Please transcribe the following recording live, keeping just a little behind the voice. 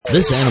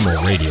This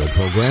Animal Radio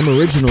program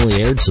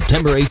originally aired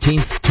September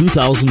 18th,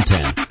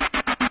 2010.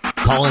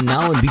 Call in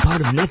now and be part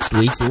of next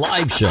week's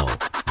live show.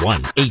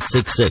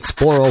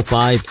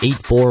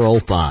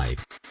 1-866-405-8405.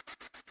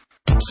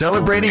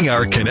 Celebrating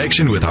our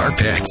connection with our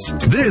pets.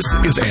 This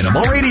is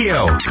Animal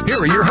Radio. Here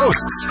are your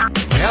hosts,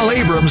 Hal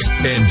Abrams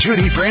and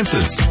Judy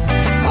Francis.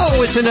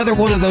 Oh, it's another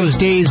one of those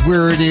days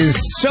where it is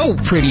so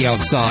pretty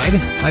outside.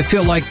 I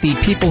feel like the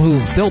people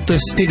who've built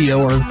this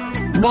studio are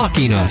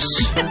mocking us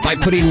by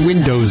putting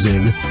windows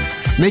in,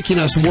 making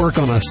us work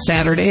on a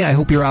Saturday. I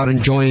hope you're out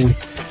enjoying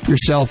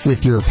yourself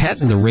with your pet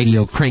and the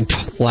radio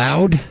cranked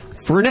loud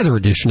for another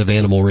edition of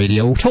Animal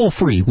Radio. Toll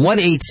free,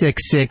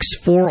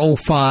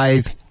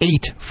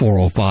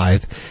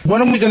 1-866-405-8405.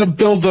 When are we going to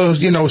build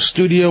a,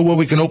 studio where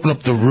we can open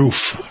up the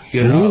roof,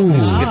 get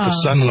the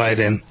sunlight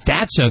in?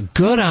 That's a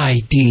good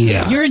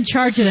idea. You're in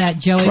charge of that,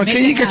 Joey. Well,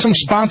 can you get some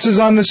sponsors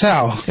on this,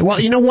 Hal? Well,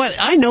 you know what?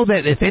 I know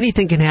that if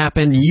anything can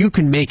happen, you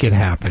can make it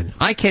happen.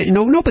 I can't,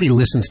 nobody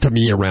listens to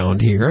me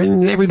around here,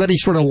 and everybody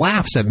sort of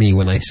laughs at me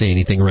when I say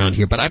anything around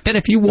here. But I bet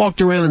if you walked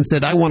around and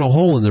said, I want a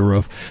hole in the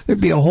roof, there'd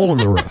be a hole in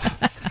the roof.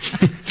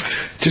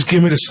 Just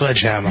give me the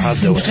sledgehammer. I'll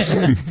do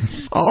it.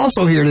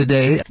 Also here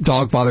today,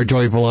 dog father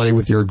Joey Villani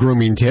with your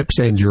grooming tips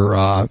and your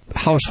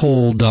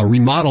household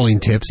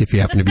remodeling tips if you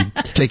happen to be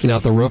taking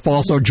out the roof.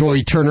 Also,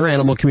 Joey Turner,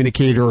 animal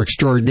communicator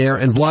extraordinaire,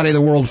 and Vlade, the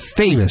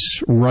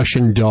world-famous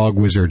Russian dog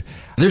wizard.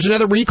 There's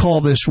another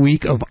recall this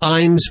week of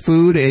Iams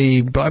food,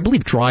 I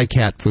believe dry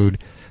cat food,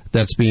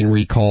 that's being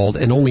recalled,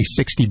 and only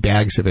 60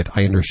 bags of it,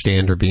 I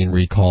understand, are being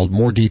recalled.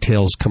 More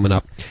details coming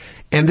up.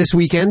 And this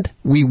weekend,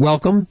 we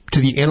welcome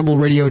to the Animal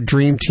Radio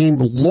Dream Team,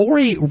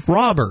 Lori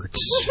Roberts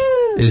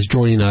is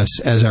joining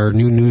us as our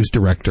new news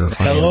director.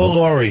 Hello,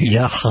 Lori.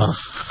 Yeah.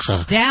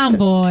 Down,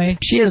 boy.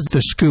 She has the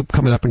scoop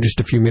coming up in just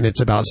a few minutes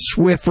about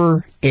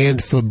Swiffer and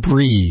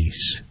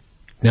Febreze.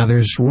 Now,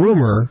 there's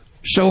rumor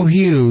so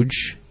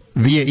huge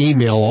via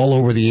email all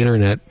over the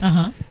internet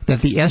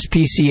that the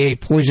SPCA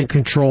Poison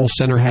Control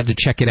Center had to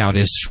check it out.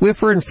 Is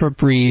Swiffer and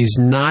Febreze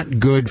not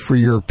good for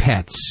your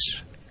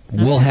pets?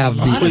 We'll have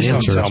the Please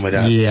answers. don't tell me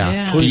that.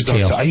 Yeah. Please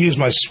Details. I use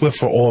my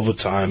Swiffer all the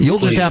time. You'll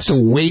just have to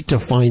wait to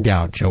find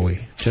out,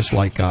 Joey, just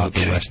like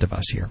the rest of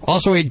us here.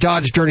 Also, a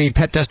Dodge Journey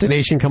pet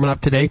destination coming up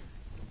today.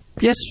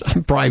 Yes,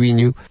 I'm bribing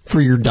you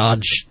for your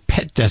Dodge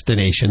pet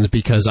destinations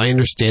because I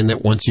understand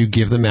that once you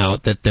give them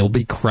out that they'll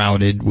be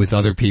crowded with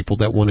other people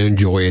that want to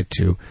enjoy it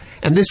too.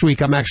 And this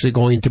week I'm actually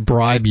going to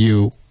bribe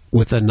you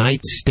with a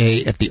night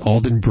stay at the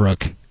Alden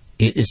Brook.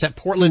 It's at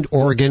Portland,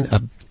 Oregon,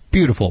 a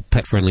beautiful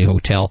pet-friendly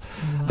hotel,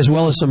 as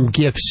well as some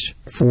gifts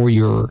for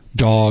your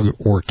dog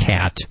or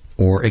cat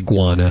or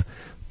iguana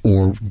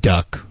or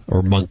duck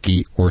or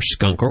monkey or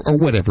skunk or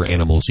whatever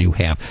animals you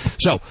have.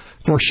 So,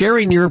 for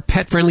sharing your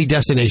pet-friendly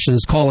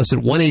destinations, call us at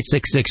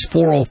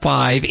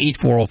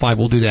 1-866-405-8405.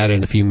 We'll do that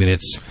in a few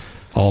minutes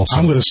also.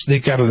 I'm going to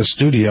sneak out of the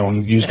studio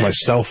and use my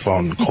cell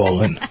phone and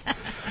call in.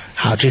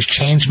 I'll just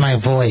change my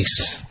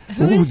voice.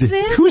 Who's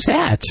this? Who's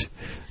that?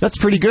 That's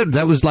pretty good.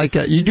 That was like,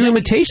 you do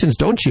imitations,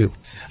 don't you?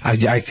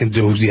 I can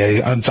do,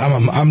 yeah. I'm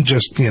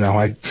just,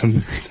 I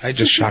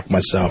just shock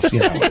myself,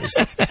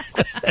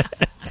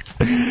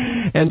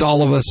 And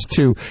all of us,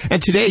 too.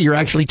 And today you're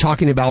actually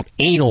talking about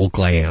anal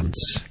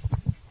glands.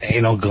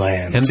 Anal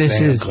glands. And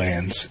this anal is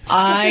glands.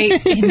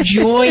 I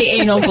enjoy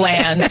anal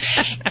glands.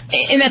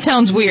 And that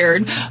sounds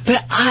weird,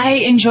 but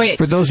I enjoy it.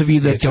 For those of you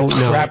that It's don't a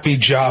know. crappy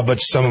job, but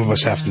some of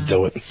us have to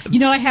do it.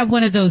 I have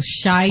one of those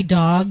shy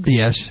dogs.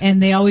 Yes.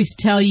 And they always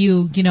tell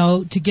you,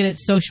 to get it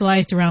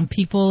socialized around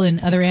people and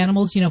other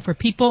animals. For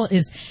people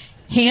is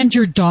hand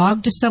your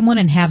dog to someone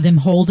and have them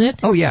hold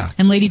it. Oh, yeah.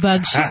 And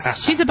Ladybug,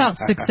 she's about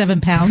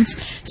 6-7 pounds.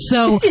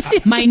 So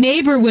my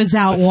neighbor was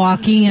out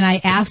walking, and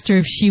I asked her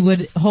if she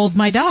would hold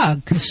my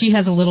dog because she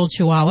has a little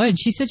Chihuahua, and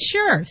she said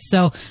sure.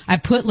 So I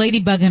put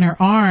Ladybug in her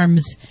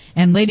arms,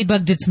 and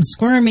Ladybug did some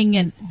squirming,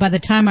 and by the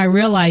time I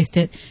realized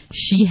it,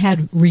 she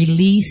had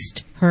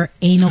released her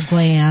anal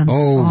glands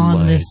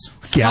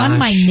on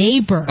my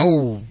neighbor.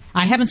 Oh.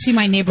 I haven't seen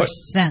my neighbor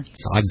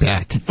since. I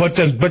bet. But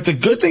the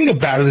good thing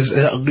about it is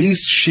at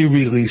least she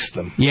released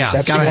them. Yeah.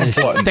 That's more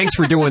important. Thanks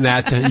for doing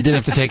that. You didn't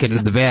have to take it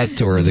to the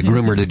vet or the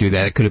groomer to do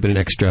that. It could have been an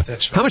extra.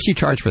 That's right. How much do you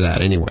charge for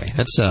that anyway?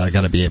 That's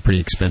got to be a pretty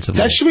expensive.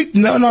 That should be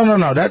no.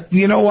 That,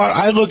 you know what?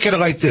 I look at it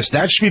like this.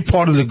 That should be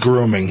part of the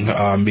grooming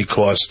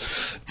because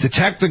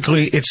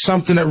technically it's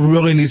something that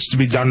really needs to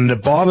be done. And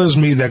it bothers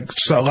me that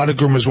a lot of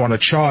groomers want to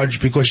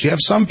charge because you have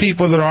some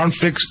people that are on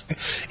fixed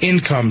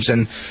incomes,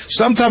 and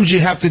sometimes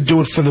you have to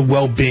do it for the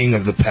well-being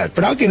of the pet.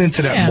 But I'll get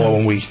into that more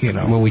when we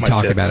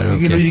talk about it.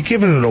 Okay. You're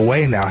giving it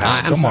away now.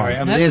 I'm sorry.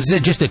 It's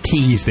just a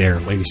tease there,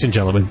 ladies and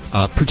gentlemen.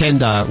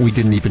 Pretend we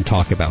didn't even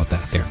talk about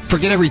that there.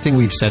 Forget everything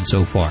we've said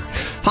so far.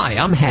 Hi,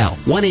 I'm Hal.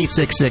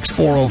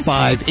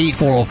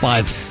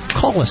 1-866-405-8405.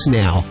 Call us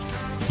now.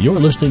 You're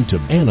listening to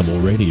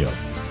Animal Radio.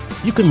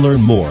 You can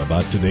learn more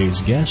about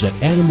today's guest at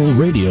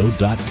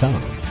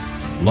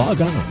animalradio.com. Log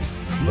on.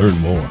 Learn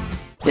more.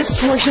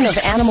 This portion of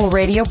Animal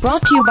Radio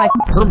brought to you by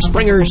Herb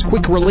Springer's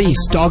Quick Release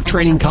Dog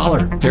Training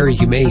Collar. Very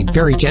humane,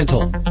 very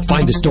gentle.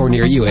 Find a store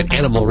near you at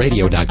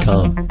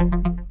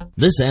animalradio.com.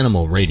 This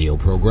Animal Radio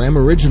program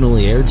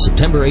originally aired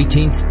September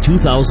 18th,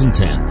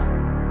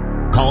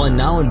 2010. Call in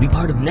now and be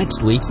part of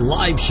next week's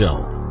live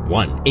show.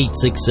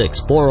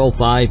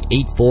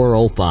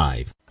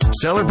 1-866-405-8405.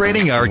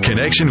 Celebrating our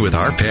connection with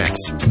our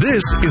pets.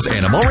 This is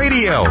Animal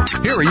Radio.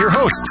 Here are your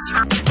hosts,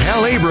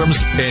 Hal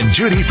Abrams and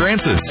Judy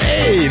Francis.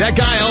 Hey, that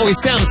guy always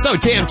sounds so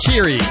damn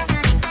cheery.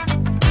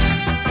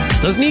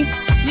 Doesn't he?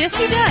 Yes,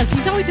 he does.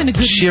 He's always in a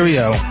good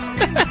Cheerio.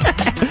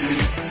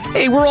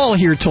 Hey, we're all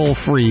here toll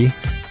free.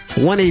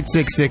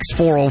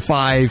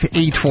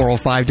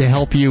 1-866-405-8405 to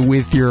help you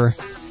with your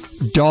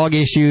dog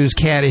issues,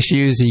 cat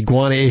issues,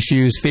 iguana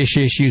issues, fish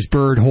issues,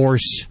 bird,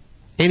 horse,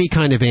 any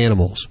kind of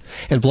animals.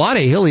 And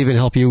Vlade, he'll even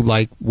help you,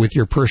 like, with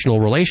your personal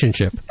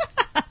relationship.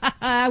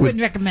 I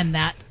wouldn't recommend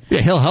that.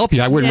 Yeah, he'll help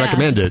you. I wouldn't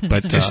recommend it.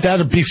 But Is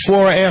that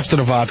before or after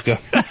the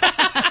vodka?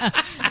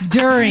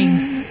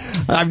 During.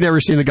 I've never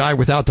seen the guy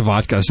without the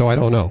vodka, so I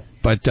don't know.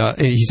 But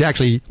he's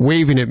actually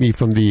waving at me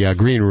from the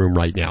green room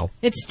right now.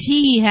 It's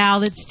tea,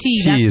 Hal. It's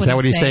tea. Tea, is that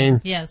what he's saying?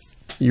 Yes.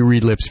 You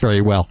read lips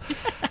very well.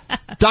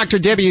 Dr.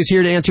 Debbie is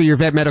here to answer your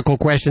vet medical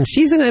questions.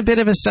 She's in a bit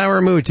of a sour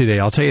mood today.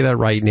 I'll tell you that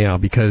right now,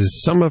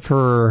 because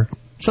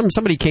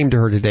somebody came to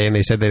her today and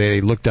they said that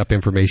they looked up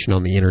information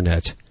on the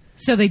internet.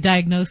 So they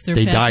diagnosed their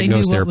pet. They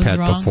diagnosed their pet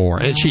wrong?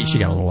 before, and she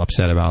got a little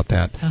upset about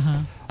that. Uh-huh.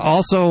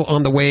 Also,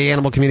 on the way,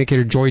 animal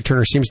communicator Joy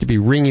Turner seems to be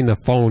ringing the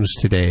phones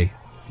today,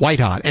 white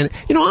hot. And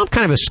I'm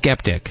kind of a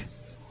skeptic.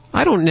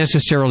 I don't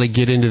necessarily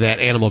get into that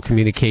animal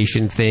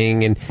communication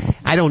thing, and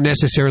I don't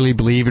necessarily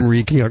believe in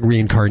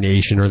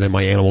reincarnation or that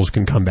my animals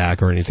can come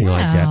back or anything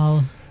like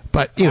that.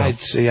 But, I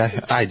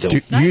do.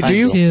 Do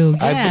you? Too,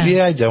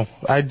 yeah. I do.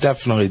 I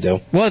definitely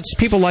do. Well, it's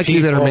people like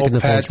you that are making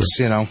the pets,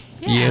 phones.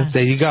 Yeah.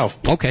 There you go.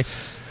 Okay.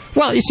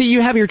 Well, you see,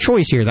 you have your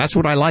choice here. That's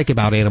what I like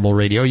about Animal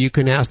Radio. You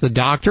can ask the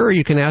doctor, or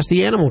you can ask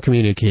the animal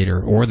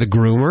communicator, or the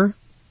groomer,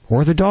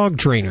 or the dog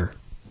trainer.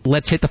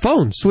 Let's hit the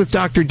phones. With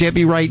Dr.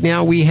 Debbie right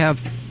now, we have...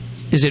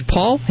 Is it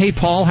Paul? Hey,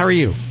 Paul, how are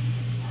you?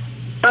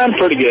 I'm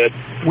pretty good.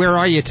 Where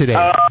are you today?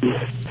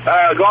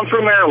 Going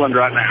through Maryland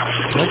right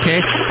now. Okay.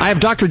 I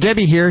have Dr.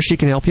 Debbie here. She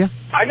can help you.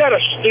 I got a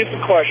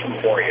stupid question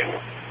for you.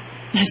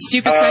 A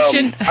stupid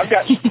question? I've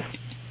got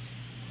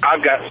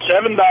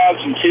 7 dogs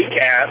and 2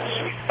 cats.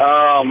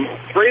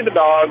 3 of the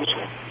dogs,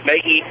 they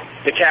eat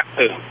the cat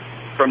food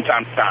from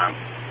time to time.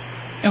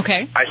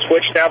 Okay. I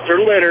switched out their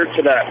litter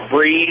to that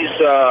Breeze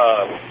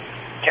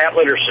cat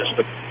litter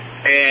system,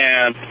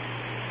 and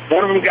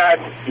one of them got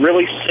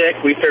really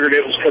sick. We figured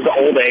it was because of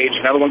old age.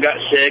 Another one got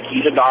sick.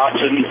 He's a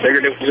dachshund.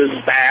 Figured it was his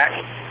back.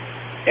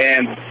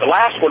 And the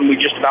last one, we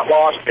just about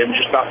lost him,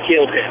 just about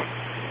killed him.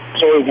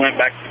 So we went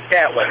back to the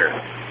cat litter.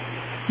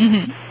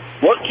 Mm-hmm.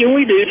 What can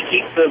we do to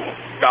keep the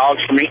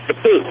dogs from eating the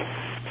poop?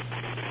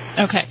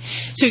 Okay.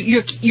 So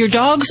your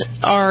dogs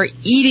are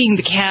eating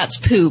the cat's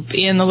poop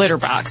in the litter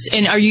box.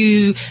 And are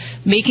you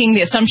making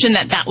the assumption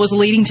that was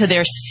leading to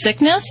their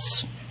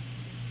sickness?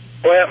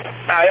 Well,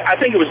 I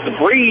think it was the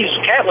Breeze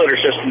cat litter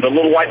system, the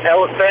little white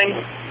pellet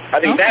thing. I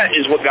think that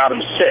is what got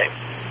them sick.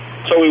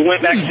 So we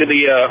went back to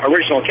the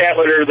original cat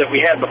litter that we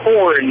had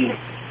before, and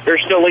they're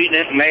still eating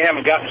it, and they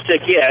haven't gotten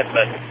sick yet.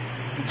 But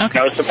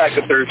it's the fact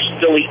that they're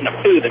still eating a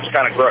poo that's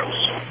kind of gross.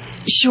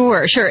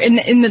 Sure.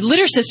 And the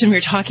litter system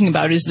you're talking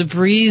about is the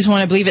Breeze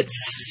one. I believe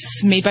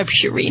it's made by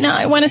Purina,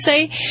 I want to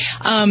say.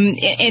 And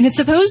it's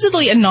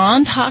supposedly a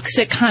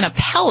non-toxic kind of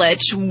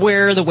pellet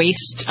where the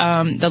waste,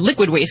 the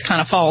liquid waste kind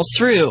of falls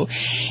through.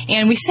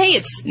 And we say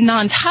it's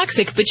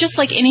non-toxic, but just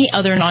like any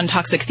other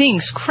non-toxic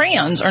things,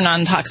 crayons are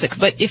non-toxic.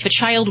 But if a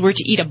child were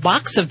to eat a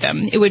box of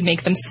them, it would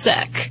make them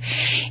sick.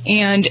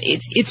 And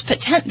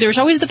there's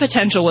always the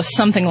potential with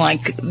something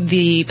like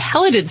the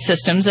pelleted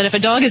systems that if a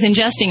dog is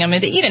ingesting them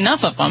and they eat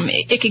enough of them,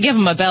 it could give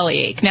them a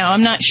bellyache. Now,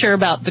 I'm not sure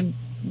about the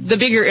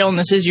bigger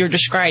illnesses you're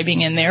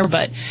describing in there,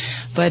 but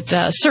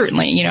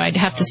certainly, I'd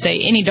have to say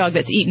any dog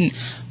that's eaten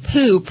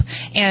poop,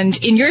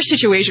 and in your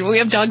situation where we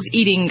have dogs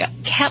eating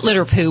cat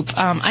litter poop,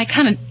 I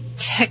kind of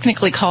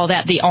technically call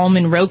that the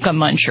almond roca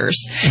munchers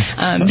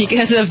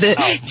because of the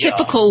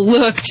typical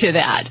look to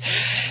that.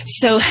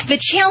 So the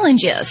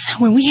challenge is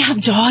when we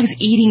have dogs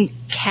eating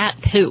cat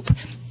poop,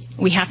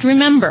 we have to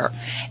remember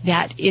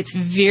that it's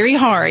very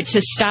hard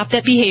to stop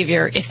that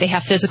behavior if they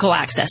have physical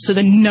access. So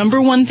the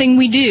number one thing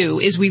we do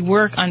is we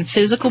work on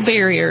physical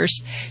barriers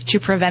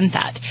to prevent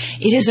that.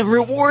 It is a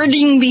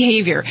rewarding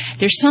behavior.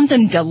 There's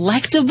something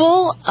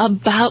delectable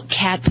about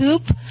cat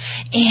poop,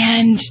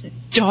 and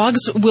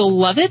dogs will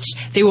love it,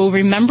 they will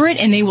remember it,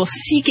 and they will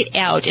seek it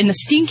out. And the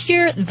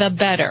stinkier, the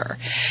better.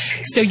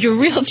 So your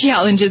real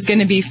challenge is going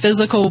to be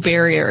physical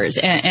barriers.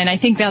 And I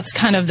think that's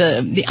kind of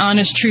the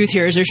honest truth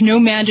here is there's no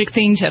magic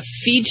thing to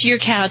feed to your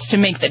cats to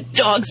make the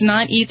dogs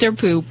not eat their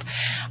poop.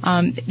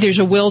 There's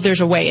a will,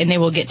 there's a way, and they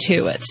will get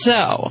to it.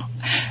 So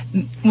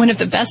one of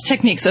the best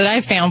techniques that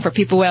I've found for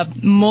people who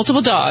have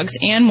multiple dogs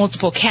and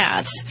multiple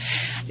cats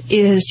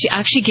is to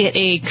actually get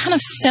a kind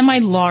of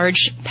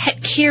semi-large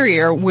pet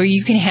carrier where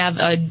you can have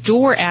a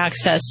door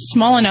access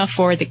small enough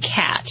for the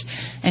cat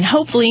and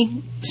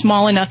hopefully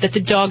small enough that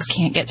the dogs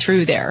can't get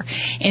through there.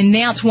 And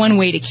that's one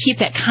way to keep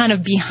that kind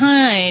of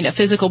behind a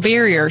physical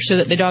barrier so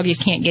that the doggies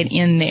can't get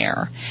in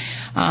there.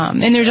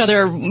 And there's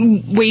other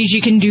ways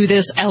you can do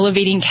this,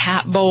 elevating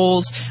cat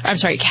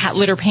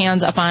litter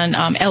pans up on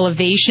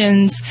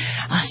elevations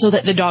so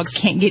that the dogs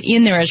can't get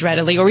in there as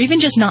readily, or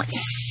even just not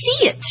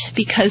see it,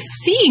 because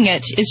seeing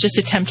it is just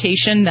a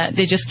temptation that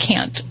they just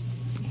can't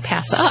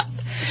pass up.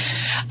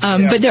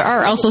 But there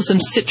are also some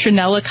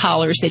citronella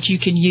collars that you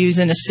can use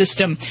in a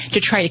system to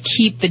try to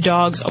keep the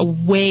dogs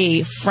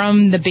away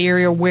from the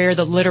barrier where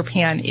the litter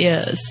pan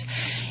is.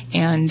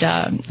 And,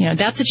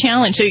 that's a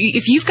challenge. So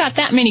if you've got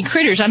that many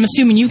critters, I'm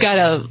assuming you've got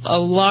a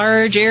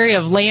large area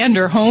of land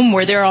or home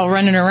where they're all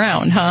running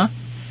around, huh?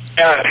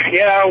 We've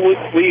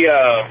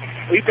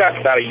got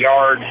about a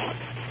yard,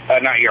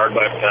 about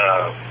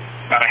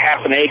a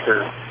half an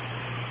acre.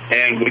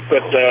 And we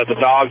put the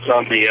dogs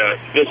on the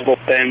visible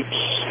fence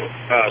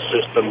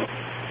system,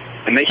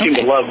 and they seem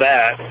to love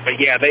that. But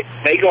yeah,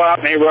 they go out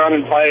and they run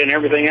and play and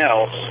everything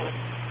else.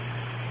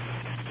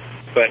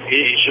 But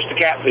it's just the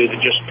cat food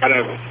that just kind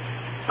of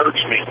hurts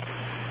me.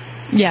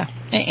 Yeah,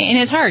 and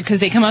it's hard because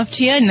they come up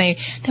to you and they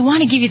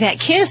want to give you that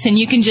kiss, and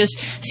you can just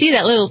see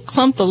that little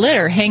clump of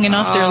litter hanging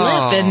off their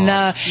lip,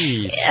 and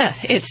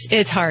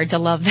it's hard to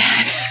love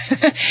that.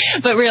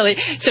 But really,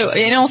 so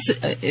in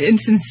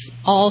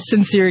all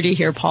sincerity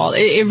here, Paul,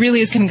 it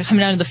really is going to come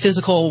down to the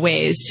physical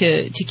ways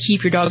to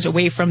keep your dogs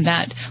away from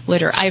that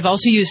litter. I've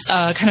also used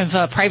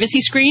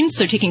privacy screens,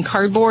 so taking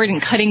cardboard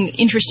and cutting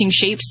interesting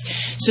shapes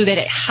so that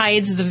it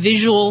hides the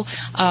visual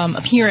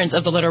appearance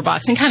of the litter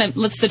box and kind of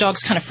lets the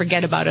dogs kind of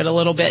forget about it a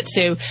little bit.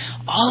 So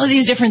all of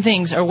these different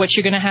things are what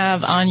you're going to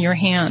have on your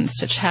hands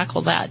to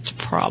tackle that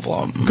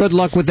problem. Good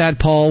luck with that,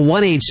 Paul.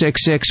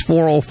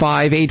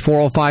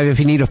 1-866-405-8405. If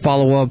you need a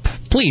follow-up,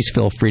 please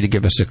feel free to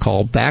give us a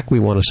call back. We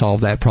want to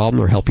solve that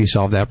problem or help you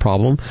solve that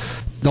problem.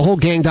 The whole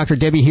gang, Dr.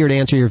 Debbie here to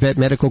answer your vet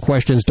medical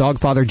questions. Dog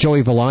father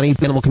Joey Villani,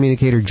 animal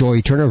communicator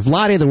Joey Turner,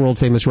 Vlade, the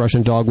world-famous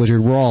Russian dog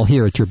wizard. We're all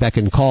here at your beck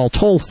and call.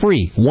 Toll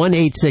free,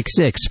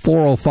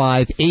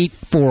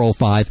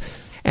 1-866-405-8405.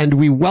 And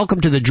we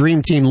welcome to the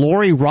Dream Team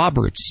Lori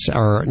Roberts,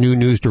 our new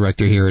news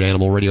director here at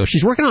Animal Radio.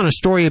 She's working on a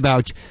story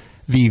about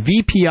the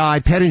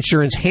VPI Pet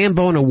Insurance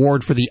Hambone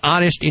Award for the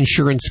oddest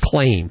insurance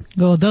claim.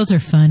 Oh, those are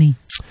funny.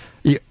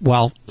 Yeah,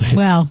 well,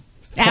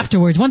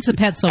 afterwards, once the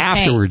pet's okay.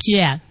 Afterwards.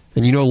 Yeah.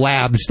 And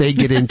labs, they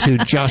get into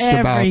just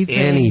about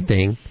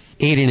anything.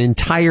 Ate an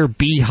entire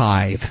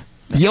beehive.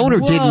 The owner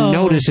didn't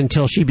notice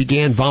until she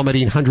began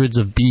vomiting hundreds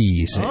of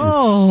bees.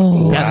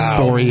 Oh. That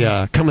story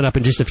coming up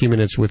in just a few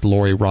minutes with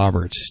Lori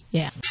Roberts.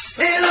 Yeah.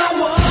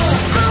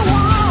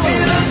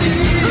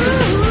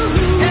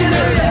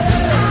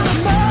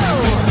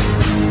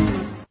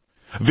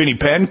 Vinnie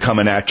Penn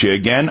coming at you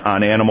again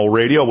on Animal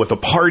Radio with a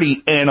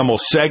party animal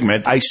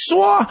segment. I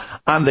saw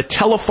on the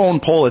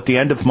telephone pole at the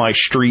end of my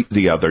street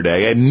the other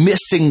day a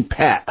missing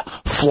pet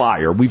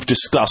flyer. We've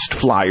discussed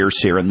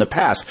flyers here in the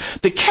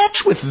past. The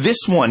catch with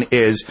this one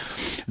is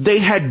they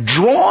had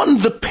drawn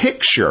the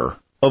picture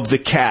of the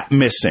cat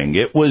missing.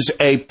 It was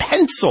a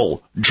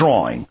pencil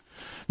drawing.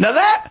 Now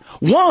that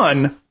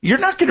one, you're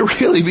not going to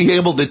really be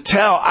able to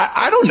tell.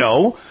 I don't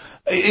know.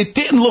 It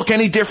didn't look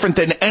any different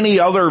than any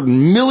other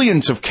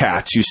millions of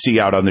cats you see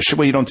out on the show.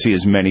 Well, you don't see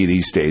as many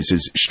these days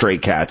as stray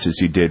cats as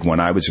you did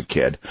when I was a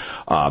kid,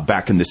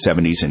 back in the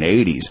 70s and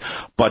 80s.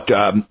 But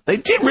they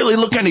didn't really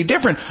look any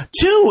different.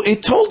 Two,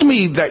 it told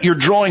me that you're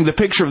drawing the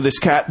picture of this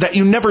cat, that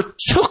you never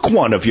took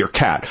one of your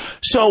cat.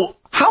 So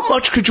how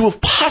much could you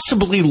have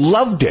possibly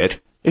loved it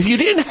if you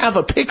didn't have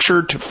a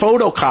picture to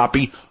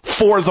photocopy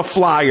for the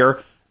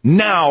flyer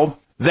now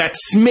that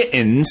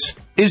Smittens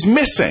is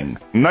missing?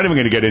 I'm not even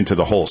going to get into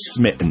the whole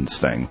Smittens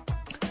thing.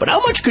 But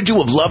how much could you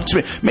have loved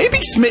Smittens? Maybe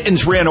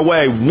Smittens ran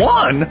away,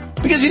 one,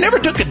 because you never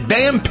took a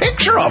damn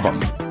picture of him.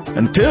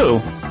 And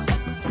two,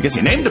 because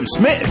you named him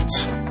Smittens.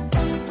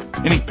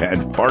 Vinnie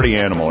Penn, party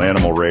animal,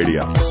 Animal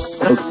Radio.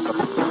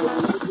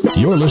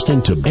 You're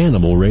listening to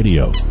Animal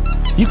Radio.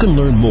 You can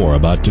learn more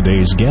about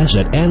today's guest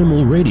at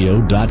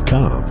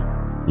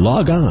animalradio.com.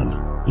 Log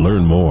on.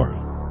 Learn more.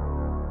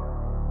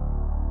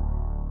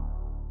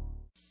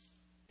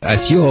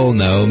 As you all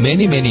know,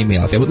 many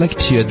emails. I would like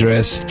to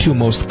address two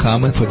most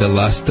common for the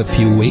last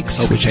few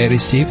weeks, which I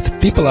received.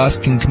 People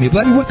asking me,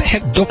 Vlad, what the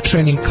heck dog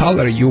training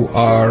color you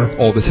are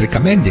always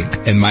recommending?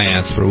 And my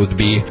answer would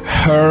be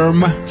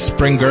Herm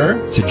Springer,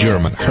 it's a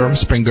German, Herm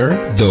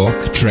Springer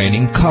dog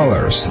training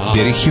colors.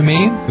 Very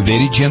humane,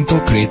 very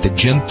gentle, create a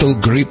gentle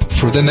grip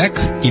through the neck,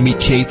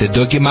 imitate the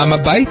doggy mama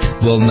bite,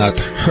 will not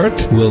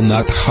hurt, will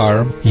not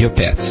harm your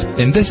pets.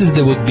 And this is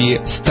would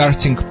be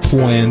starting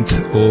point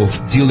of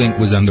dealing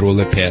with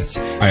unruly pets. pets.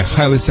 I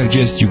highly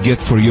suggest you get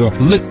for your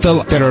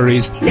little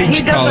terrorist He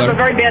peach does color. have a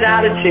very bad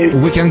attitude.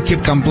 We can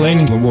keep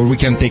complaining or we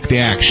can take the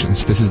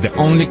actions. This is the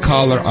only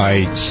color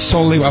I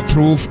solely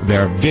approve.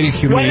 They're very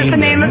humane. What is the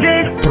name of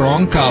it?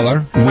 Prawn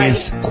color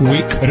with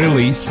quick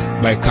release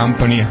by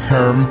company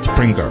Herm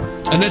Springer.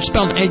 And that's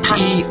spelled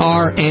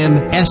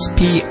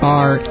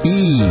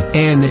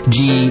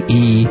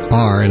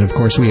HERMSPRENGER. And of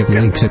course, we have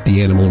links at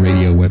the Animal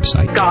Radio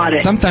website. Got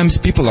it. Sometimes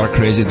people are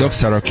crazy.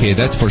 Dogs are okay.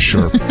 That's for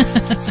sure.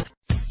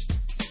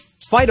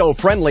 Fido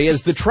Friendly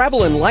is the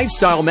travel and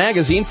lifestyle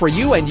magazine for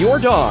you and your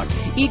dog.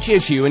 Each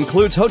issue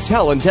includes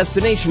hotel and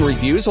destination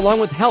reviews along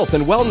with health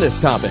and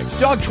wellness topics,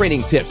 dog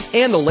training tips,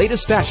 and the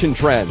latest fashion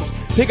trends.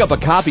 Pick up a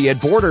copy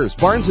at Borders,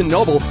 Barnes &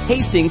 Noble,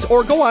 Hastings,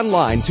 or go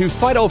online to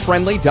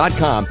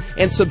FidoFriendly.com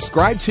and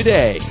subscribe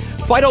today.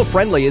 Fido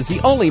Friendly is the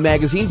only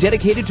magazine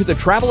dedicated to the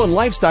travel and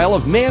lifestyle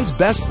of man's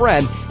best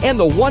friend and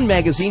the one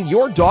magazine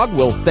your dog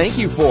will thank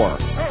you for.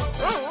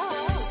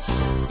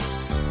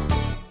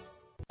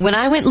 When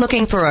I went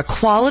looking for a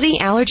quality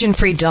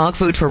allergen-free dog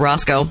food for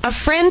Roscoe, a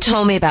friend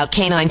told me about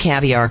Canine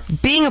Caviar.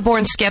 Being a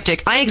born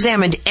skeptic, I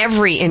examined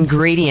every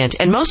ingredient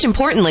and most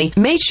importantly,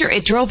 made sure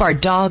it drove our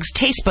dog's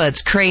taste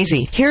buds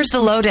crazy. Here's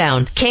the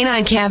lowdown.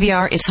 Canine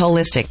Caviar is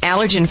holistic,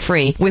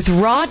 allergen-free, with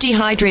raw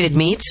dehydrated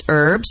meats,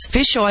 herbs,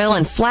 fish oil,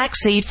 and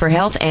flaxseed for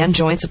health and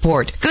joint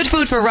support. Good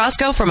food for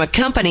Roscoe from a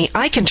company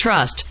I can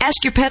trust.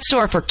 Ask your pet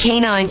store for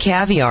Canine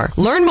Caviar.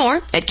 Learn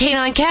more at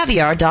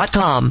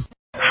caninecaviar.com.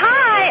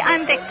 Hi,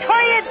 I'm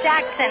Victoria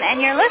Jackson,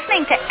 and you're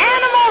listening to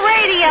Animal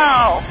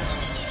Radio.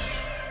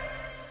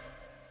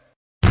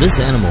 This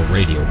Animal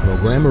Radio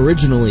program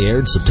originally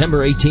aired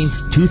September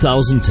 18th,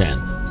 2010.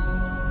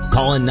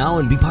 Call in now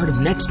and be part of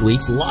next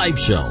week's live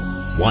show.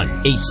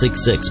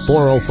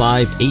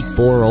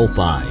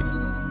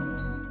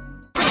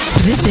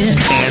 1-866-405-8405. This is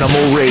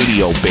Animal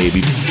Radio,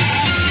 baby.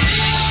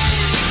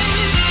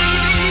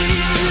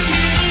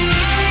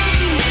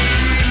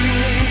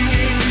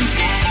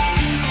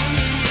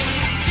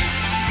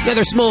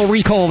 Another small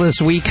recall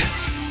this week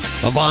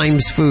of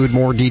Imes Food.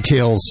 More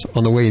details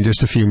on the way in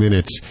just a few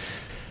minutes.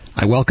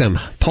 I welcome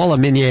Paula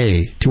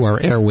Minier to our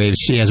airwaves.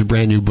 She has a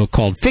brand new book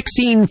called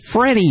Fixing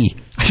Freddy.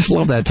 I just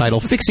love that title,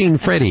 Fixing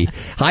Freddy.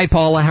 Hi,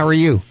 Paula. How are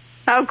you?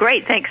 Oh,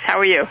 great. Thanks. How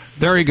are you?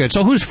 Very good.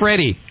 So who's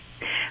Freddy?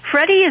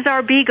 Freddy is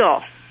our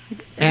beagle.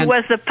 And he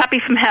was the puppy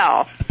from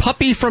hell.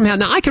 Puppy from hell.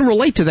 Now, I can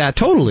relate to that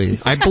totally,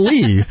 I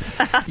believe.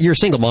 You're a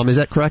single mom, is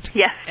that correct?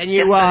 Yes. And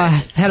you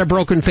had a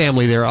broken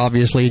family there,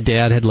 obviously.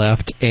 Dad had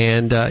left,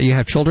 and you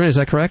have children, is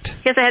that correct?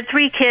 Yes, I had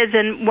 3 kids,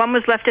 and one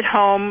was left at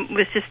home. It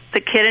was just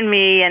the kid and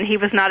me, and he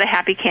was not a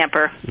happy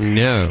camper.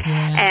 No.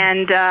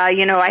 And,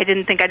 I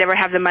didn't think I'd ever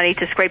have the money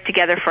to scrape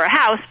together for a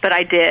house, but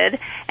I did.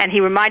 And he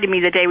reminded me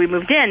the day we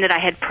moved in that I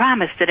had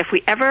promised that if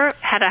we ever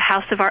had a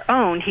house of our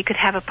own, he could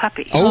have a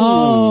puppy.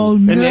 Oh,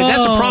 no. And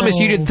that's a promise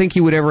you didn't think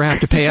you would ever have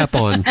to pay up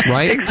on,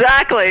 right?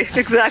 Exactly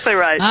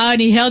right. Oh,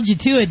 and he held you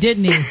to it,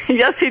 didn't he?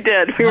 Yes, he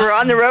did. We were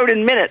on the road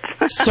in minutes.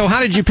 So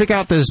how did you pick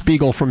out this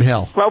beagle from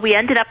hell? Well, we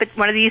ended up at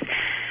one of these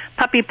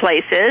puppy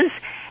places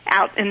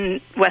out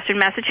in western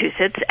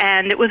Massachusetts,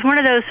 and it was one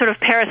of those sort of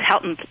Paris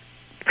Hilton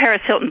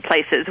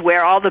places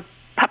where all the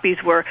puppies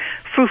were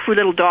frou-frou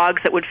little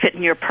dogs that would fit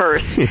in your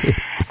purse.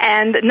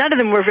 And none of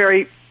them were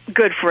very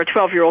good for a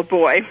 12-year-old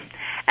boy.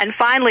 And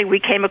finally, we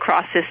came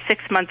across this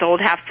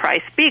 6-month-old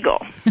half-price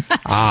beagle.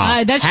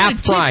 That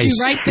half price, you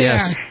right there.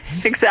 Yes.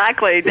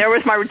 Exactly. There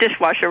was my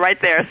dishwasher right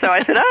there. So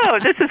I said, oh,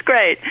 this is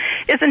great.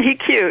 Isn't he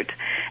cute?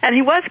 And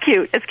he was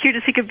cute as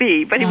he could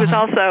be. But he was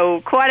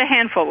also quite a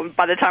handful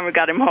by the time we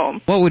got him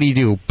home. What would he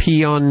do?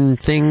 Pee on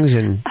things?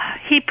 And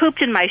he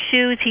pooped in my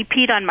shoes. He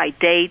peed on my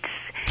dates.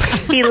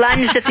 He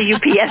lunged at the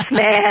UPS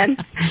man.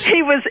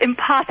 He was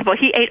impossible.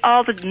 He ate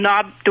all the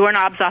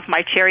doorknobs off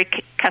my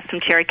custom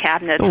cherry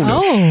cabinet. Oh,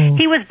 no.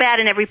 He was bad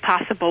in every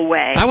possible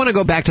way. I want to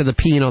go back to the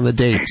peeing on the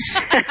dates.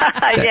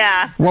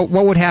 Yeah. What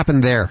would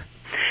happen there?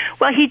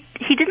 Well, he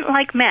didn't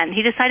like men.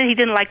 He decided he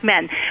didn't like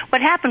men.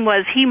 What happened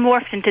was he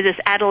morphed into this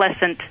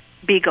adolescent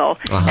beagle.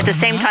 At the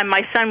same time,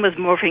 my son was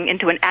morphing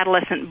into an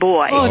adolescent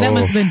boy. Oh, that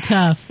must have been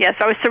tough. Yes,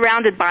 I was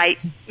surrounded by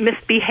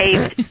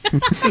misbehaved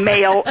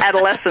male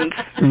adolescents.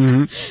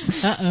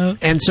 Mm-hmm. Uh-oh.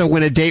 And so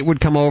when a date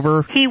would come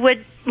over, he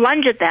would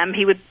lunge at them.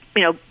 He would,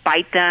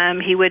 bite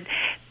them. He would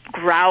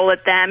growl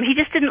at them. He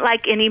just didn't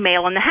like any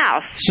male in the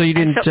house. So you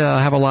didn't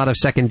have a lot of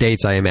second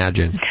dates, I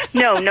imagine.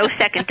 No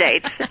second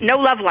dates. No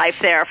love life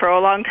there for a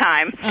long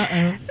time.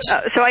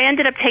 So I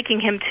ended up taking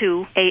him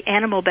to a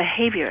animal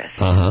behaviorist,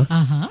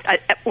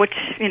 which,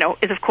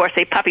 is, of course,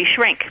 a puppy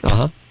shrink,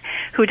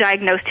 who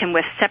diagnosed him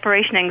with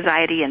separation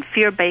anxiety and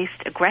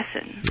fear-based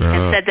aggression,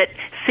 and said that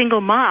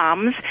single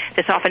moms,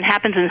 this often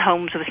happens in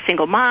homes with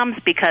single moms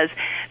because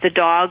the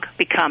dog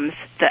becomes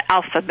the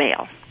alpha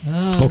male.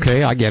 Oh.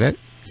 Okay, I get it.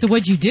 So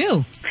what'd you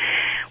do?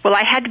 Well,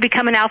 I had to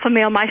become an alpha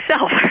male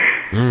myself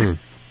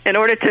in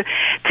order to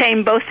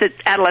tame both the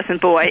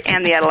adolescent boy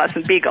and the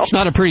adolescent beagle. It's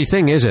not a pretty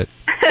thing, is it?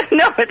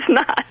 No, it's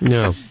not.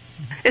 No.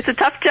 It's a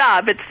tough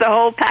job. It's the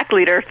whole pack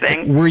leader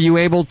thing. Were you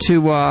able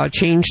to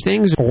change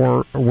things,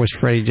 or was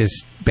Freddy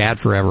just bad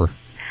forever?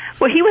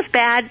 Well, he was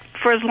bad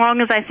for as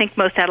long as I think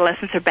most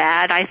adolescents are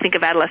bad. I think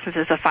of adolescence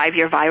as a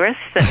 5-year virus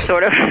that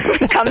sort of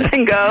comes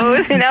and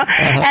goes, you know.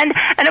 And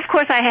of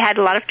course, I had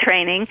a lot of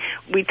training.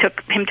 We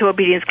took him to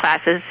obedience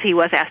classes. He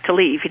was asked to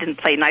leave. He didn't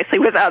play nicely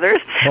with others.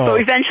 But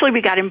eventually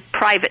we got him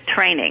private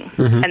training,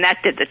 and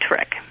that did the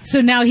trick.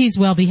 So now he's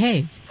well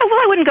behaved. Oh, well,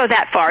 I wouldn't go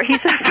that far.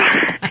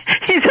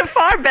 He's a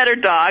far better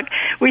dog.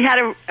 We had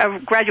a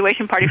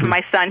graduation party for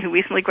my son who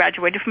recently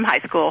graduated from high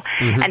school,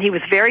 and he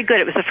was very good.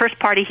 It was the first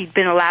party he'd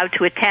been allowed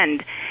to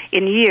attend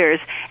in years,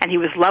 and he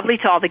was lovely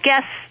to all the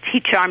guests. He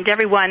charmed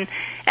everyone,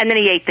 and then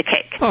he ate the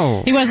cake.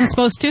 Oh. He wasn't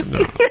supposed to?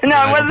 No,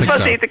 I wasn't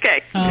supposed to eat the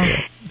cake. Oh.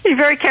 He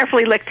very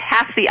carefully licked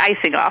half the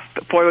icing off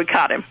before we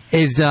caught him.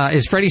 Is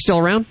Freddie still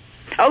around?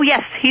 Oh,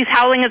 yes. He's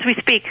howling as we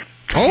speak.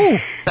 Oh.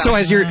 So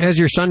has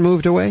your son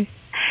moved away?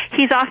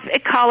 He's off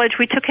at college.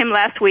 We took him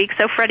last week,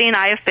 so Freddie and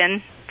I have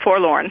been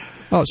forlorn.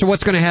 Oh, so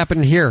what's going to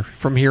happen here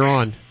from here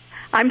on?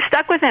 I'm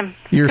stuck with him.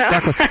 You're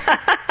stuck with him.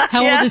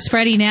 How old is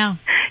Freddie now?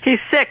 He's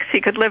 6.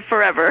 He could live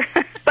forever.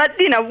 But,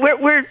 you know,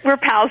 we're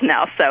pals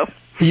now, so.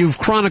 You've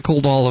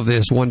chronicled all of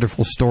this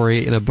wonderful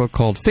story in a book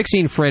called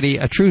Fixing Freddie,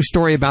 a true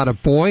story about a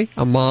boy,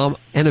 a mom,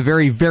 and a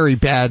very, very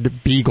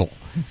bad beagle.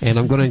 And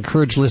I'm going to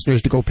encourage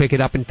listeners to go pick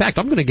it up. In fact,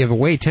 I'm going to give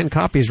away 10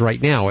 copies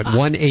right now at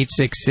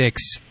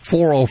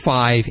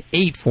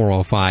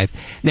 1-866-405-8405.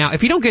 Now,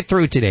 if you don't get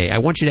through today, I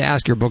want you to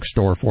ask your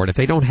bookstore for it. If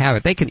they don't have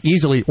it, they can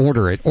easily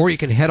order it. Or you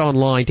can head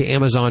online to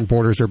Amazon,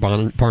 Borders, or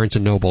Barnes &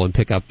 Noble and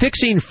pick up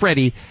Fixing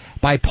Freddie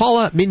by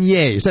Paula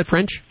Minier. Is that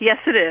French? Yes,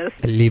 it is.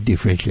 I love the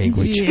French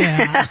language.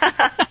 Yeah.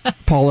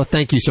 Paula,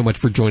 thank you so much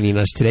for joining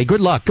us today.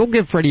 Good luck. Go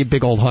give Freddie a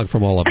big old hug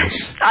from all of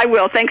us. I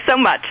will. Thanks so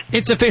much.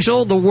 It's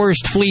official. The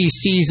worst flea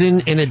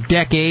season in a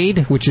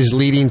decade, which is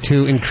leading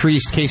to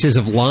increased cases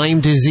of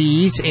Lyme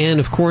disease and,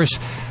 of course,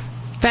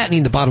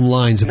 fattening the bottom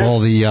lines of all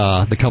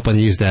the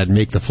companies that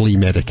make the flea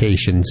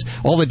medications.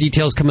 All the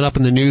details coming up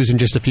in the news in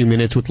just a few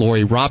minutes with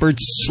Lori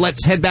Roberts.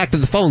 Let's head back to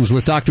the phones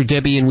with Dr.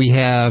 Debbie, and we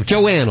have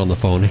Joanne on the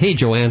phone. Hey,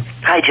 Joanne.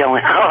 Hi,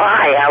 Joanne. Oh,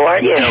 hi. How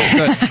are you?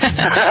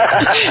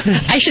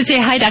 I should say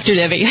hi, Dr.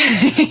 Debbie.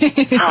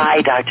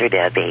 Hi, Dr.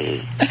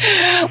 Debbie.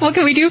 What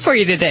can we do for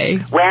you today?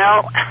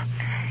 Well,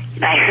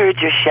 I heard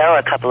your show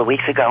a couple of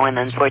weeks ago, and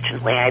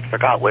unfortunately I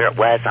forgot where it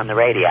was on the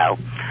radio.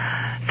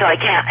 So I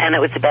can't, and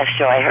it was the best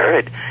show I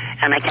heard,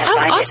 and I can't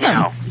find it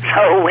now.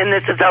 So when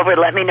this is over,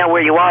 let me know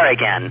where you are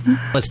again.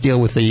 Let's deal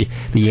with the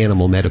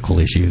animal medical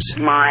issues.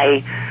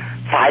 My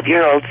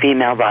 5-year-old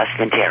female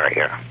Boston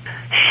Terrier.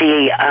 She,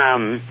 she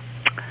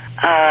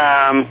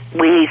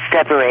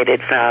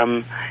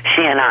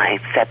and I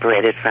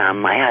separated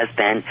from my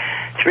husband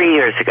 3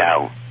 years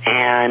ago,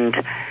 and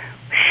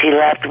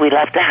we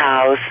left the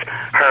house,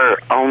 her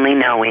only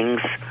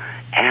knowings,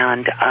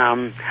 and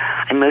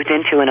I moved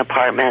into an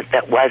apartment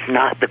that was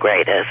not the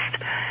greatest,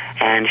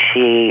 and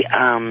she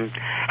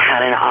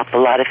had an awful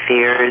lot of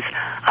fears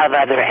of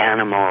other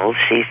animals.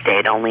 She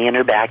stayed only in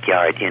her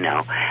backyard, you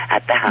know,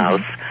 at the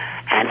house,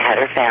 and had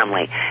her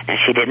family. And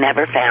she didn't have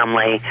her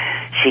family.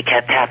 She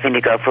kept having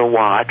to go for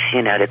walks,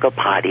 you know, to go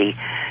potty.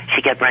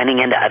 She kept running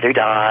into other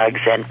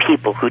dogs and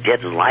people who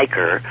didn't like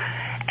her,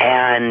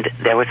 and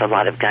there was a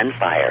lot of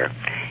gunfire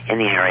in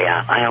the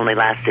area. I only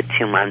lasted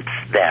 2 months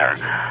there.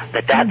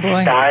 But that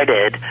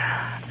started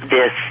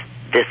this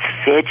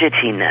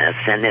fidgetiness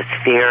and this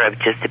fear of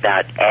just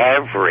about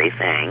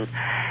everything.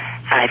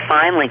 I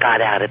finally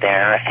got out of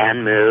there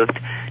and moved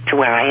to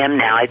where I am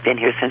now. I've been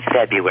here since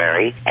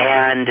February,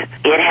 and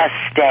it has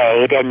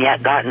stayed and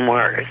yet gotten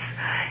worse.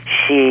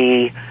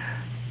 She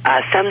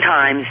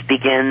sometimes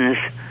begins,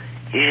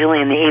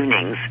 usually in the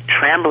evenings,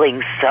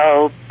 trembling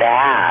so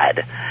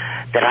bad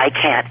that I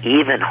can't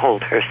even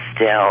hold her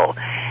still.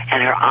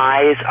 And her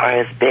eyes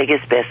are as big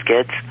as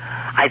biscuits.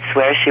 I'd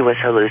swear she was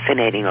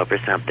hallucinating over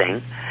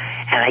something.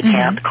 And I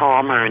can't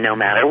calm her no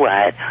matter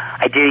what.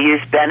 I do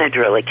use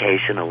Benadryl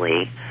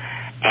occasionally.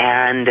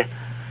 And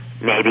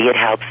maybe it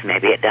helps,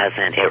 maybe it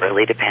doesn't. It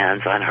really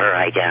depends on her,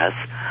 I guess.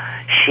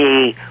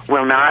 She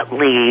will not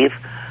leave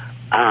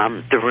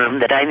the room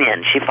that I'm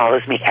in. She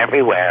follows me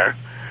everywhere.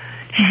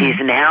 She's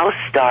now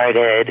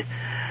started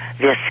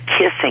this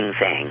kissing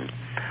thing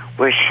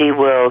where she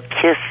will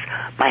kiss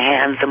my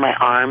hands and my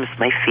arms,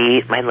 my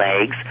feet, my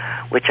legs,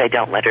 which I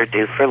don't let her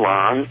do for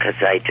long because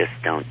I just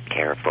don't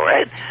care for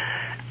it.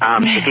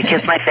 She can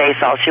kiss my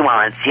face all she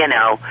wants, you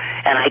know,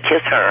 and I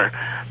kiss her.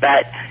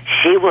 But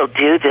she will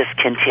do this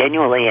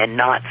continually and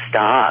not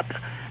stop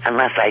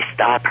unless I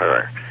stop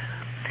her.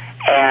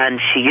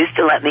 And she used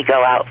to let me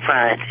go out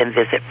front and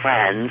visit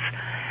friends,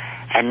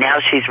 and now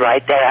she's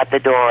right there at the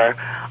door,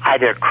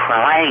 either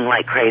crying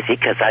like crazy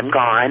because I'm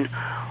gone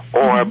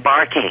or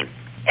barking.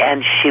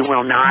 And she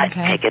will not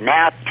take a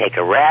nap, take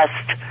a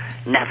rest,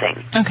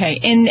 nothing. Okay.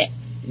 And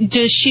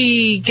does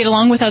she get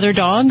along with other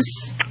dogs?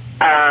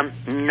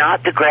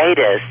 Not the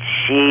greatest.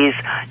 She's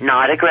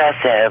not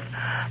aggressive,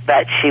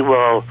 but she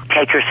will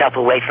take herself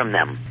away from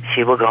them.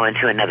 She will go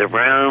into another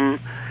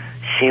room.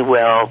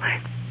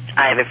 I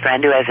have a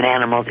friend who has an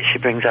animal that she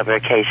brings over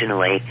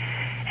occasionally,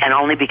 and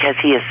only because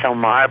he is so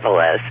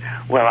marvelous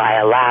will I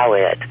allow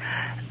it.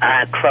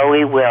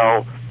 Chloe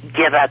will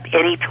give up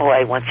any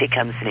toy once he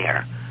comes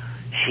near.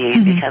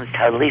 She becomes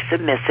totally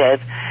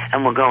submissive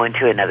and will go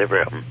into another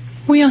room.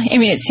 Well, I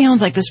mean, it sounds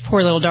like this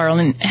poor little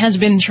darling has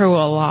been through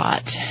a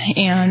lot,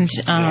 and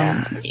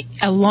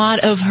a lot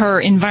of her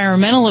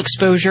environmental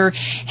exposure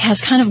has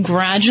kind of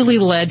gradually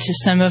led to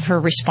some of her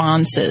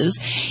responses,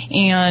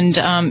 and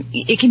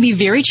it can be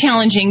very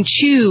challenging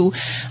to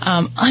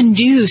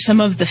undo some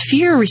of the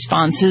fear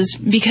responses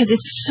because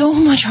it's so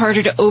much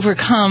harder to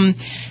overcome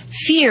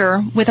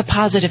fear with a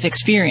positive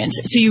experience.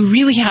 So you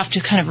really have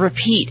to kind of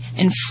repeat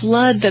and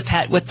flood the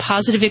pet with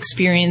positive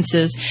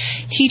experiences,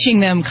 teaching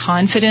them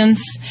confidence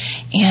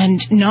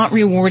and not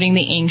rewarding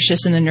the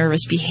anxious and the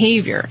nervous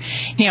behavior.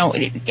 Now,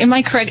 am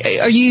I correct?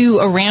 Are you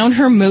around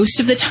her most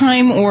of the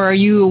time, or are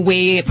you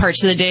away at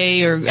parts of the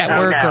day or at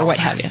work or what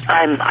have you?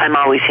 I'm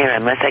always here.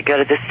 Unless I go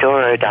to the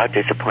store or a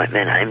doctor's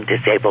appointment, I'm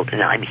disabled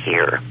and I'm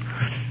here.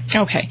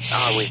 Okay.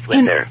 Always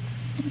with her.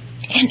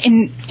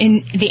 And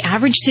in the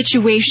average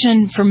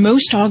situation, for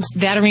most dogs,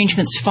 that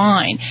arrangement's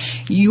fine.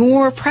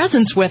 Your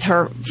presence with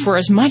her, for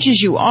as much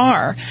as you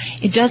are,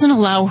 it doesn't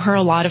allow her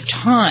a lot of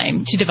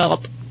time to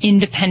develop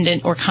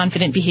independent or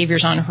confident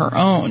behaviors on her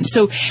own.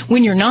 So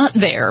when you're not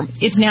there,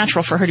 it's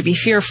natural for her to be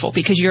fearful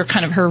because you're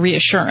kind of her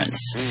reassurance.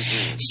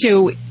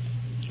 So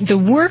the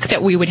work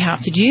that we would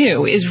have to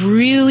do is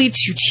really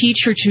to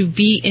teach her to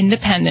be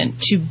independent,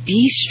 to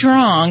be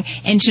strong,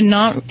 and to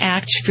not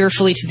act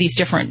fearfully to these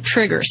different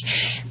triggers.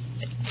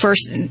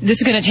 First,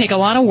 this is going to take a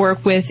lot of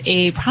work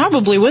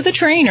probably with a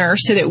trainer,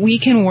 so that we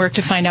can work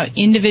to find out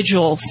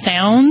individual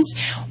sounds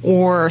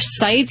or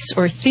sights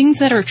or things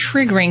that are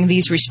triggering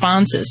these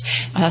responses.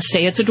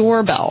 Say it's a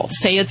doorbell.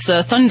 Say it's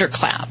the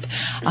thunderclap.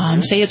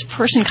 Say it's a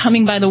person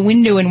coming by the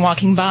window and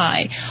walking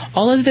by.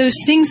 All of those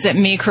things that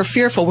make her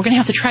fearful, we're going to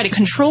have to try to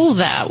control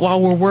that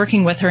while we're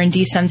working with her and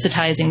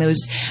desensitizing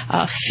those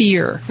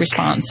fear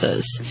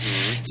responses.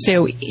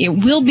 So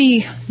it will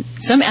be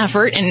some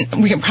effort,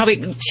 and we can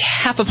probably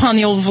tap upon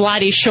the old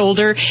Vladdy's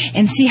shoulder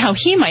and see how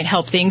he might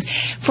help things.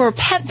 For a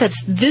pet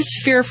that's this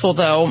fearful,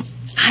 though,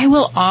 I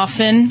will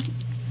often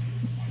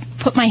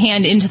put my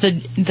hand into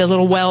the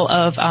little well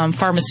of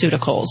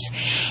pharmaceuticals,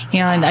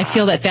 and I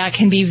feel that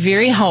can be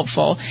very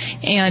helpful.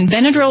 And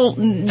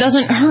Benadryl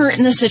doesn't hurt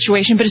in this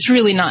situation, but it's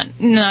really not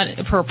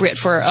appropriate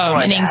for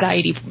an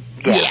anxiety.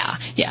 Yeah.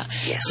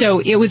 So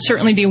it would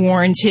certainly be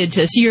warranted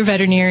to see your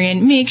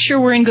veterinarian, make sure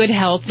we're in good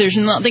health. There's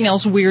nothing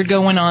else weird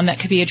going on that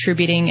could be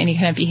attributing any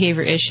kind of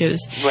behavior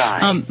issues.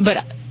 Right.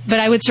 But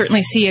I would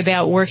certainly see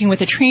about working with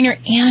a trainer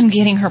and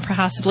getting her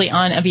possibly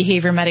on a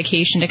behavior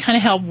medication to kind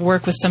of help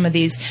work with some of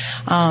these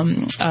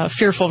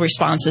fearful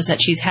responses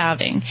that she's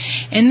having.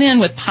 And then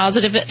with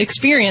positive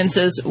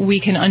experiences, we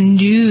can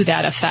undo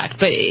that effect.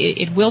 But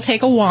it will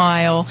take a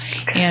while,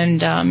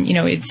 and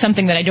it's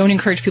something that I don't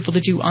encourage people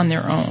to do on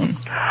their own.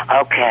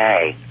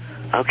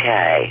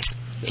 Okay.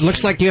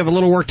 Looks like you have a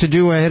little work to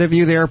do ahead of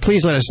you there.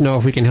 Please let us know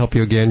if we can help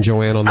you again,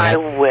 Joanne, on that. I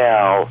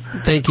will.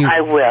 Thank you.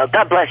 I will.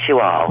 God bless you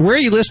all. Where are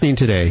you listening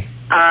today?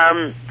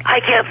 I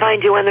can't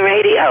find you on the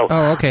radio.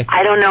 Oh, okay.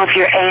 I don't know if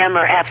you're AM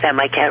or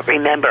FM. I can't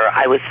remember.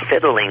 I was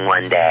fiddling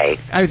one day.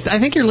 I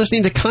think you're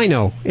listening to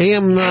Kino.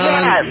 AM,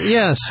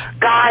 yes.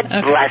 God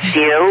bless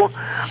you.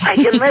 I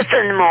can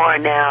listen more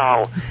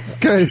now.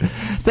 Good.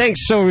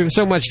 Thanks so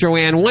much,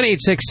 Joanne.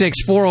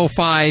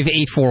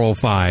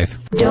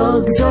 1-866-405-8405.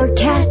 Dogs or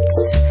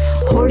cats,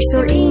 horse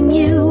or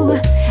emu,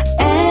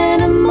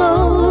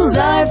 animals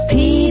are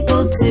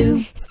people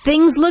too.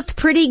 Things looked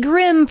pretty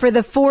grim for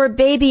the 4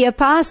 baby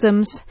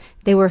opossums.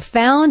 They were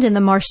found in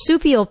the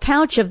marsupial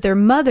pouch of their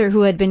mother,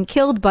 who had been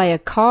killed by a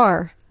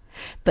car.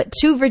 But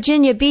 2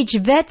 Virginia Beach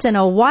vets and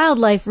a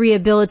wildlife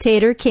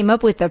rehabilitator came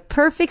up with a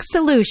perfect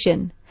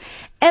solution.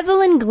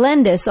 Evelyn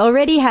Glendis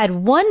already had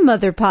 1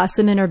 mother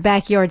possum in her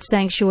backyard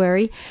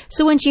sanctuary,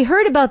 so when she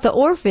heard about the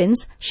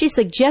orphans, she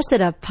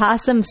suggested a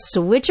possum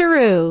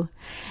switcheroo.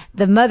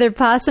 The mother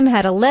possum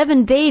had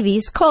 11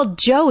 babies called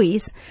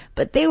Joeys,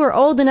 but they were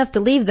old enough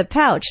to leave the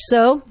pouch,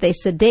 so they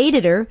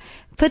sedated her,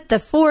 put the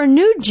 4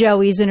 new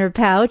Joeys in her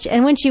pouch,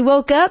 and when she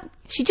woke up,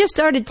 she just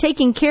started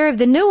taking care of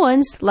the new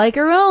ones like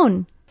her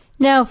own.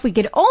 Now, if we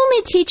could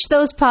only teach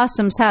those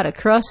possums how to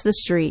cross the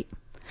street.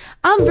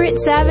 I'm Britt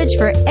Savage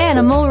for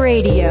Animal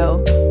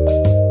Radio.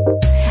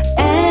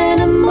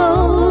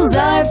 Animals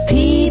are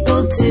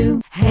people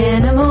too.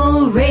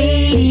 Animal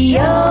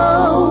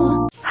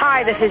Radio.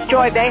 Hi, this is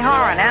Joy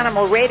Behar on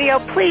Animal Radio.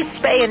 Please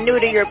spay and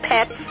neuter your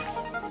pets.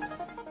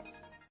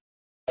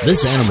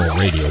 This Animal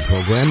Radio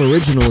program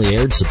originally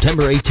aired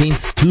September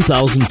 18th,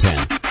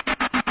 2010.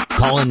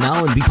 Call in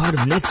now and be part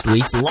of next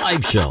week's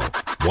live show.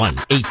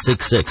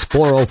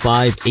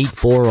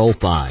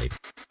 1-866-405-8405.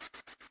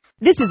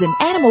 This is an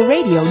Animal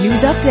Radio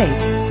News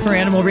Update. For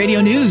Animal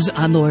Radio News,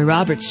 I'm Lori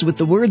Roberts with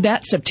the word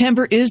that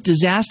September is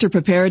Disaster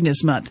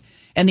Preparedness Month.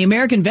 And the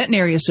American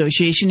Veterinary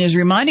Association is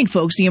reminding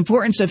folks the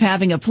importance of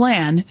having a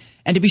plan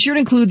and to be sure to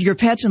include your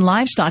pets and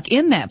livestock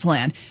in that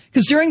plan.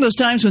 Because during those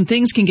times when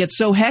things can get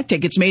so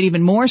hectic, it's made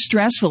even more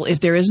stressful if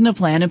there isn't a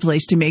plan in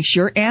place to make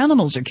sure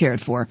animals are cared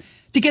for.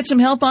 To get some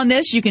help on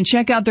this, you can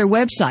check out their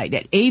website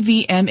at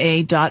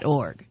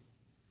avma.org.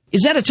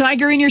 Is that a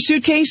tiger in your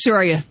suitcase, or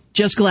are you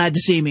just glad to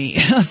see me?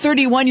 A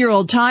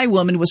 31-year-old Thai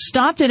woman was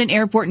stopped at an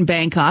airport in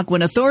Bangkok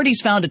when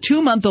authorities found a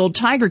 2-month-old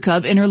tiger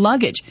cub in her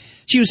luggage.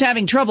 She was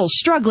having trouble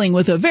struggling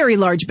with a very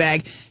large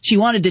bag. She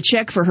wanted to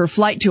check for her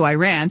flight to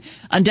Iran.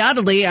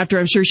 Undoubtedly, after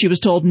I'm sure she was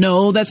told,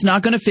 no, that's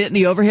not going to fit in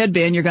the overhead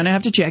bin, you're going to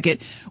have to check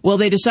it. Well,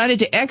 they decided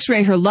to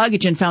x-ray her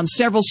luggage and found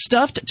several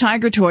stuffed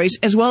tiger toys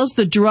as well as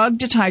the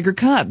drugged tiger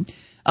cub.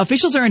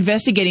 Officials are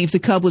investigating if the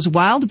cub was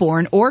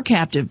wild-born or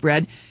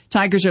captive-bred.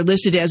 Tigers are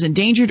listed as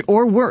endangered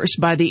or worse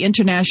by the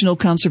International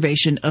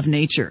Conservation of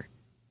Nature.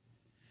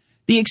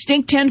 The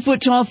extinct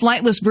 10-foot-tall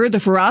flightless bird, the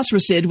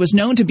Pherocercid, was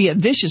known to be a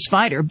vicious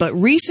fighter, but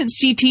recent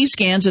CT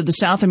scans of the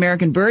South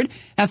American bird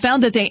have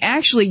found that they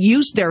actually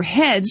used their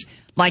heads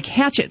like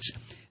hatchets.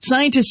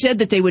 Scientists said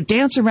that they would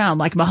dance around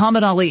like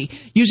Muhammad Ali,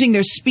 using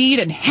their speed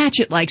and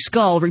hatchet-like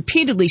skull,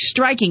 repeatedly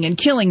striking and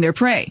killing their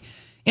prey.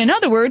 In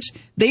other words,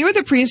 they are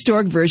the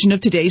prehistoric version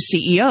of today's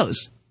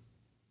CEOs.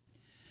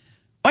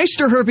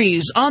 Oyster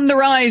herpes on the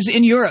rise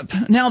in Europe.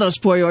 Now those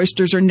poor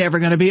oysters are never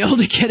going to be able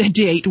to get a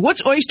date.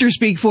 What's oyster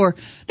speak for?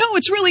 No,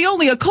 it's really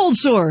only a cold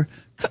sore.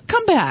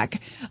 Come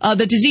back.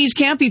 The disease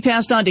can't be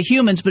passed on to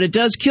humans, but it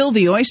does kill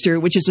the oyster,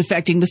 which is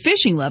affecting the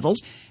fishing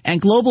levels, and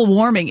global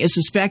warming is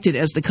suspected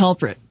as the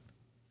culprit.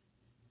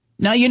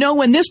 Now, you know,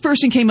 when this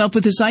person came up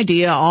with this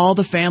idea, all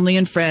the family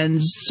and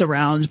friends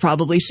around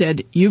probably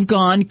said, you've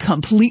gone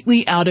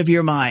completely out of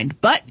your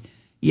mind. But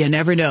you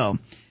never know.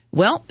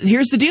 Well,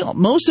 here's the deal.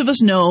 Most of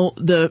us know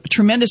the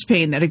tremendous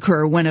pain that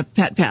occurs when a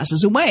pet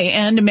passes away,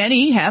 and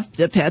many have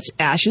the pet's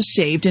ashes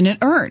saved in an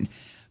urn.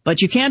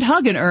 But you can't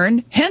hug an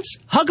urn, hence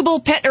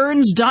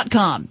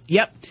HuggablePetUrns.com.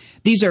 Yep.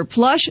 These are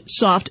plush,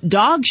 soft,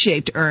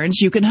 dog-shaped urns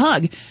you can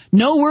hug.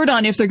 No word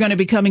on if they're going to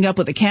be coming up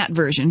with a cat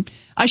version.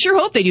 I sure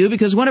hope they do,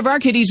 because one of our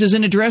kitties is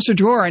in a dresser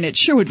drawer, and it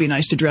sure would be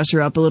nice to dress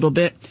her up a little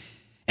bit.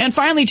 And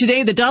finally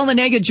today, the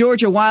Dahlonega,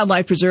 Georgia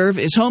Wildlife Preserve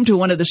is home to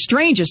one of the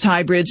strangest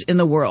hybrids in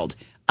the world.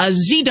 A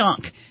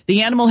Zedonk.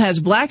 The animal has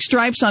black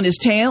stripes on his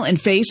tail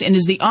and face and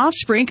is the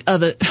offspring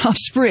of a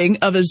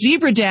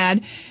zebra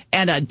dad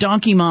and a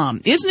donkey mom.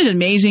 Isn't it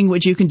amazing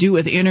what you can do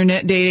with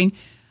internet dating?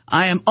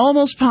 I am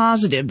almost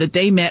positive that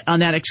they met on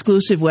that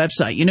exclusive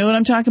website. You know what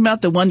I'm talking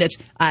about? The one that's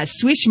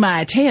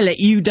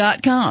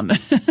ISwishMyTailAtYou.com.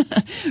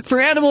 For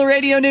Animal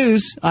Radio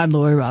News, I'm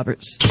Lori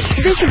Roberts.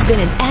 This has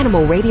been an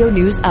Animal Radio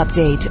News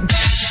Update.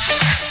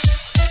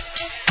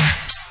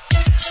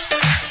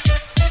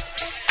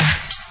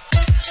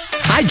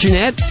 Hi,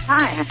 Jeanette.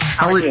 Hi.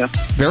 How are you?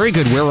 Very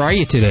good. Where are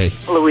you today?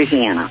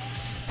 Louisiana.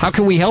 How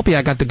can we help you?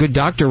 I got the good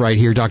doctor right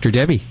here, Dr.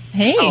 Debbie.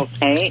 Hey.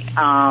 Okay.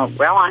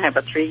 Well, I have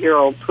a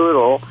 3-year-old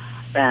poodle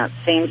that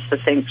seems to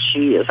think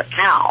she is a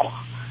cow.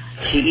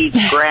 She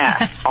eats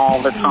grass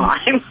all the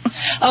time.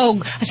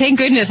 Oh, thank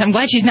goodness. I'm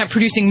glad she's not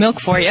producing milk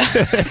for you.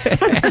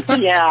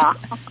 Yeah.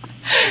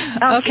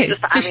 No, okay.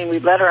 we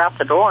let her out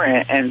the door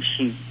and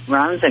she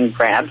runs and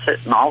grabs it,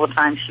 and all the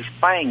time she's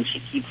playing, she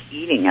keeps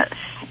eating it.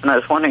 And I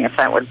was wondering if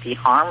that would be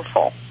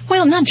harmful.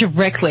 Well, not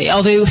directly,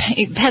 although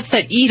pets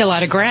that eat a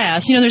lot of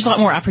grass, there's a lot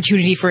more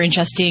opportunity for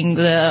ingesting,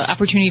 the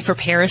opportunity for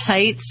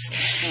parasites.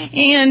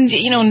 And,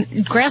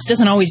 grass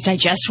doesn't always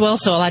digest well,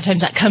 so a lot of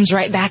times that comes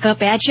right back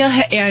up at you,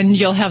 and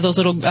you'll have those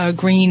little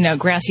green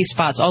grassy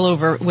spots all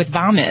over with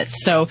vomit.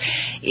 So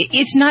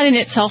it's not in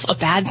itself a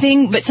bad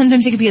thing, but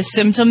sometimes it can be a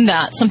symptom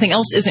that something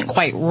else isn't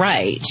quite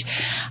right.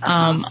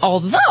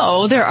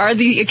 Although there are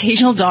the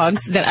occasional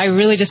dogs that I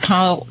really just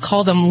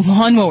call them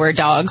lawnmower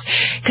dogs,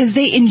 because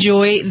they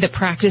enjoy the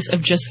practice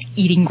of just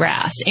eating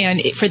grass,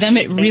 and for them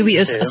it really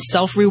is a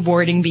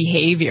self-rewarding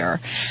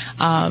behavior.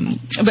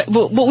 But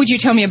what would you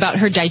tell me about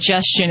her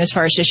digestion, as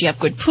far as does she have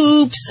good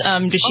poops?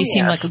 Does she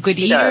seem like a good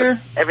eater? Does.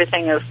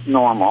 Everything is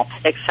normal,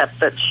 except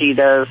that she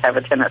does have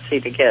a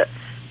tendency to get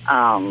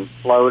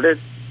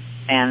bloated,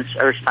 and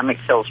her stomach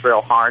feels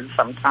real hard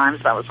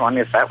sometimes. I was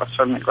wondering if that was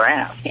from the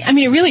grass. I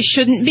mean, it really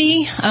shouldn't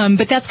be,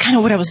 but that's kind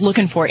of what I was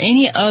looking for.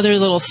 Any other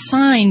little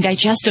sign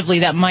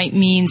digestively that might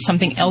mean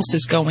something else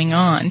is going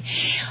on.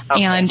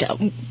 Okay.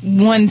 And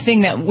one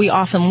thing that we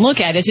often look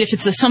at is if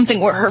it's something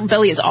where her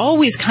belly is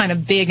always kind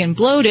of big and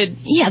bloated,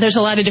 there's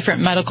a lot of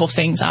different medical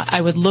things I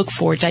would look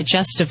for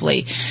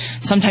digestively,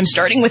 sometimes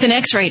starting with an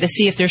x-ray to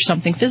see if there's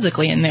something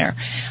physically in there.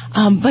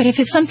 But if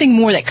it's something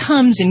more that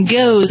comes and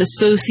goes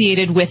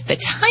associated with the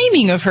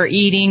timing of her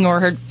eating or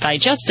her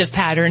digestive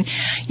pattern,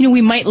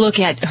 we might look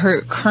at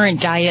her current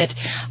diet.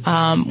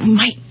 We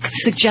might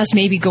suggest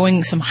maybe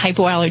going some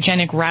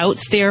hypoallergenic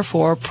routes there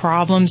for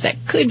problems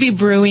that could be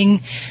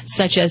brewing,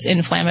 such as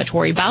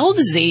inflammatory bowel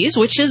disease,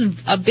 which is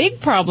a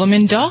big problem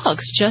in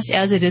dogs, just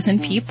as it is in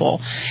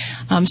people.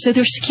 So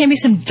there can be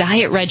some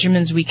diet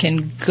regimens we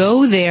can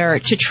go there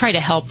to try to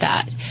help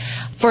that.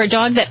 For a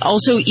dog that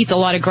also eats a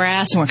lot of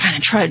grass and we're kind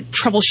of trying to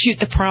troubleshoot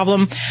the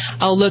problem,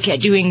 I'll look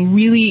at doing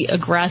really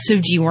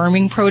aggressive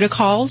deworming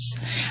protocols.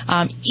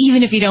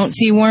 Even if you don't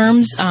see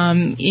worms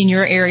in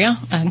your area,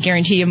 I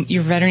guarantee you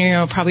your veterinarian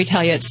will probably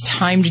tell you it's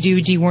time to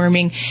do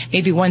deworming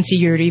maybe once a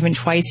year to even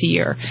twice a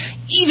year.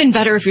 even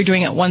better if you're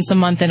doing it once a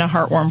month in a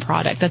heartworm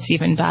product. That's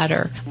even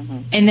better.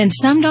 And then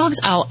some dogs,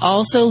 I'll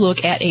also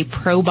look at a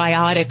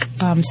probiotic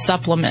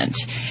supplement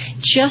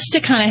just to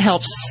kind of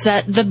help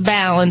set the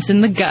balance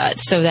in the gut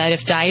so that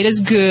if diet is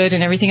good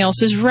and everything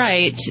else is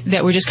right,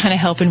 that we're just kind of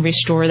helping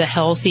restore the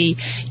healthy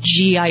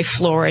GI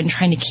flora and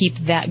trying to keep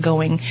that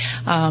going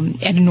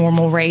at a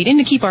normal rate and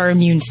to keep our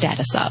immune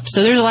status up.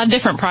 So there's a lot of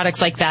different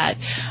products like that.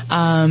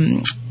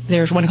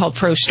 There's one called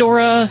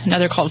Prostora,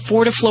 another called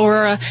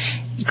Fortiflora.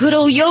 Good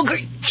old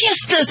yogurt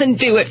just doesn't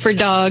do it for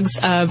dogs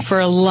for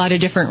a lot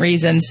of different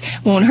reasons.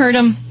 Won't hurt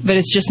them, but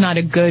it's just not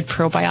a good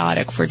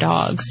probiotic for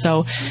dogs.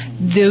 So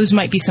those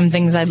might be some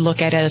things I'd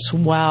look at as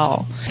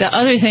well. The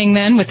other thing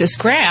then with this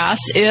grass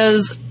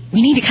is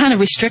we need to kind of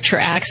restrict her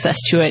access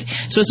to it.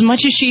 So as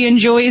much as she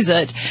enjoys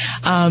it,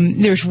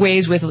 there's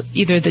ways with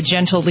either the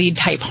gentle lead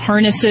type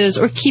harnesses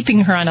or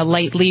keeping her on a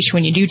light leash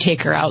when you do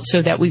take her out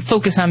so that we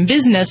focus on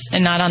business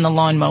and not on the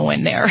lawn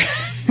mowing there.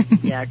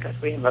 Yeah, because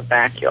we have a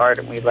backyard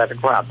and we let her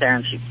go out there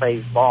and she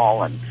plays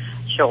ball and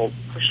she'll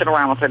push it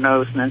around with her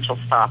nose and then she'll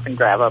stop and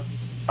grab a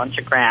bunch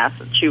of grass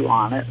and chew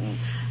on it. And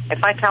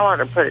if I tell her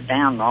to put it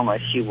down, normally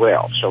she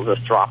will. She'll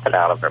just drop it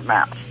out of her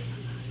mouth.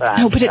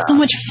 But it's so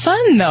much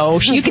fun, though.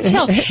 You can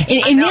tell.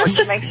 And that's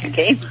she makes a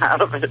game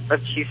out of it,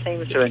 but she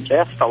seems to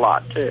ingest a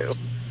lot, too.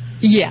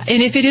 Yeah,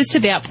 and if it is to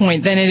that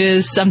point, then it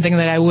is something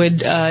that I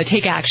would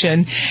take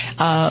action.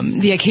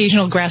 The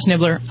occasional grass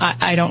nibbler,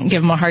 I don't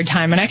give them a hard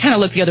time. And I kind of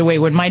look the other way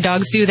when my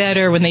dogs do that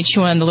or when they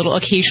chew on the little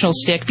occasional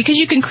stick, because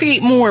you can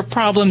create more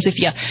problems if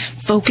you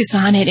focus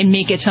on it and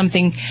make it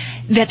something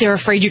that they're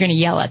afraid you're going to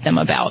yell at them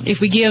about.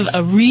 If we give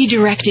a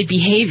redirected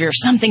behavior,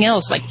 something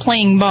else like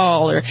playing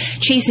ball or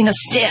chasing a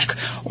stick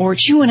or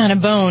chewing on a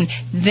bone,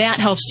 that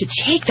helps to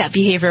take that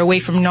behavior away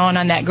from gnawing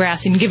on that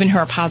grass and giving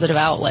her a positive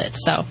outlet.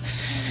 So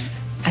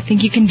I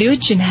think you can do it,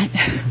 Jeanette.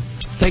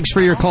 Thanks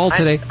for your call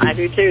today. I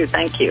do too.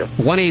 Thank you.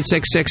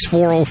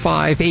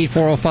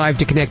 1-866-405-8405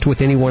 to connect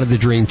with anyone of the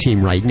Dream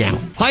Team right now.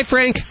 Hi,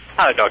 Frank.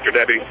 Hi, Dr.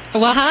 Debbie.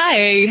 Well,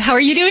 hi. How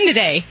are you doing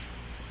today?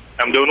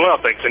 I'm doing well,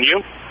 thanks. And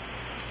you?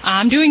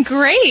 I'm doing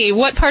great.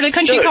 What part of the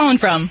country are you calling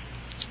from?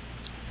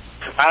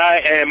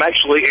 I am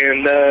actually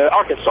in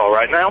Arkansas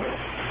right now.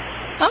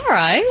 All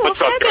right. Well,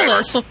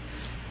 fabulous. Well,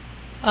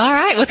 all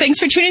right. Well, thanks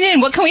for tuning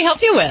in. What can we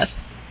help you with?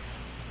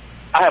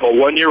 I have a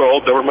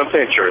 1-year-old Doberman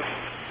Pinscher.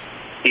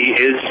 He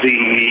is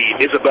the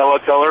Isabella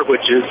color,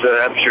 which is,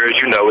 I'm sure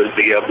as you know, is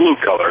the blue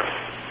color.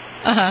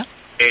 Uh-huh.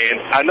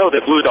 And I know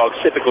that blue dogs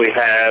typically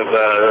have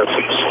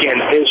some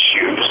skin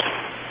issues,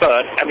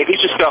 but, I mean,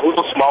 he's just got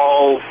little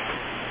small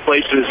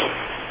places.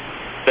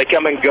 They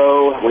come and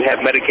go. We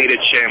have medicated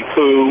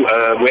shampoo.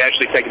 We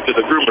actually take him to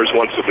the groomers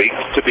once a week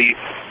to be,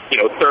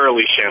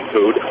 thoroughly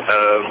shampooed.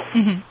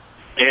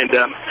 And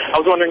I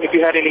was wondering if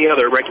you had any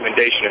other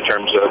recommendation in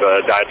terms of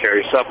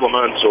dietary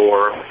supplements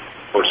or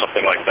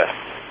something like that.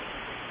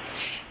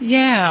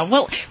 Yeah,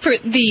 well, for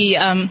the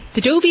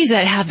Dobies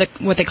that have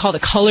what they call the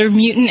color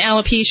mutant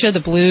alopecia, the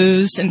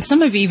blues, and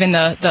some of even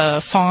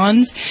the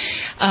fawns,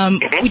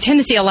 we tend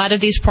to see a lot of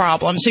these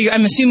problems. So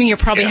I'm assuming you're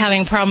probably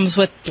having problems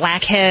with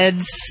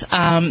blackheads,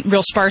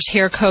 real sparse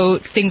hair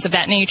coat, things of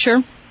that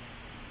nature?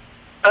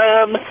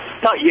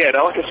 Not yet.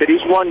 Like I said,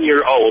 he's 1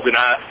 year old, and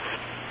I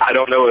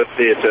don't know if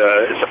it's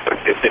a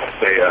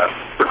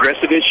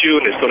progressive issue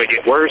and it's going to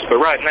get worse, but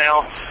right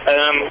now,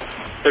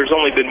 there's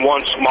only been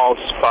one small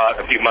spot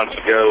a few months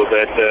ago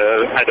that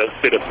had a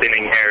bit of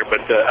thinning hair,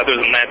 but other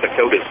than that, the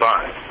coat is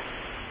fine.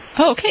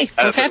 Oh, okay.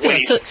 Well,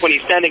 fabulous. When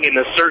he's standing in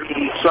a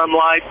certain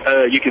sunlight,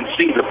 you can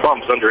see the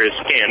bumps under his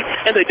skin,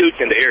 and they do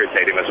tend to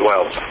irritate him as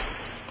well.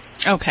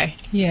 Okay,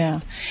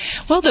 yeah.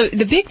 Well,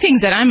 the big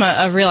things that I'm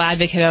a real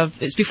advocate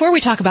of is before we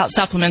talk about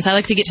supplements, I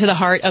like to get to the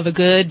heart of a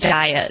good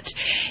diet.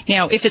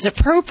 Now, if it's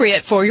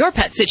appropriate for your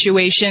pet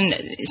situation,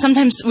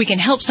 sometimes we can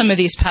help some of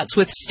these pets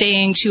with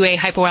staying to a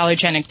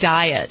hypoallergenic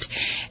diet.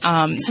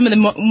 Some of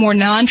the more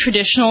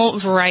non-traditional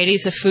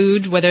varieties of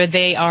food, whether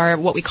they are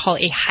what we call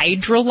a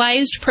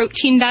hydrolyzed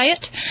protein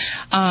diet,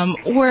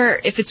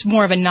 or if it's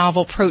more of a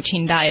novel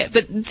protein diet.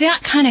 But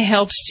that kind of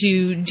helps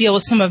to deal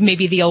with some of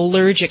maybe the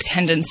allergic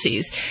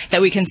tendencies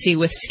that we can see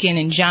with skin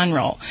in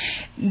general.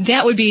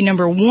 That would be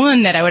number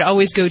one that I would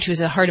always go to as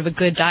a heart of a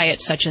good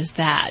diet such as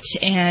that.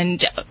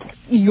 And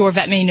your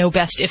vet may know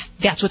best if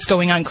that's what's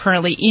going on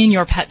currently in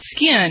your pet's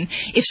skin.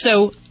 If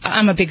so,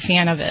 I'm a big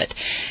fan of it.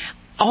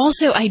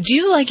 Also, I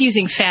do like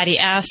using fatty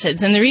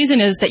acids, and the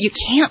reason is that you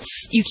can't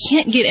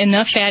get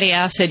enough fatty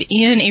acid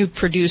in a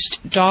produced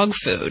dog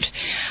food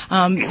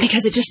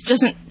because it just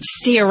doesn't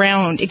stay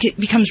around. It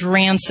becomes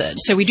rancid,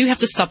 so we do have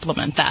to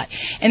supplement that.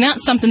 And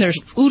that's something, there's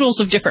oodles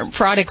of different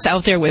products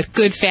out there with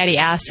good fatty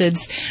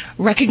acids,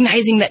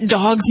 recognizing that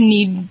dogs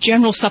need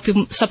general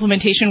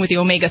supplementation with the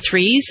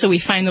omega-3s, so we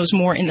find those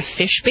more in the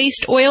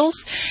fish-based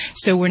oils.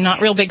 So we're not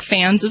real big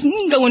fans of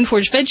going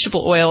towards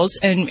vegetable oils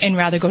and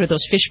rather go to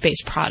those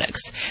fish-based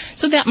products. days.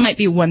 So that might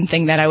be one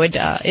thing that I would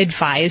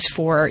advise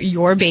for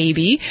your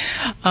baby.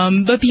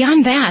 But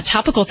beyond that,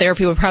 topical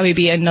therapy would probably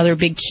be another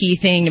big key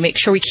thing to make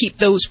sure we keep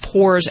those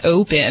pores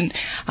open.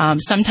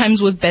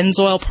 Sometimes with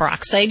benzoyl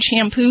peroxide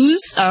shampoos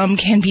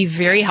can be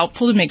very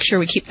helpful to make sure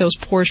we keep those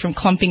pores from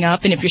clumping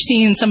up. And if you're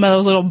seeing some of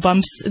those little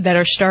bumps that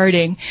are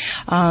starting,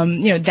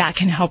 that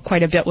can help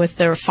quite a bit with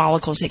their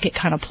follicles that get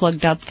kind of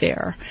plugged up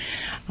there.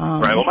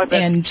 Right. Well, my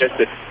vet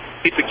suggested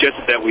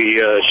that we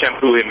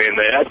shampoo him in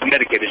the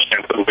medicated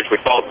shampoo, which we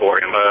called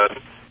for him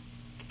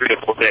 3 to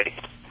 4 days.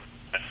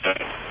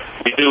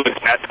 We do it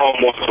at home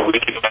once a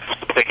week,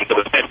 take him to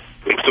the vet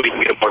so we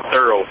can get a more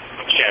thorough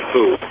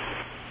shampoo.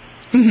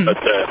 Mm-hmm. But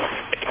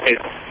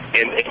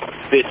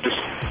this is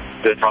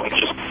the problem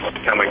just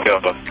come and go.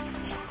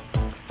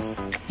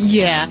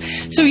 Yeah.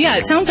 So,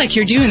 it sounds like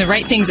you're doing the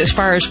right things as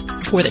far as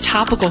for the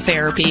topical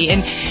therapy.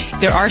 And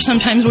there are some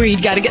times where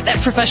you've got to get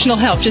that professional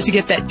help just to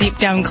get that deep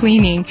down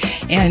cleaning.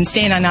 And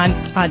staying on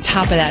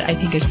top of that, I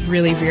think, is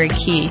really very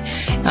key.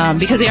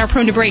 Because they are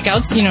prone to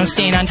breakouts,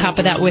 staying on top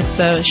of that with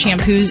the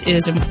shampoos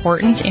is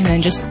important. And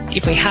then just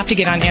if we have to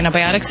get on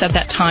antibiotics at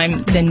that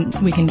time, then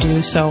we can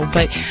do so.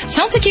 But it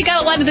sounds like you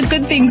got a lot of the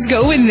good things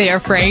going there,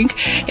 Frank.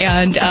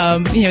 And,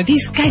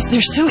 these guys,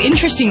 they're so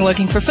interesting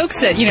looking for folks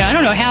that, I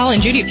don't know, Hal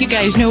and Judy, if you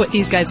guys know what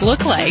these guys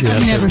look like.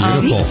 Yes,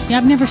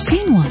 I've never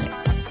seen one.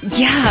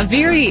 Yeah,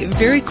 very,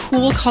 very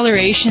cool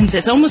colorations.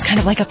 It's almost kind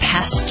of like a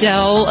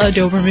pastel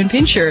Doberman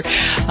Pinscher.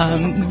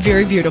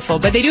 Very beautiful.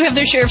 But they do have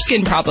their share of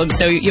skin problems,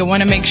 so you'll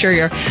want to make sure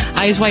your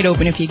eyes wide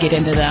open if you get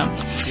into them.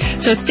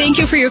 So thank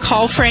you for your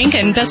call, Frank,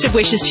 and best of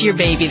wishes to your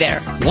baby there.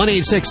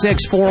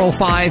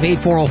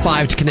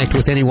 1-866-405-8405 to connect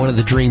with any one of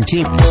the Dream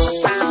Team.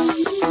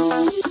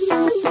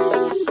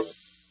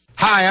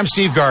 Hi, I'm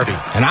Steve Garvey,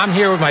 and I'm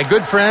here with my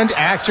good friend,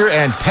 actor,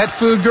 and pet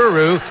food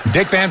guru,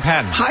 Dick Van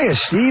Patten. Hiya,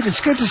 Steve.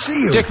 It's good to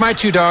see you. Dick, my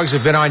 2 dogs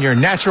have been on your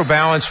natural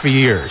balance for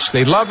years.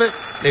 They love it.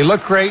 They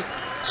look great.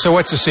 So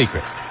what's the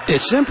secret?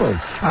 It's simple.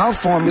 Our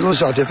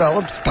formulas are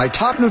developed by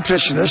top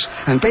nutritionists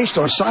and based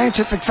on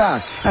scientific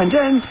fact. And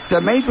then they're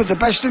made with the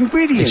best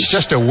ingredients. It's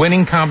just a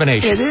winning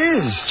combination. It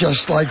is.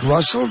 Just like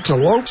Russell to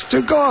Lopes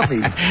to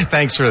Garvey.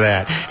 Thanks for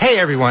that. Hey,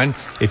 everyone.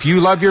 If you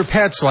love your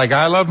pets like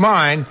I love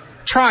mine,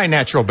 try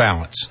Natural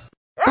Balance.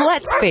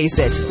 Let's face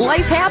it,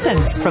 life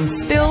happens, from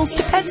spills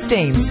to pet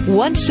stains.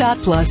 One Shot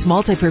Plus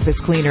multi-purpose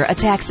cleaner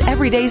attacks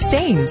everyday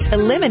stains,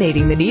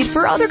 eliminating the need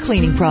for other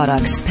cleaning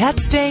products. Pet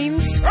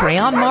stains,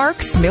 crayon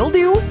marks,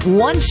 mildew,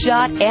 one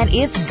shot and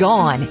it's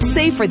gone.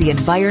 Safe for the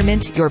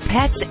environment, your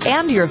pets,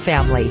 and your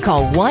family.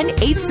 Call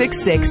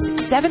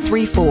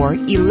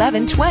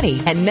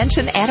 1-866-734-1120 and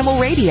mention Animal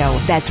Radio.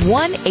 That's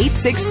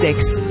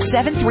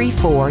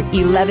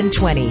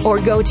 1-866-734-1120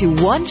 or go to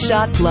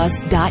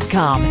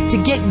oneshotplus.com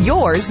to get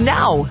yours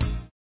now.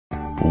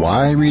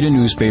 Why read a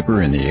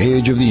newspaper in the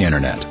age of the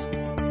internet?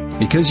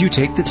 Because you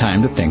take the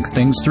time to think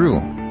things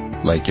through,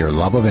 like your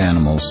love of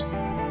animals.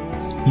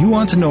 You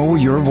want to know where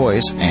your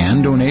voice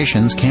and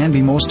donations can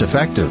be most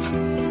effective.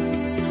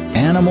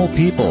 Animal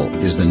People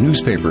is the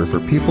newspaper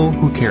for people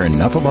who care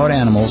enough about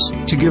animals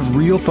to give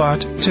real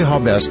thought to how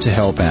best to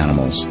help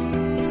animals.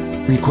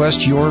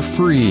 Request your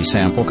free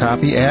sample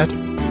copy at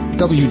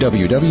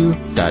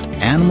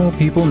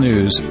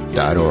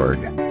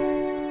www.animalpeoplenews.org.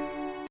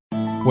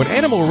 When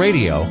Animal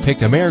Radio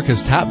picked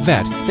America's top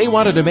vet, they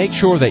wanted to make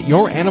sure that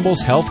your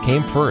animal's health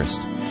came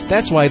first.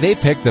 That's why they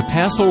picked the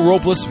Paso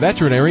Robles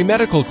Veterinary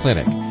Medical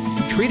Clinic.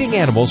 Treating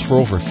animals for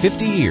over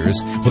 50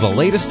 years with the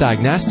latest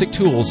diagnostic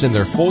tools in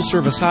their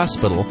full-service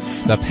hospital,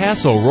 the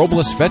Paso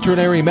Robles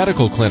Veterinary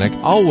Medical Clinic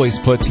always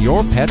puts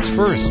your pets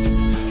first.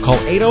 Call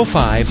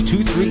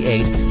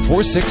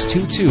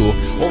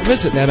 805-238-4622 or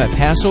visit them at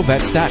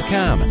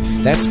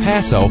PasoVets.com. That's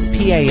Paso,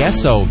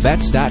 P-A-S-O,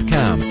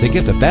 Vets.com to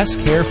get the best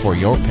care for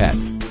your pet.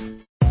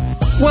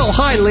 Well,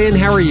 hi, Lynn.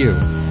 How are you?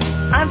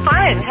 I'm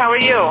fine. How are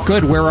you?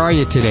 Good. Where are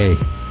you today?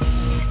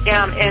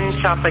 I'm in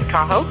South Lake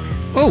Tahoe.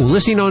 Oh,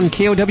 listening on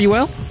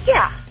KOWL?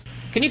 Yeah.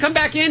 Can you come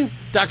back in?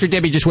 Dr.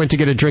 Debbie just went to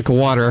get a drink of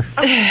water.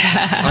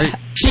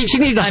 She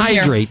needed to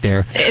hydrate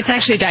there. It's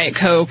actually Diet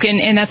Coke,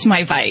 and that's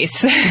my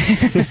vice.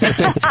 Mine's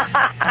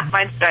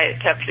Diet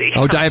Pepsi.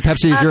 Oh, Diet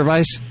Pepsi is your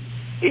vice?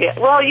 Yeah.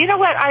 Well, you know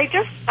what? I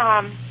just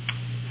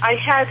I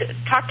had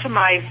talked to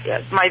my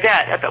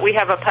vet, but we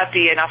have a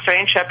puppy, an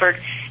Australian Shepherd,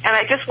 and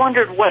I just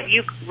wondered what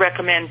you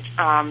recommend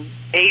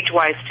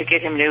age-wise to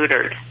get him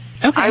neutered.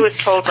 Okay. I was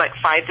told like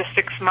 5 to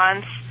 6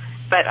 months,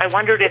 but I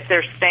wondered if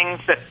there's things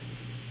that,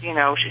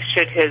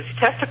 should his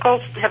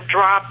testicles have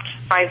dropped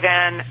by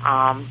then?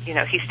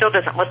 He still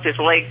doesn't lift his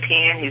leg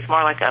peeing. He's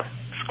more like a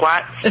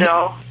squat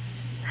still.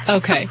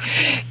 Okay.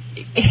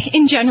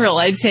 In general,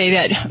 I'd say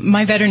that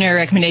my veterinary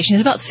recommendation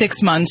is about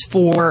 6 months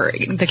for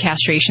the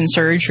castration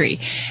surgery.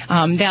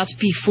 That's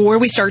before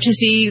we start to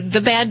see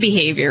the bad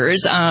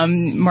behaviors,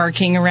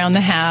 marking around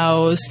the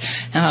house,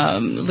 a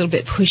little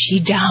bit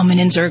pushy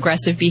dominance or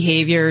aggressive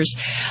behaviors.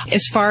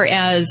 As far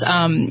as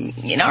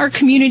in our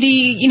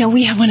community,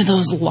 we have one of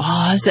those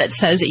laws that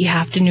says that you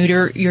have to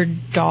neuter your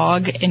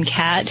dog and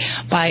cat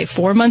by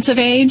 4 months of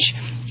age.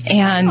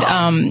 And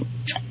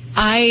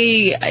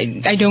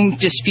I don't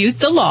dispute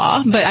the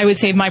law, but I would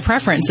say my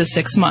preference is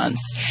 6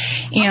 months.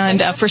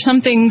 And for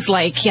some things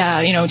like,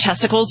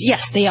 testicles,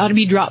 yes, they ought to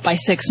be dropped by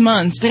 6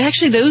 months. But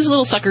actually, those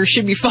little suckers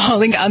should be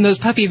falling on those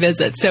puppy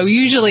visits. So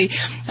usually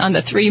on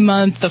the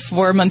 3-month, the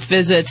 4-month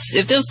visits,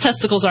 if those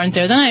testicles aren't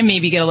there, then I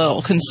maybe get a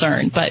little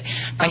concerned. But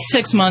by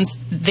 6 months,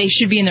 they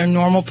should be in their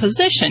normal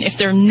position. If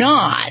they're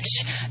not,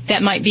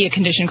 that might be a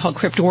condition called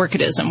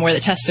cryptorchidism, where the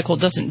testicle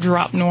doesn't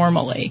drop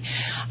normally.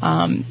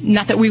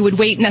 Not that we would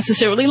wait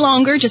necessarily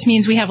longer, just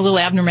means we have a little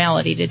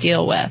abnormality to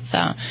deal with.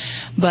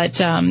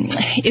 But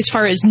as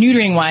far as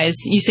neutering wise,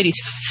 you said he's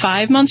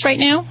 5 months right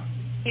now?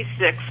 He's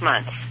 6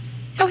 months.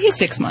 Oh, he's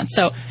 6 months.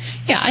 So,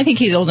 yeah, I think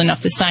he's old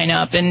enough to sign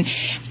up. And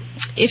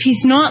if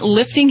he's not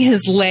lifting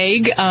his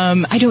leg,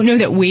 I don't know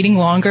that waiting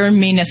longer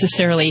may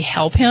necessarily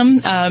help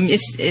him.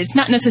 It's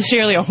not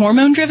necessarily a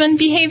hormone-driven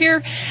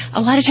behavior.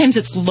 A lot of times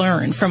it's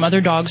learned from other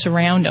dogs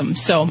around him.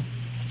 So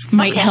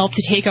might help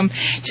to take him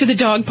to the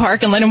dog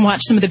park and let him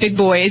watch some of the big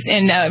boys,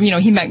 and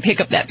he might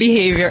pick up that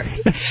behavior.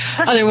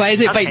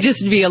 Otherwise, it might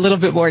just be a little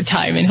bit more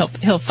time, and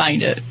he'll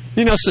find it.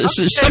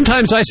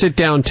 Sometimes I sit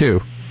down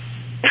too.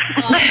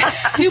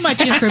 Too much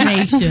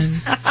information.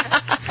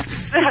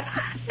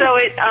 So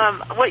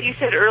what you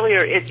said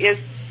earlier, it is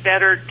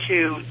better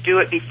to do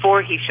it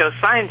before he shows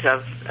signs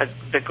of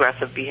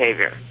aggressive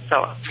behavior.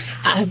 So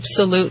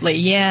absolutely,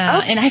 yeah.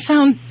 Okay. And I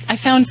found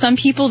some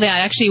people that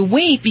actually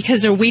wait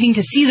because they're waiting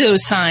to see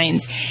those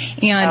signs.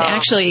 And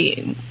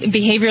actually,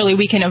 behaviorally,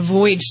 we can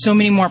avoid so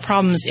many more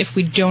problems if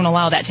we don't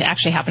allow that to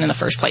actually happen in the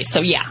first place.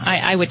 So yeah,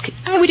 I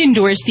would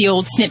endorse the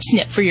old snip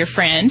snip for your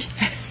friend.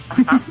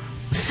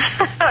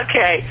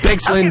 Okay.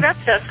 Thanks, Lynn. Okay,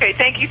 that's great.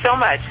 Thank you so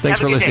much. Thanks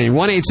for listening.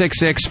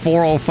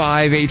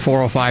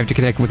 1-866-405-8405 to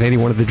connect with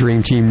anyone of the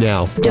Dream Team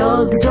now.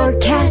 Dogs or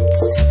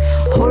cats,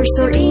 horse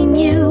or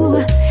emu,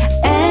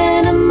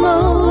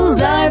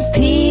 animals are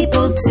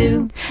people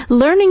too.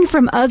 Learning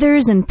from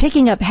others and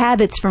picking up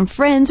habits from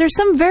friends are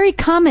some very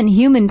common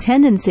human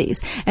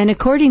tendencies. And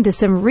according to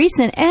some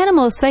recent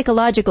animal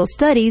psychological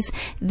studies,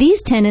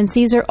 these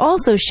tendencies are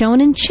also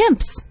shown in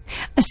chimps.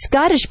 A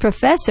Scottish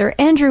professor,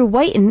 Andrew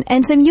Whiten,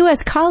 and some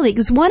U.S.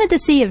 colleagues wanted to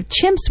see if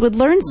chimps would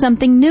learn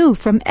something new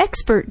from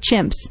expert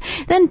chimps,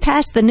 then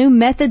pass the new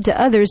method to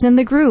others in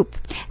the group.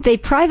 They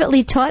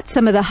privately taught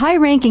some of the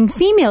high-ranking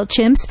female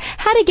chimps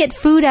how to get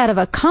food out of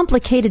a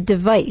complicated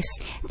device.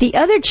 The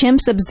other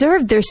chimps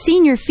observed their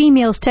senior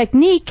female's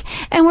technique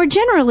and were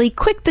generally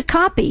quick to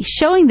copy,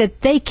 showing that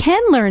they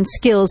can learn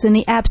skills in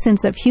the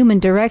absence of human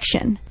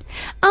direction.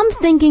 I'm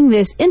thinking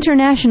this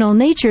international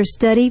nature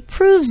study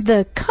proves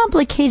the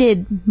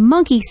complicated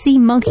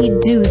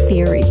monkey-see-monkey-do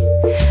theory.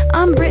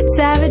 I'm Britt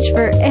Savage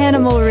for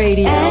Animal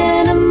Radio.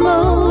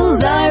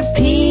 Animals are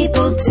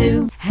people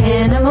too.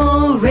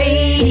 Animal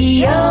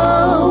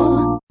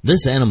Radio.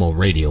 This Animal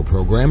Radio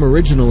program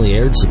originally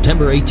aired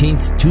September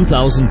 18th,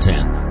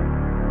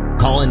 2010.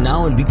 Call in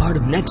now and be part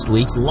of next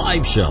week's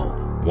live show.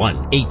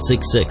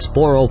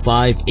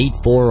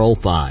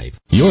 1-866-405-8405.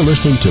 You're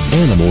listening to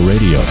Animal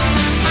Radio.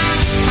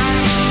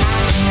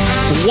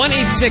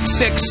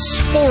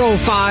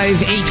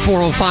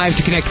 1-866-405-8405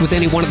 to connect with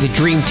any one of the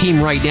Dream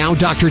Team right now.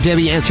 Dr.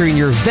 Debbie answering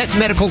your vet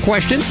medical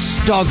questions.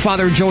 Dog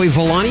Father Joey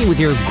Villani with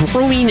your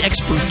grooming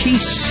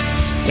expertise.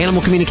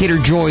 Animal communicator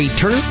Joy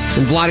Turner.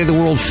 And Vladi, the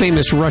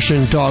world-famous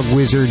Russian dog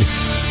wizard,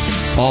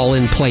 all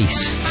in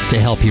place to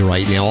help you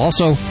right now.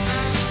 Also,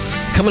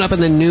 coming up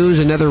in the news,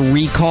 another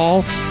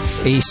recall.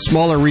 A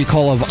smaller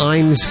recall of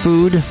Iams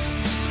food.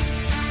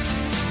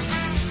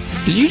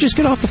 Did you just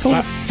get off the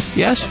phone?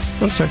 Yes?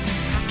 I'm sorry.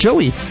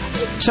 Joey,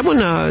 someone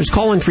is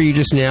calling for you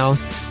just now.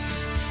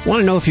 Want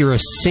to know if you're a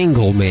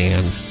single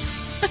man.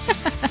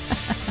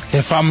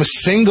 If I'm a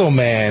single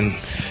man,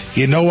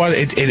 you know what?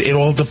 It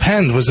all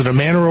depends. Was it a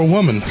man or a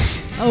woman?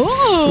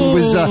 Oh,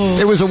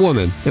 it was a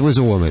woman. It was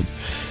a woman.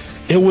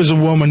 It was a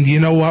woman. You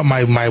know what?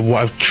 My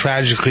wife,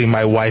 tragically,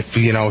 my wife,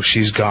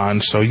 she's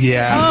gone. So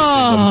yeah.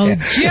 Oh,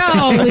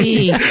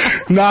 Joey.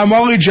 No, I'm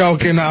only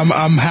joking.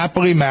 I'm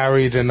happily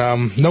married and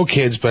no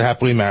kids, but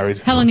happily married.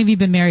 How long have you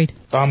been married?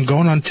 I'm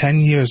going on 10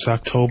 years,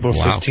 October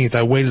 15th.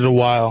 I waited a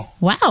while.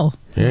 Wow.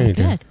 There you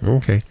go.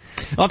 Okay.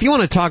 Well, if you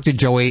want to talk to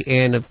Joey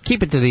and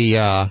keep it to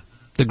the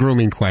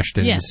grooming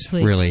questions, yes,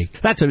 please. Really.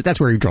 That's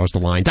where he draws the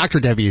line.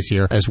 Dr. Debbie is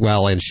here as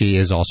well, and she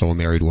is also a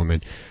married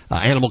woman.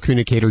 Animal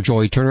communicator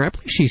Joy Turner. I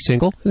believe she's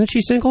single. Isn't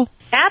she single?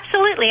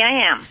 Absolutely,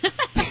 I am.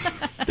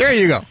 There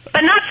you go.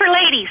 But not for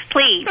ladies,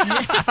 please.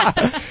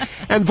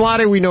 And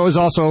Vlade, we know, is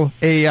also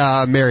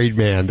a married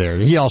man there.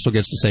 He also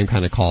gets the same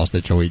kind of calls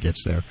that Joey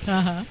gets there.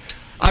 Uh-huh.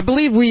 I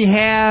believe we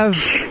have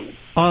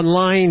on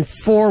line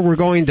 4, we're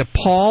going to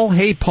Paul.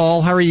 Hey,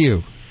 Paul, how are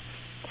you?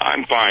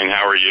 I'm fine.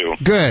 How are you?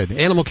 Good.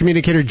 Animal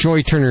communicator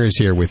Joy Turner is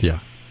here with you.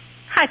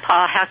 Hi,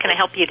 Paul. How can I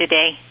help you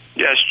today?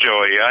 Yes,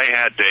 Joey. I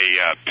had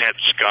a pet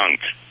skunk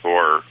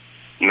for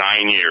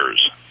 9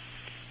 years,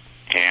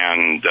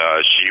 and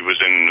she was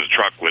in the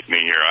truck with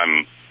me here.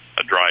 I'm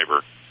a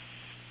driver.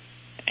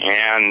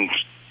 And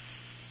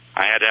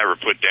I had to have her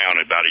put down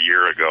about a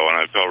year ago, and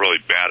I felt really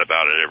bad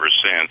about it ever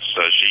since.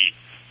 She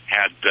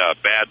had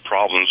bad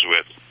problems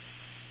with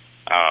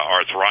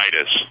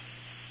arthritis.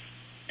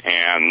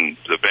 And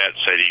the vet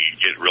said he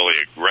could get really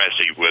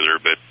aggressive with her,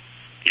 but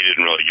he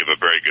didn't really give a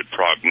very good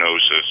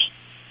prognosis.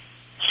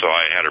 So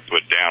I had her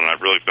put down, and I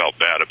really felt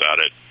bad about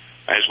it.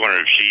 I just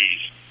wondered if she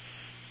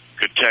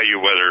could tell you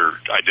whether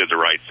I did the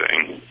right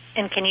thing.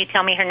 And can you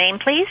tell me her name,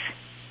 please?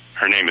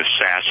 Her name is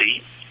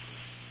Sassy.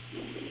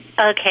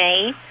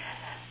 Okay.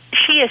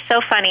 She is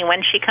so funny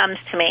when she comes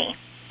to me.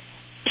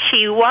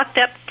 She walked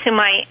up to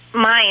my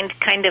mind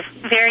kind of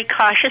very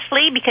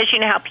cautiously, because you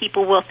know how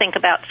people will think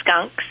about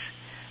skunks.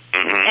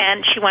 Mm-hmm.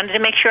 And she wanted to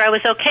make sure I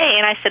was okay.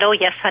 And I said, oh,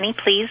 yes, honey,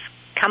 please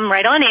come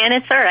right on in.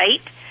 It's all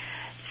right.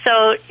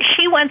 So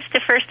she wants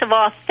to, first of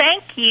all,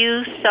 thank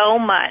you so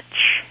much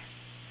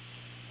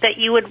that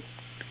you would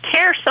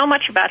care so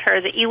much about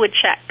her that you would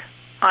check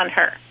on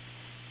her.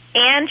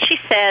 And she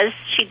says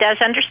she does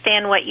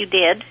understand what you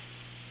did,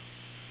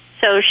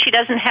 so she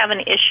doesn't have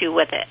an issue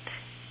with it.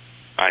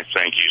 I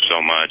thank you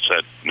so much.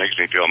 That makes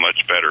me feel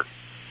much better.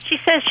 She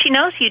says she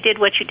knows you did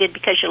what you did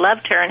because you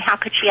loved her, and how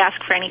could she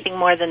ask for anything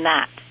more than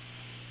that?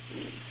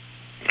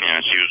 Yeah,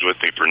 she was with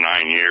me for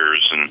 9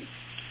 years, and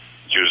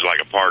she was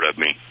like a part of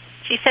me.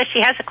 She says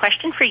she has a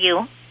question for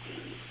you.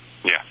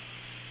 Yeah.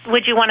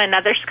 Would you want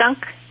another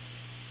skunk?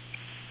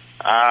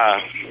 No,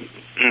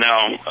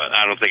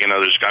 I don't think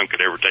another skunk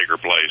could ever take her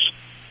place.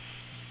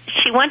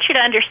 She wants you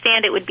to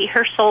understand it would be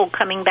her soul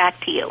coming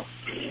back to you.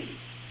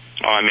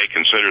 Oh, I may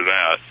consider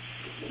that.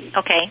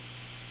 Okay.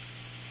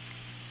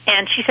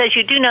 And she says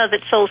you do know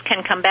that souls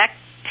can come back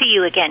to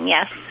you again,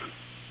 yes?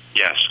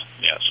 Yes,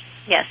 yes.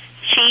 Yes.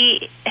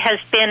 She has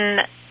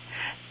been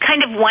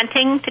kind of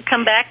wanting to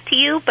come back to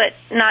you, but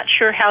not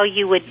sure how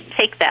you would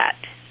take that.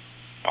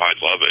 Oh,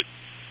 I'd love it.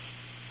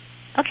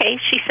 Okay.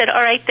 She said,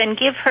 all right, then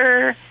give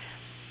her,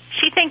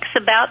 she thinks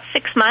about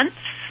 6 months,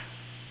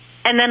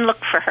 and then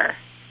look for her.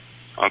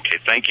 Okay,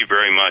 thank you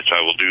very much.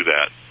 I will do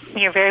that.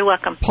 You're very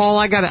welcome. Paul,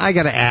 I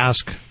gotta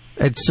ask.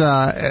 It's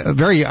a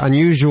very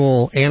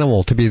unusual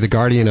animal to be the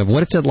guardian of.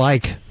 What is it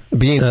like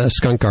being a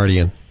skunk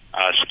guardian?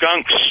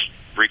 Skunks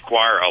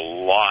require a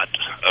lot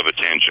of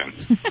attention.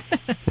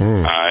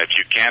 If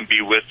you can't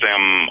be with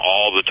them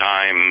all the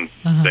time,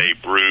 they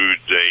brood.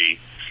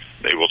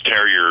 They will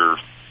tear your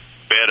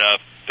bed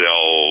up.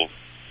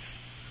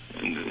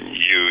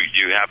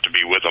 You have to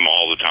be with them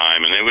all the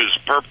time, and it was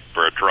perfect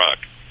for a truck.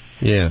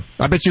 Yeah,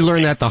 I bet you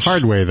learned that the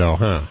hard way, though,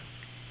 huh?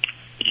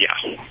 Yeah.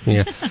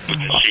 Yeah.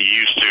 She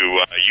used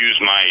to use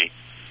my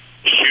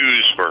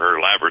shoes for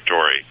her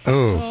laboratory.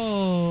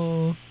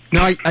 Oh.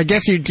 Now, I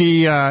guess what do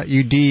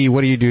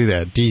you do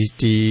that?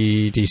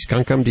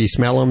 De-skunk them,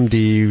 de-smell them,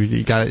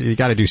 you got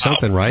to do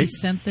something, right?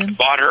 Something.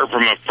 Bought her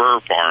from a fur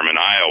farm in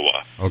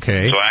Iowa.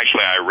 Okay. So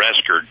actually I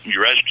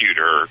rescued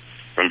her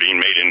from being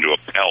made into a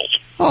pelt.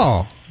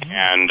 Oh.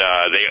 And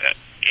they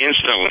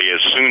instantly,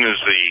 as soon as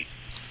the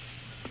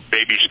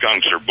baby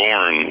skunks are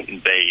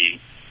born, they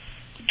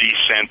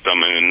descent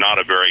them in not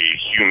a very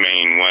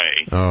humane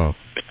way. Oh.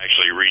 They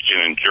actually reach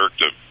in and jerk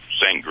the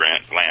scent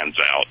glands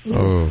out.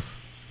 Oh.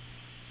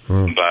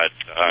 But,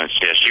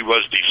 yeah, she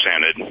was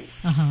descented.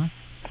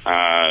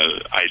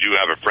 I do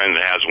have a friend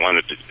that has one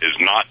that is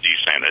not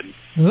descented.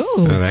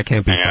 Ooh. No, that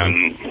can't be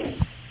fun.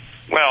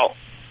 Well,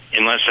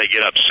 unless they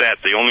get upset,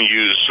 they only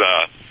use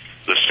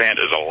the scent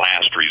as a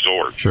last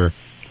resort. Sure.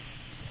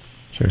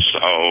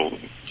 So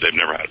they've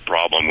never had a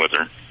problem with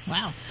her.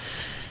 Wow.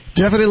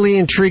 Definitely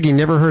intriguing.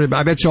 Never heard of it.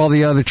 I bet you all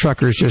the other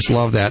truckers just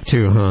love that,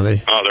 too, huh?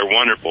 They're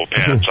wonderful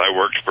pets. I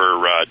worked for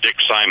Dick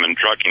Simon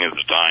Trucking at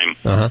the time,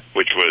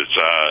 which was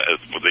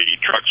the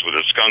trucks with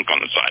a skunk on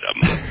the side of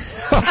them.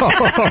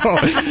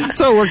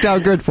 So it worked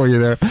out good for you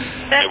there.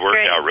 It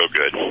worked out real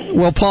good.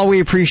 Well, Paul,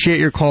 we appreciate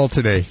your call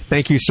today.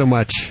 Thank you so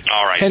much.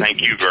 All right.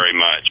 Thank you very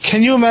much.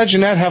 Can you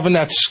imagine that, having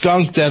that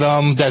skunk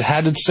that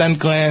had its scent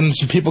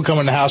glands, and people come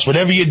in the house,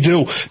 whatever you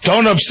do,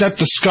 don't upset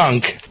the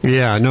skunk.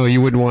 Yeah, no,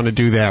 you wouldn't want to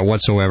do that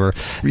whatsoever.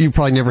 You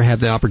probably never had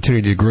the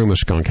opportunity to groom a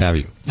skunk, have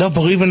you? No,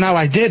 believe it or not,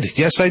 I did.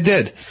 Yes, I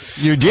did.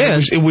 You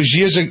did? It was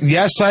years ago.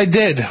 Yes, I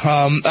did.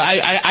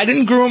 I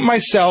didn't groom it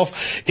myself.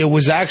 It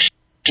was actually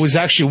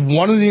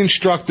one of the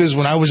instructors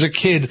when I was a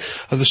kid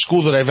of the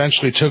school that I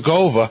eventually took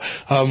over.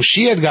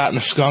 She had gotten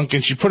a skunk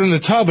and she put it in the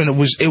tub, and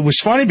it was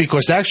funny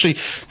because actually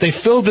they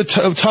filled the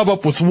tub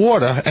up with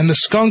water, and the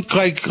skunk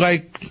like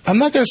I'm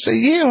not gonna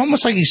say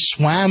almost like he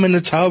swam in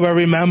the tub, I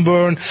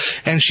remember,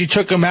 and she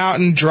took him out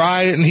and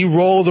dried it, and he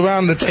rolled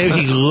around the table.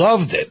 He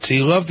loved it.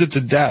 He loved it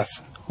to death.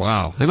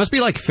 Wow, they must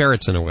be like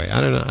ferrets in a way. I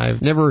don't know.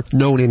 I've never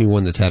known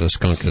anyone that's had a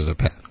skunk as a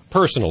pet.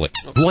 Personally.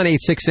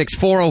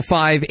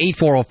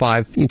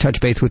 1-866-405-8405. You can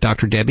touch base with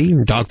Dr. Debbie,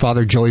 or dog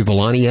father Joey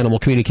Villani, animal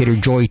communicator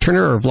Joey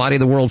Turner, or Vladi,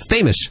 the world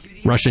famous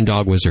Russian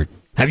dog wizard.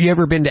 Have you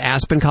ever been to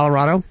Aspen,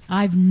 Colorado?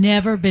 I've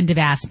never been to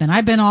Aspen.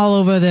 I've been all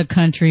over the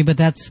country, but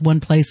that's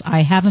one place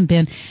I haven't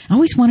been. I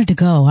always wanted to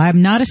go.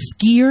 I'm not a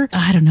skier.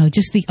 I don't know,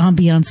 just the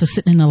ambiance of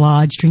sitting in the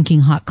lodge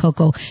drinking hot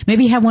cocoa.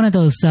 Maybe have one of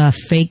those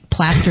fake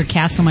plaster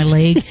casts on my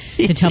leg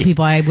to tell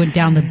people I went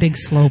down the big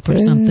slope or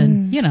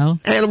something, you know.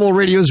 Animal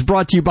Radio is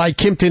brought to you by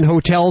Kimpton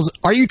Hotels.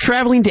 Are you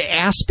traveling to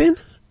Aspen?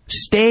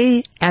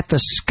 Stay at the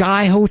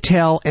Sky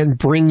Hotel and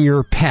bring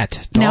your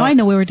pet. Now I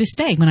know where to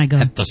stay when I go.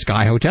 At the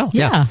Sky Hotel,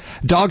 yeah.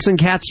 Dogs and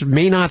cats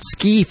may not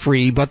ski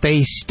free, but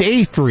they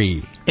stay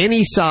free.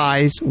 Any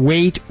size,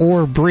 weight,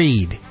 or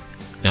breed.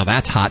 Now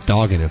that's hot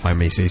dogging, if I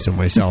may say so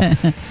myself.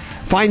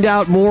 Find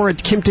out more at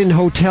Kimpton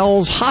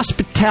Hotel's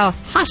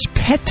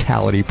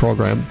hospitality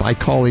program by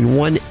calling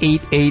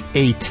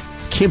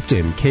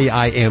 1-888-KIMPTON,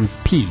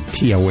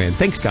 KIMPTON.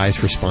 Thanks, guys,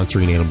 for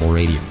sponsoring Animal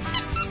Radio.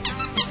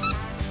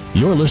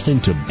 You're listening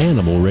to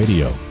Animal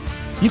Radio.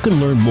 You can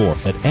learn more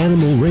at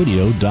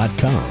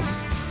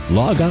animalradio.com.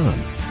 Log on.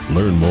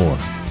 Learn more.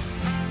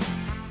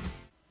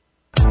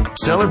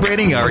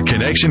 Celebrating our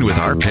connection with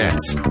our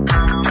pets.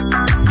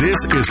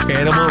 This is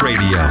Animal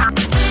Radio.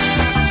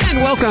 And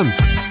welcome.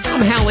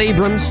 I'm Hal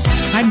Abrams.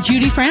 I'm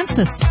Judy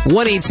Francis.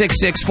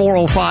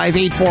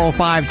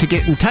 1-866-405-8405 to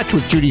get in touch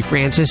with Judy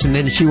Francis, and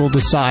then she will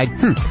decide,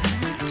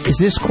 is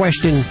this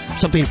question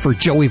something for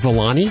Joey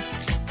Villani,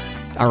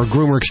 our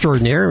groomer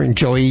extraordinaire? And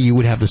Joey, you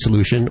would have the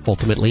solution,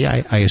 ultimately,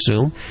 I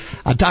assume.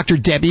 Dr.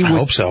 Debbie would... I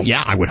hope so.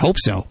 Yeah, I would hope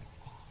so.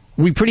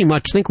 We pretty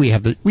much think we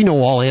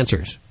know all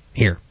answers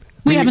here.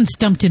 We haven't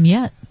stumped him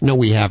yet. No,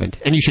 we haven't.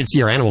 And you should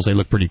see our animals. They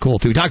look pretty cool,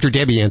 too. Dr.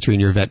 Debbie answering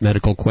your vet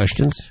medical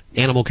questions.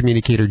 Animal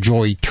communicator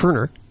Joy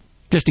Turner.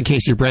 Just in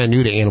case you're brand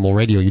new to Animal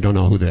Radio, you don't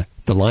know who the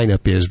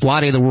lineup is.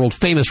 Vlade, the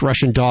world-famous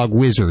Russian dog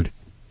wizard,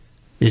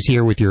 is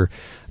here with your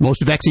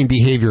most vexing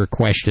behavior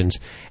questions.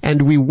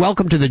 And we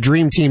welcome to the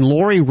Dream Team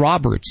Lori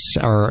Roberts,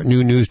 our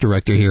new news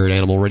director here at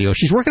Animal Radio.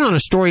 She's working on a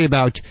story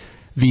about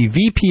the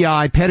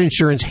VPI Pet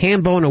Insurance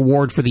Hambone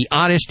Award for the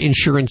oddest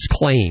insurance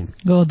claim.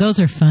 Oh, those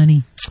are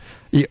funny.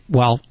 Yeah,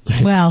 well,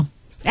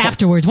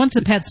 afterwards, once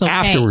the pet's okay.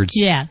 Afterwards.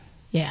 Yeah.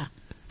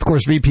 Of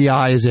course,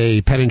 VPI is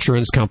a pet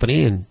insurance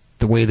company, and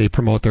the way they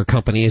promote their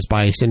company is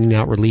by sending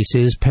out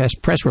releases,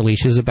 press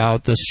releases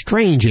about the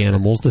strange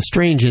animals, the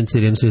strange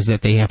incidences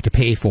that they have to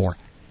pay for.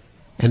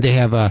 And they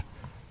have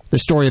the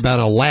story about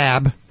a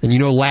lab, and you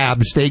know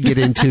labs, they get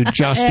into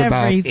just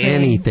about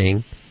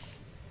anything.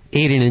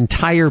 Ate an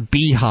entire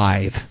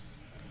beehive,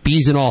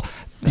 bees and all.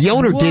 The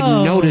owner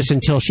didn't notice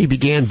until she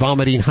began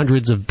vomiting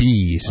hundreds of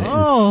bees.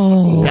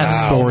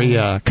 That story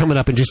coming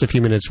up in just a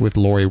few minutes with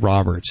Lori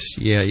Roberts.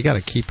 Yeah, you got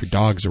to keep your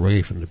dogs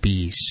away from the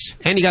bees.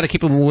 And you got to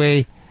keep them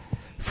away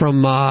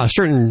from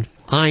certain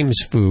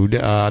Iams food.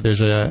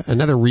 There's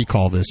another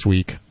recall this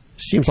week.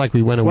 Seems like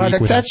we went a week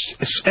without...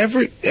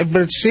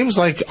 but it seems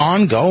like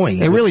ongoing.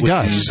 It really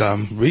does.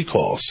 These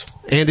recalls.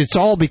 And it's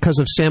all because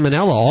of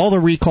salmonella. All the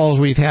recalls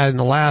we've had in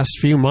the last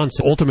few months,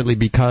 ultimately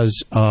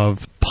because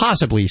of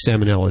possibly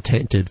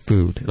salmonella-tainted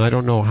food. And I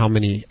don't know how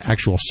many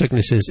actual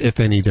sicknesses, if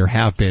any, there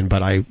have been,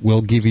 but I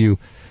will give you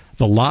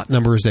the lot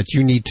numbers that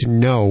you need to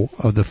know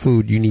of the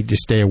food you need to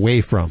stay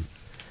away from.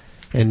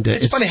 And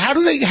it's funny. How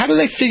do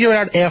they figure it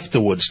out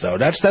afterwards, though?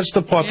 That's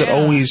the part that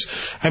always.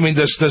 I mean,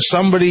 does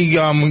somebody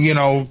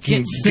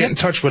get in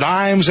touch with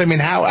Iams? I mean,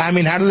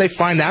 how do they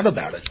find out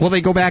about it? Well,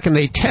 they go back and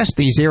they test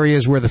these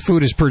areas where the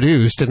food is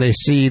produced, and they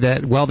see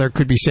that there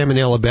could be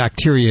salmonella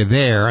bacteria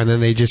there, and then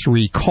they just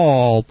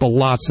recall the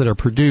lots that are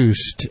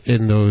produced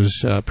in those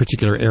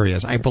particular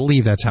areas. I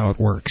believe that's how it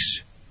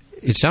works.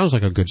 It sounds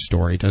like a good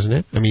story, doesn't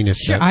it? I mean,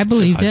 I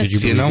believed it. Did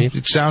you believe me?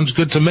 It sounds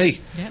good to me.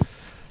 Yeah.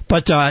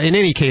 But in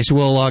any case,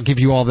 we'll give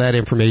you all that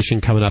information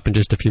coming up in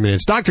just a few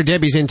minutes. Dr.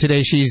 Debbie's in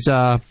today. She's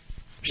a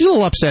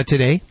little upset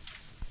today.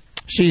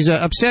 She's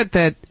upset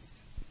that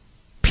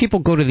people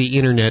go to the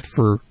internet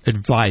for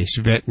advice,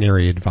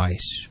 veterinary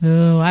advice.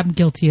 Oh, I'm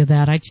guilty of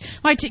that. I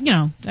try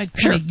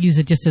to use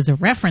it just as a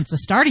reference, a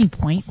starting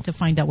point to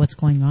find out what's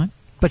going on.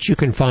 But you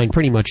can find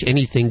pretty much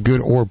anything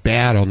good or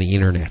bad on the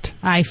internet.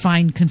 I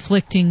find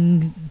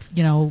conflicting,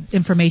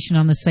 information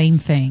on the same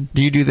thing.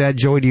 Do you do that,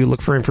 Joey? Do you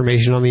look for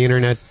information on the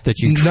internet that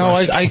you trust? No,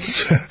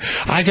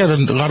 I got a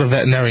lot of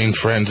veterinarian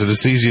friends, and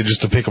it's easier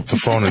just to pick up the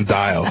phone and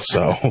dial.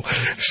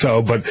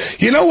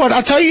 But you know what?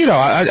 I'll tell you,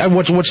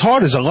 what's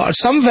hard is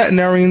some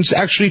veterinarians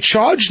actually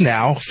charge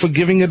now for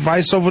giving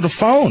advice over the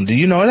phone. Do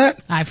you know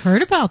that? I've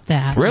heard about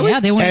that. Really? Yeah,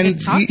 they want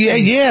to talk to you.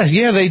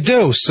 Yeah, they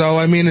do. So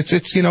I mean, it's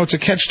a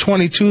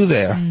catch-22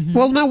 there. Mm-hmm.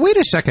 Well, now wait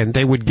a second.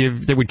 They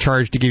would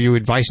charge to give you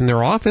advice in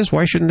their office.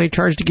 Why shouldn't they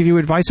charge to give you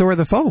advice over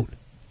the phone?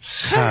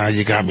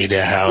 You got me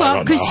there, Hal.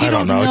 Well, I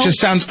don't know. It just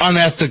sounds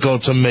unethical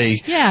to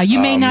me. Yeah, you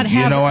may not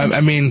have.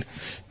 I mean,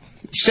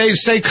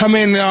 say come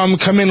in,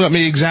 let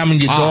me examine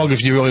your dog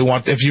if you really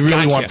want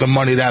the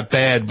money that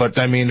bad. But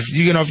I mean,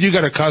 if you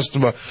got a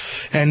customer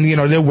and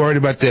they're worried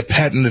about their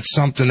pet and it's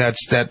something that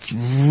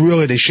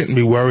really they shouldn't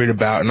be worried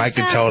about, and I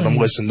can tell them,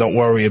 listen, don't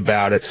worry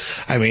about it.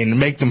 I mean,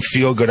 make them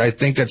feel good. I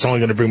think that's only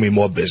going to bring me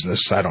more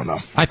business. I don't know.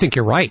 I think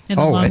you're right. In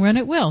the long run,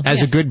 it will.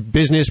 As a good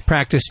business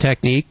practice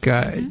technique,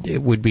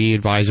 it would be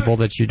advisable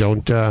that you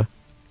don't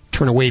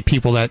turn away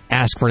people that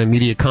ask for an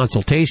immediate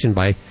consultation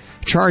by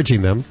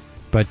charging them.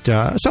 But,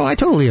 so I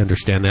totally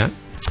understand that.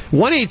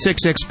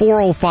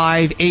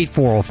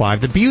 1-866-405-8405.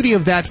 The beauty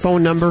of that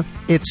phone number,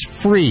 it's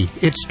free.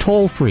 It's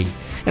toll-free.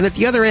 And at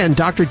the other end,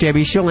 Dr.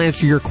 Debbie, she'll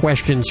answer your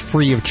questions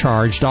free of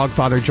charge. Dog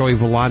Father Joey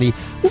Villani,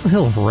 well,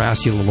 he'll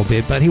harass you a little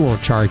bit, but he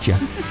won't charge you.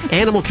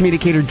 Animal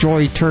communicator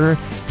Joy Turner,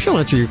 she'll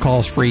answer your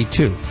calls free,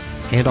 too.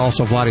 And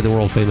also Vladi, the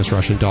world-famous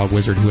Russian dog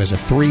wizard, who has a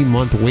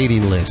 3-month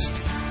waiting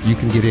list. You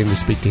can get in to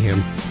speak to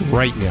him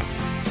right now.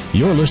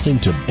 You're listening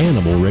to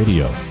Animal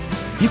Radio.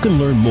 You can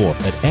learn more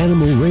at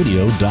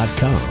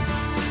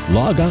animalradio.com.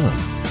 Log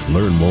on.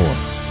 Learn more.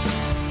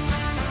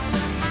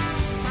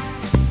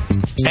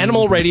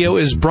 Animal Radio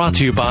is brought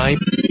to you by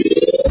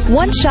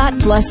One Shot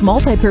Plus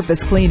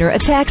Multi-Purpose Cleaner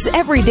attacks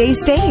everyday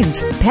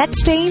stains. Pet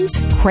stains,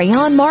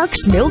 crayon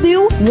marks,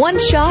 mildew. One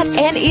shot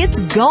and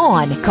it's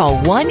gone.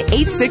 Call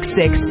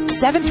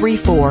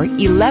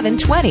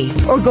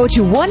 1-866-734-1120 or go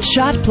to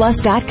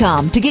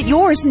oneshotplus.com to get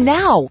yours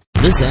now.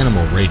 This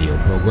Animal Radio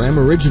program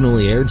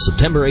originally aired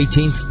September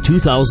 18th,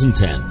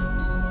 2010.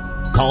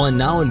 Call in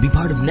now and be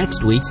part of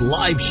next week's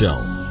live show.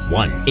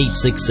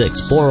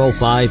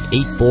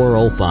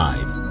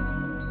 1-866-405-8405.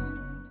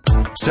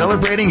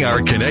 Celebrating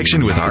our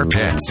connection with our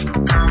pets.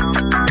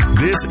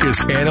 This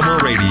is Animal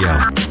Radio.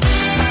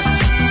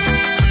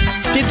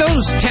 Did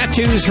those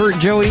tattoos hurt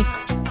Joey?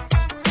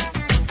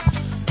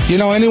 You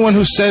know, anyone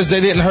who says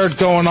they didn't hurt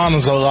going on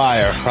is a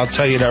liar. I'll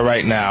tell you that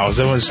right now. As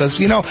everyone says,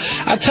 you know,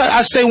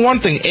 I say one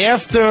thing.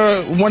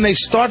 When they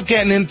start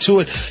getting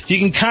into it, you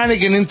can kind of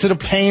get into the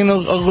pain a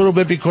little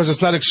bit because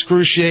it's not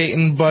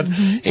excruciating, but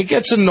it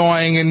gets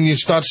annoying, and you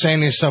start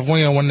saying to yourself, well,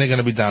 you know, when are they going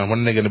to be done?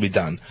 When are they going to be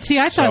done? See,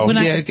 I thought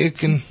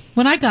so,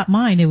 when I got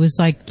mine, it was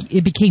like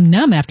it became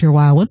numb after a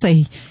while. Once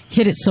I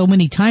hit it so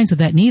many times with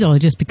that needle, it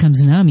just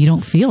becomes numb. You don't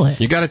feel it.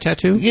 You got a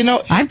tattoo? You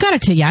know, I've got a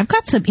tattoo. I've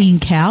got some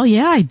Incal.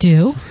 Yeah, I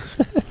do.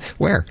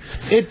 Where?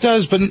 It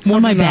does, but more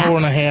than an hour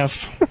and a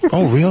half.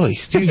 Oh, really?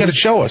 You got to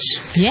show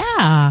us.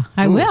 Yeah,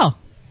 I will.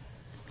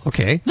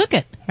 Okay. Look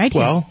it right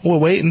here. Well, we're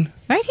waiting.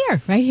 Right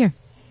here.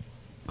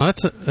 Oh,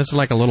 that's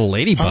like a little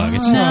ladybug.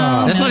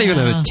 That's not even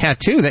a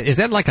tattoo. Is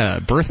that like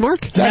a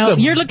birthmark?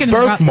 You're looking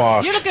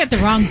birthmark. You're looking at the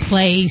wrong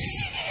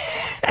place.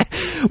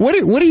 What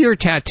are your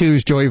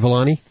tattoos, Joey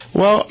Villani?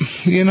 Well,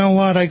 you know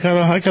what? I got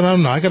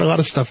a lot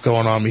of stuff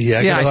going on me here.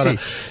 I got a lot of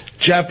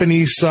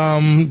Japanese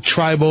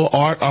tribal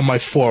art on my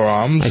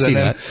forearms. I see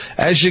that.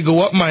 As you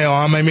go up my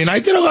arm, I mean, I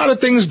did a lot of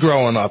things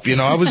growing up. You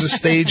know, I was a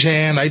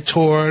stagehand. I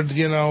toured.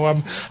 You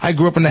know, I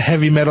grew up in the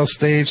heavy metal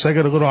stage. So I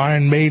got a little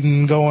Iron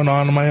Maiden going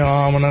on my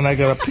arm, and then I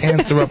got a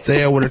Panther up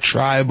there with a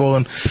tribal,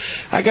 and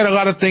I got a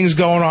lot of things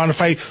going on.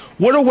 If I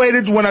would have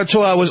waited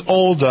until I was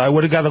older, I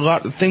would have got a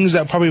lot of things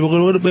that probably were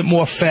a little bit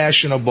more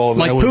fashionable.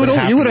 Like poodle?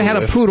 You would have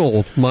had a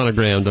poodle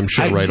monogrammed, I'm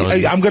sure, right on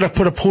you. I'm going to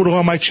put a poodle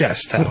on my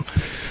chest now.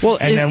 Well,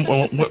 and then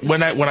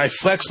when I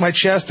flex my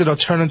chest, it'll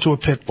turn into a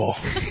pit bull.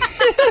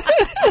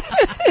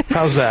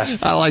 How's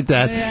that? I like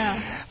that. Yeah.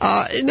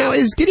 Now,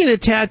 is getting a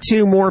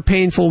tattoo more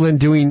painful than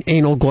doing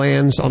anal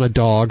glands on a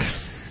dog?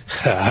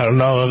 I don't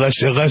know,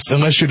 unless you're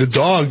the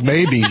dog,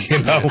 maybe, you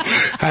know.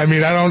 I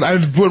mean, I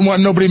wouldn't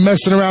want nobody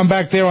messing around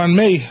back there on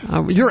me.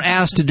 You're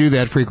asked to do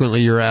that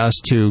frequently. You're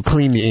asked to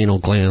clean the anal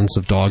glands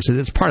of dogs.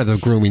 It's part of the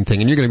grooming thing,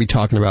 and you're going to be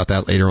talking about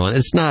that later on.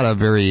 It's not a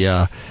very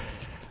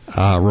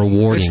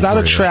rewarding. It's not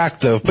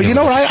attractive, but you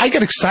know what? I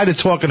get excited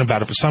talking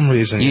about it for some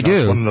reason. You do.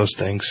 It's one of those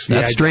things.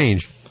 That's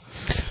strange.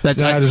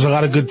 There's a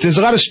lot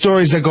of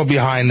stories that go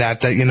behind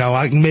that you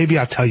know. Maybe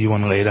I'll tell you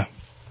one later.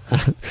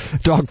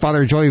 Dog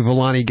Father Joey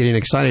Villani getting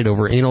excited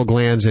over anal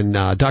glands, and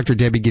Dr.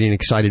 Debbie getting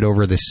excited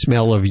over the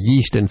smell of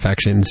yeast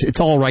infections.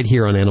 It's all right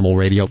here on Animal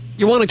Radio.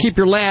 You want to keep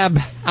your lab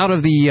out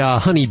of the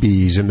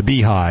honeybees and the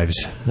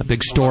beehives. A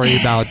big story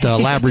about a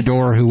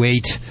Labrador who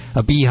ate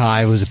a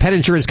beehive. It was a pet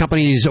insurance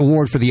company's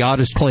award for the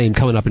oddest claim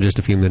coming up in just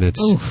a few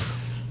minutes. Oof.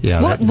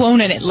 Yeah, what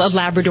won't a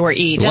Labrador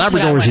eat? That's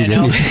Labradors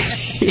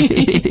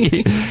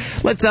eat.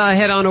 Let's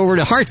head on over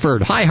to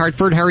Hartford. Hi,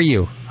 Hartford. How are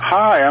you?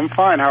 Hi, I'm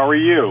fine. How are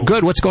you?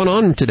 Good. What's going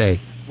on today?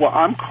 Well,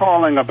 I'm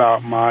calling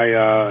about my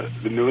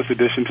the newest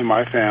addition to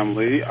my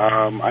family.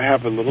 I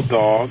have a little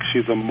dog.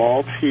 She's a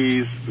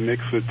Maltese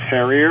mixed with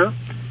Terrier,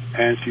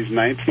 and she's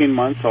 19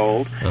 months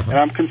old. And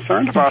I'm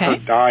concerned about her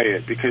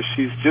diet because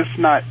she's just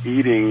not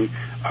eating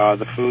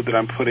the food that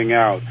I'm putting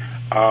out.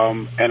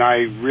 And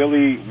I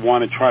really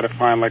want to try to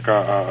find like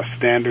a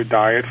standard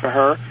diet for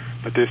her.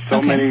 But there's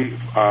so many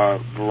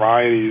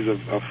varieties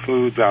of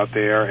foods out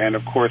there, and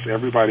of course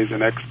everybody's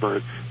an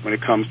expert when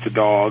it comes to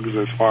dogs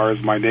as far as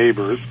my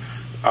neighbors.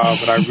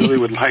 But I really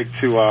would like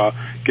to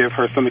give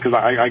her something because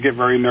I get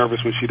very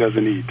nervous when she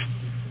doesn't eat.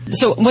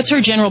 So what's her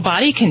general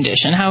body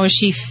condition? How is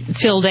she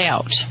filled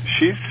out?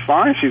 She's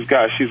fine. She's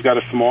got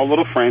a small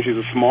little frame. She's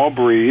a small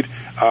breed,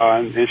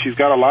 and she's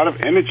got a lot of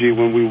energy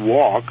when we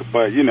walk.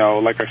 But, you know,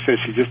 like I said,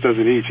 she just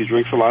doesn't eat. She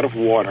drinks a lot of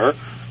water.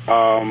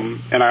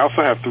 And I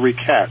also have 3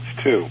 cats,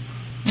 too.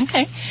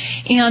 Okay.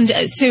 And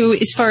so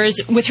as far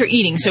as with her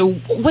eating, so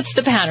what's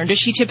the pattern? Does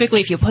she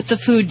typically, if you put the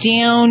food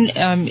down,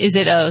 is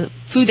it a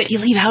food that you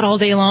leave out all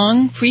day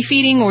long, free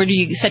feeding, or do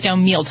you set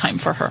down mealtime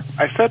for her?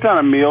 I set down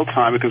a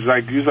mealtime because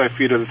I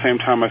feed her at the same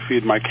time I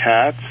feed my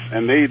cats,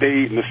 and they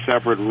eat in a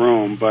separate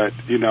room. But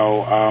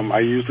I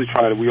usually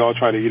we all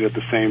try to eat at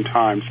the same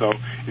time. So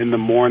in the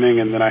morning,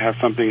 and then I have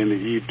something in the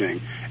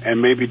evening,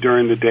 and maybe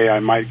during the day I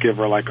might give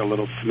her like a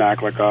little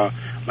snack, like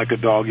a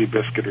doggy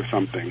biscuit or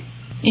something.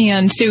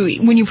 And so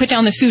when you put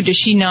down the food, does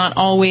she not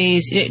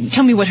always,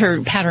 tell me what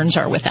her patterns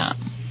are with that.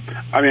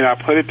 I mean, I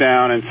put it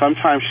down, and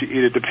sometimes she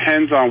eat it.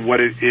 Depends on what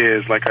it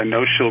is. Like, I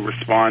know she'll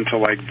respond to,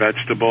 like,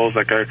 vegetables.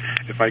 Like,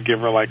 if I give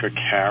her, like, a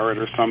carrot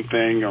or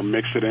something or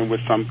mix it in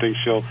with something,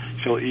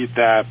 she'll eat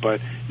that. But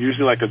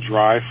usually, like, a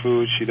dry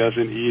food, she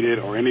doesn't eat it,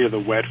 or any of the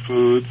wet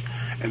foods.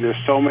 And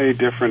there's so many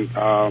different,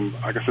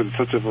 like I said,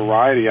 such a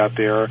variety out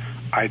there.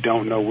 I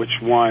don't know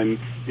which one,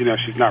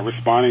 she's not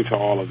responding to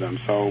all of them.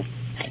 So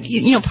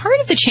part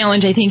of the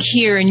challenge, I think,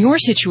 here in your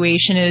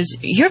situation is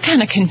you're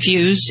kind of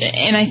confused,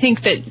 and I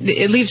think that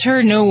it leaves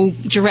her no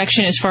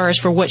direction as far as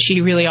for what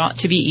she really ought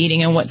to be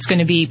eating and what's going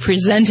to be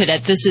presented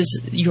at this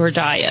is your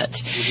diet.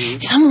 Mm-hmm.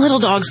 Some little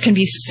dogs can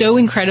be so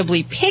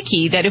incredibly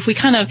picky that if we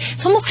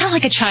it's almost kind of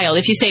like a child.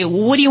 If you say,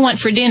 what do you want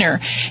for dinner?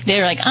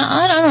 They're like,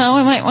 I don't know,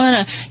 I might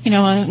want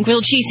a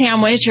grilled cheese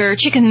sandwich or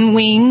chicken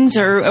wings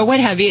or what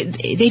have you.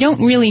 They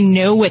don't really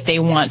know what they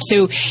want.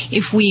 So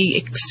if we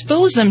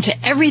expose them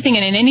to everything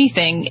and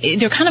anything,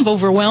 they're kind of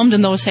overwhelmed,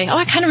 and they'll say,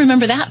 I kind of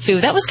remember that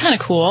food. That was kind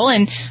of cool,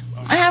 and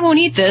I won't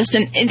eat this,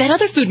 and that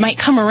other food might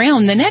come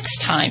around the next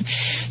time.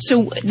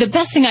 So the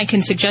best thing I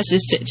can suggest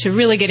is to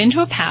really get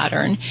into a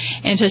pattern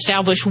and to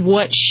establish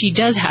what she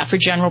does have for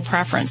general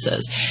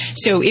preferences.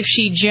 So if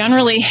she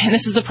generally, and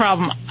this is the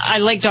problem, I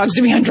like dogs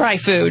to be on dry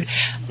food.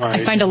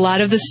 Right. I find a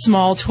lot of the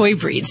small toy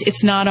breeds,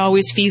 it's not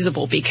always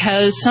feasible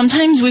because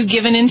sometimes we've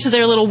given into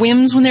their little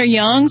whims when they're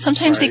young.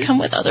 Sometimes they come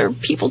with other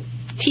people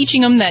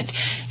teaching them that,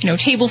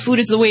 table food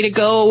is the way to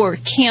go, or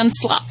canned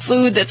slop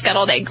food that's got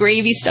all that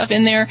gravy stuff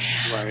in there.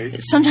 Right.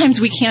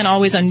 Sometimes we can't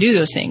always undo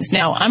those things.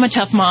 Now, I'm a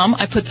tough mom.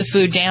 I put the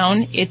food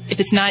down. If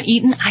it's not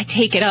eaten, I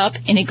take it up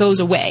and it goes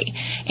away.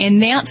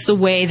 And that's the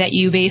way that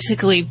you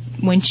basically,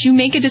 once you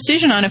make a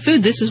decision on a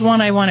food, this is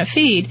one I want to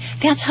feed,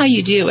 that's how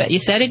you do it. You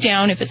set it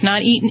down. If it's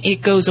not eaten,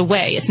 it goes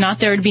away. It's not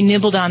there to be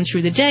nibbled on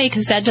through the day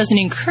because that doesn't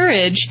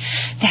encourage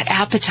that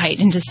appetite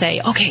and to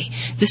say, okay,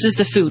 this is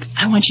the food.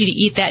 I want you to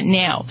eat that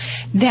now.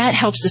 That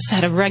helps to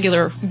set a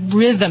regular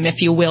rhythm,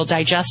 if you will,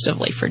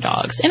 digestively for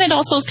dogs. And it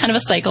also is kind of a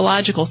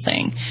psychological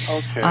thing.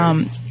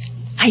 Okay.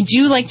 I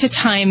do like to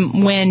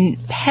time when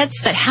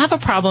pets that have a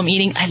problem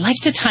eating, I like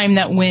to time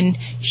that when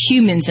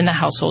humans in the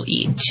household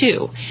eat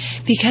too,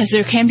 because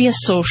there can be a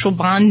social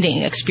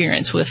bonding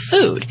experience with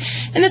food.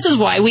 And this is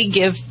why we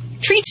give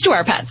treats to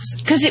our pets,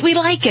 because we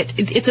like it.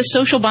 It's a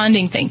social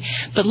bonding thing.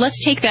 But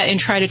let's take that and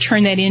try to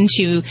turn that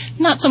into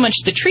not so much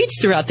the treats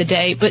throughout the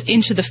day, but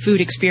into the food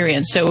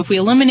experience. So if we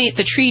eliminate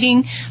the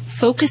treating,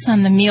 focus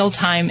on the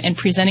mealtime and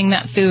presenting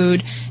that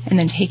food and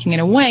then taking it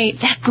away,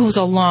 that goes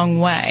a long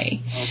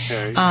way.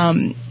 Okay.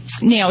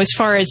 Now, as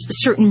far as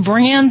certain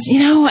brands,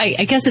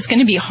 I guess it's going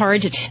to be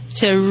hard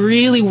to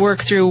really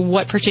work through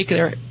what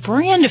particular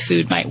brand of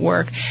food might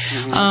work.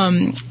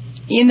 Mm-hmm.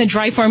 In the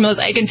dry formulas,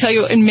 I can tell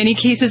you in many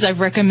cases I've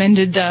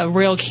recommended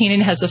Royal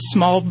Canin has a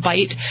small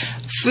bite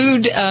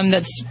food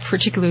that's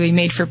particularly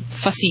made for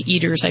fussy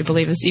eaters, I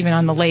believe is even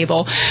on the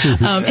label.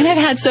 And I've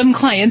had some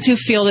clients who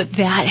feel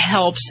that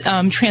helps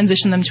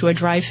transition them to a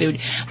dry food.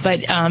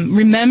 But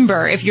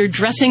remember, if you're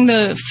dressing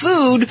the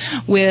food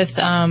with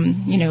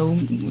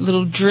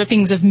little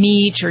drippings of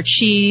meat or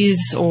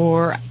cheese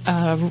or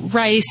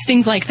rice,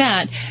 things like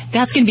that,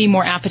 that's going to be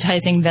more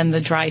appetizing than the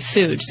dry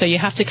food. So you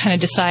have to kind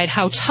of decide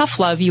how tough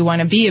love you want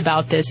to be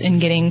about this in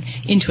getting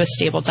into a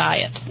stable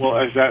diet. Well,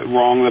 is that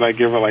wrong that I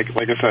give her, like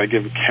I said, I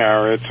give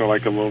carrots or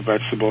like a little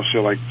vegetable? She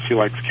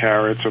likes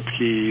carrots or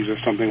peas or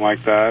something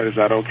like that. Is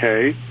that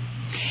okay?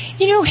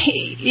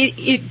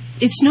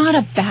 It's not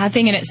a bad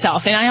thing in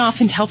itself, and I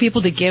often tell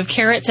people to give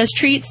carrots as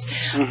treats,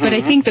 but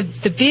I think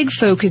the big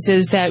focus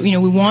is that, we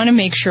want to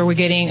make sure we're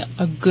getting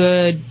a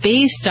good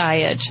base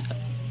diet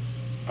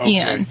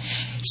in.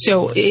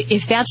 So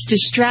if that's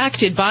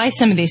distracted by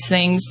some of these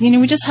things,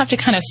 we just have to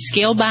kind of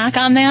scale back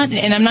on that.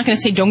 And I'm not going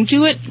to say don't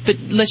do it, but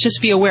let's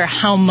just be aware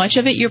how much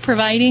of it you're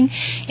providing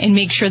and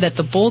make sure that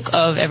the bulk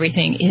of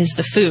everything is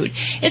the food.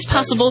 It's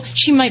possible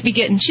she might be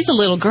she's a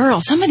little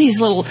girl. Some of these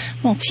little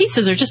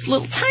Malteses are just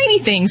little tiny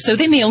things, so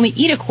they may only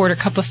eat a quarter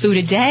cup of food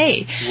a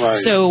day. Right.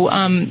 So,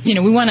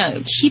 we want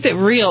to keep it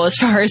real as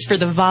far as for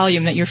the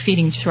volume that you're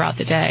feeding throughout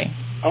the day.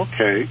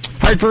 Okay.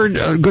 Hartford,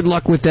 good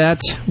luck with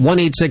that.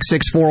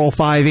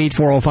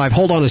 1-866-405-8405.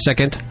 Hold on a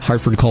second.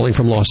 Hartford calling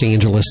from Los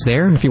Angeles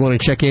there. If you want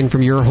to check in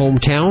from your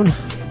hometown,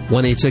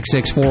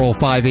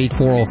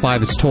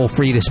 1-866-405-8405. It's toll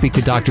free to speak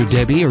to Dr.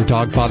 Debbie or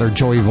dog father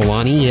Joey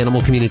Villani,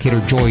 animal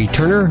communicator Joy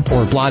Turner,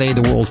 or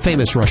Vlade, the world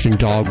famous Russian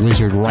dog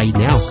wizard right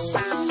now.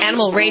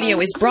 Animal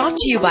Radio is brought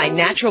to you by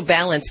Natural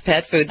Balance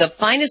Pet Food, the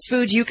finest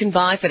food you can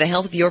buy for the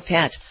health of your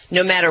pet.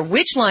 No matter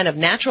which line of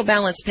Natural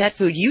Balance Pet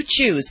Food you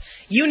choose,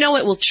 you know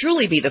it will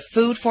truly be the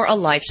food for a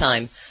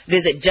lifetime.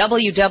 Visit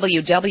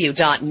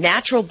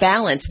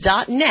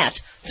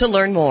www.naturalbalance.net to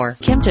learn more.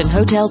 Kimpton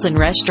Hotels and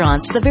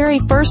Restaurants, the very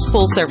first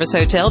full-service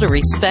hotel to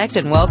respect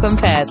and welcome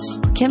pets.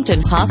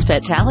 Kimpton's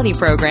hospitality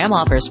program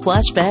offers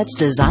plush beds,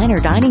 designer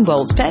dining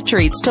bowls, pet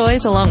treats,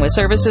 toys, along with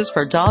services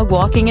for dog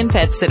walking and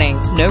pet sitting.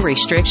 No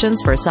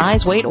restrictions for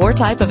size, weight, or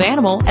type of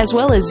animal, as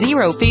well as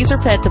zero fees or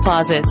pet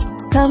deposits.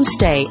 Come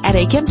stay at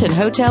a Kimpton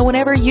hotel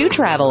whenever you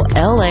travel.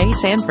 L.A.,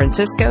 San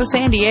Francisco,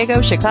 San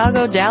Diego,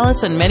 Chicago,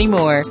 Dallas, and many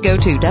more. Go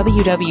to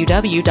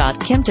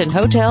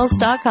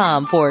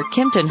www.KimptonHotels.com for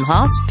Kimpton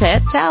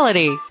Hospitality.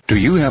 Do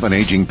you have an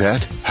aging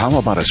pet? How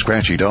about a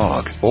scratchy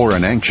dog or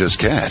an anxious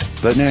cat?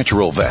 The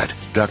Natural Vet,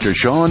 Dr.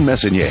 Sean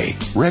Messonnier,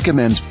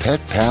 recommends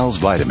Pet Pals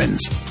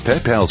vitamins.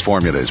 Pet Pals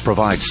formulas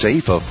provide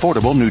safe,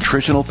 affordable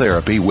nutritional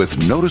therapy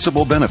with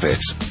noticeable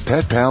benefits.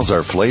 Pet Pals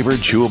are flavored,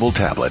 chewable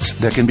tablets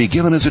that can be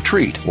given as a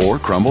treat or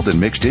crumbled and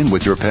mixed in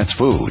with your pet's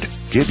food.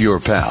 Give your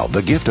pal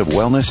the gift of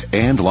wellness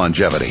and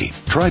longevity.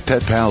 Try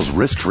Pet Pals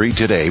risk-free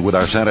today with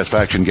our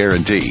satisfaction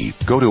guarantee.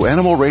 Go to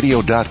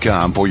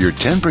animalradio.com for your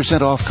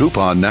 10% off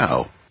coupon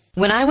now.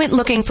 When I went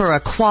looking for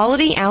a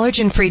quality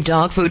allergen-free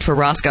dog food for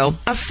Roscoe,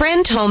 a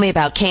friend told me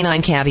about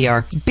Canine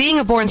Caviar. Being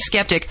a born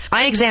skeptic,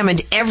 I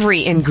examined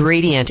every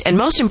ingredient and,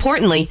 most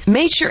importantly,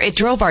 made sure it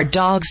drove our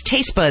dog's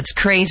taste buds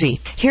crazy.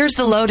 Here's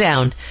the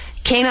lowdown.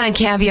 Canine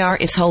Caviar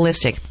is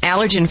holistic,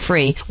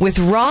 allergen-free, with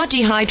raw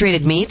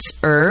dehydrated meats,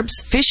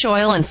 herbs, fish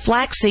oil, and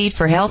flaxseed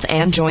for health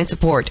and joint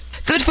support.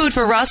 Good food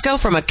for Roscoe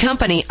from a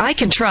company I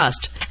can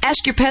trust.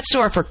 Ask your pet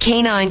store for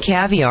Canine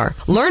Caviar.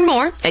 Learn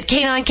more at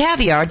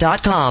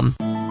caninecaviar.com.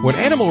 When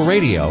Animal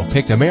Radio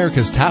picked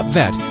America's top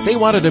vet, they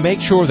wanted to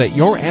make sure that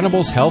your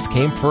animal's health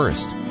came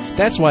first.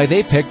 That's why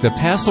they picked the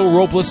Paso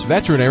Robles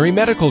Veterinary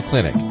Medical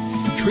Clinic.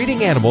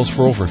 Treating animals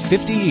for over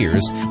 50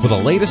 years with the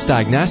latest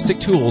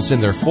diagnostic tools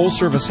in their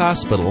full-service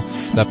hospital,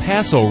 the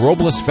Paso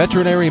Robles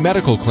Veterinary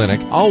Medical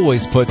Clinic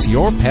always puts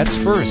your pets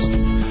first.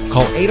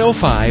 Call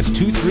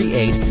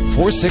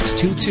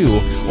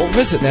 805-238-4622 or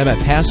visit them at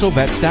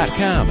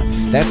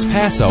PasoVets.com. That's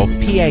Paso,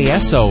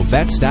 P-A-S-O,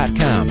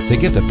 Vets.com to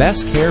get the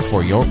best care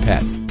for your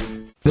pet.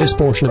 This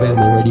portion of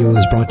Animal Radio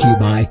is brought to you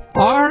by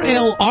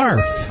R.L.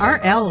 Arf.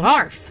 R.L.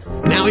 Arf.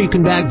 Now you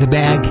can bag the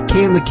bag,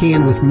 can the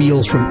can with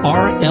meals from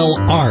R.L.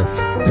 Arf.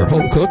 They're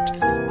home cooked,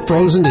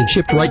 frozen, and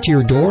shipped right to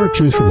your door.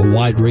 Choose from a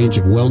wide range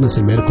of wellness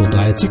and medical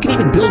diets. You can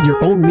even build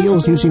your own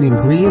meals using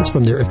ingredients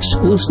from their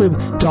exclusive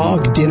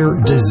dog dinner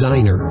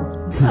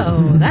designer.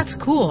 Oh, that's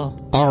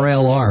cool.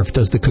 R.L. Arf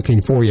does the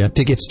cooking for you.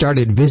 To get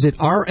started, visit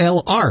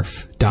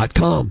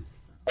rlarf.com.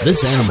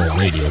 This Animal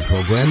Radio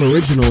program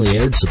originally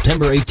aired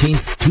September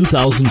 18th,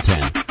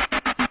 2010.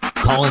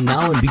 Call in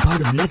now and be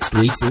part of next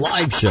week's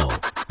live show.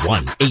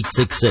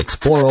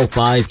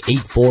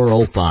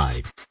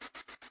 1-866-405-8405.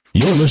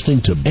 You're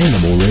listening to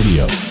Animal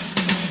Radio.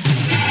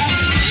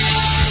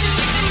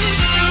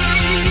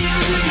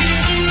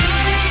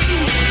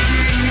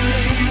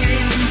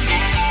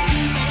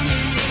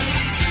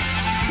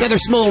 Another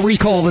small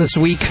recall this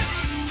week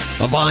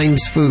of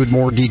Iams Food.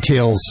 More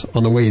details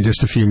on the way in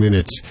just a few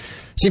minutes.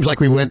 Seems like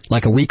we went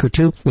like a week or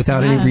two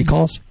without any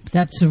recalls.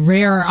 That's a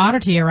rare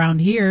oddity around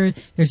here.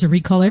 There's a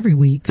recall every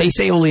week. They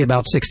say only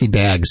about 60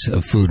 bags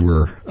of food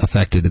were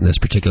affected in this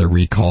particular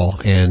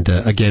recall. And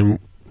again,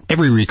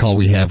 every recall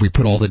we have, we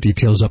put all the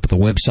details up at the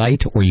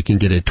website, or you can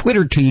get it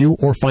Twittered to you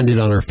or find it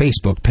on our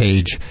Facebook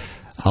page.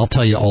 I'll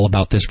tell you all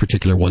about this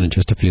particular one in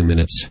just a few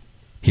minutes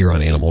here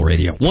on Animal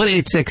Radio.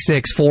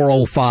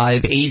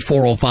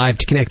 1-866-405-8405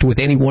 to connect with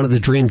any one of the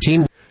Dream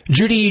Team.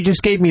 Judy, you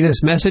just gave me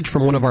this message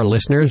from one of our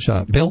listeners,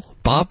 Bill,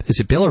 Bob. Is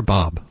it Bill or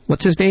Bob?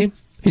 What's his name?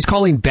 He's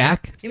calling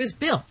back. It was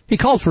Bill. He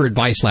called for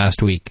advice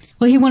last week.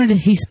 Well,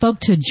 he spoke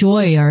to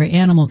Joy, our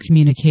animal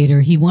communicator.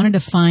 He wanted to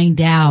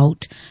find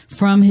out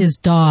from his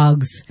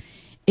dogs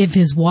if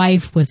his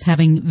wife was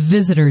having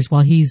visitors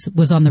while he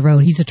was on the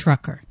road. He's a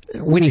trucker.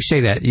 When you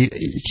say that, you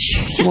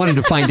wanted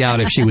to find out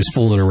if she was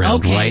fooling around,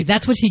 okay, right?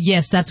 That's what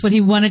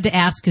he wanted to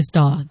ask his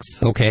dogs.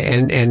 Okay,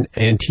 and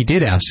he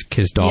did ask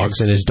his dogs,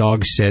 yes. And his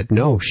dogs said,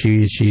 no,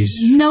 she's...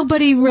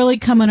 Nobody really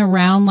coming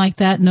around like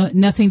that. No,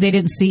 nothing, they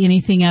didn't see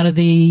anything out of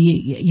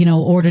the,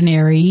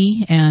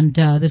 ordinary, and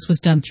this was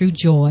done through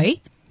Joy.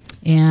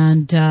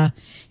 And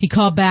he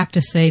called back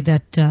to say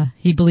that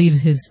he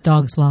believes his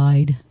dogs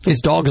lied. His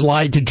dogs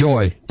lied to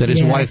Joy that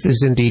his wife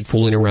is indeed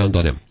fooling around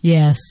on him.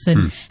 Yes,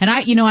 and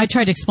I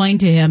tried to explain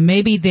to him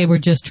maybe they were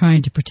just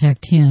trying to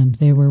protect him.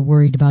 They were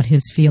worried about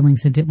his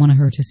feelings and didn't want to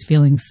hurt his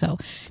feelings, so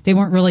they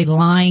weren't really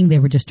lying. They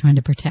were just trying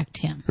to protect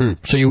him.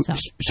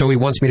 So he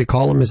wants me to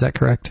call him. Is that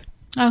correct?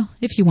 Oh,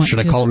 if you want. Should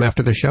I call him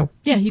after the show?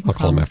 Yeah, you can. I'll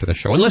call him after the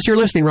show. Unless you're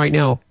listening right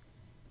now,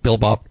 Bill,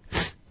 Bob.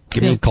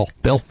 Give me a call.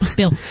 Bill.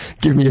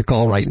 Give me a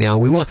call right now.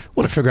 We want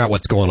to figure out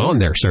what's going on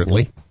there,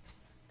 certainly.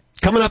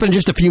 Coming up in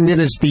just a few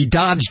minutes, the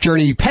Dodge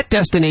Journey Pet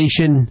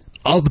Destination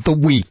of the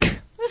Week.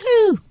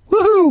 Woohoo!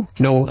 woohoo.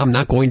 No, I'm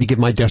not going to give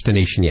my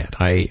destination yet.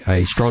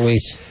 I'm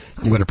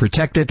going to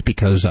protect it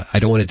because I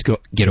don't want it to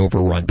get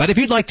overrun. But if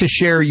you'd like to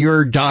share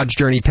your Dodge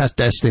Journey pet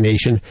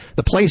destination,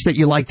 the place that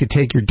you like to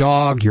take your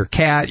dog, your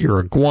cat, your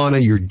iguana,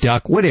 your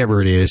duck,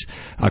 whatever it is,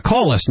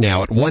 call us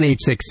now at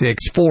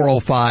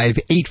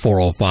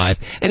 1-866-405-8405.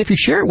 And if you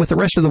share it with the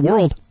rest of the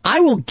world, I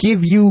will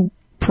give you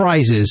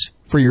prizes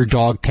for your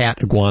dog,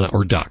 cat, iguana,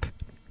 or duck.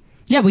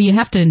 Yeah, well, you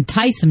have to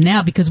entice them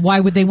now, because why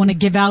would they want to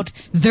give out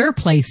their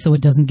place so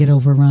it doesn't get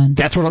overrun?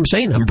 That's what I'm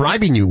saying. I'm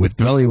bribing you with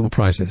valuable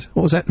prizes.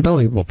 What was that?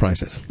 Valuable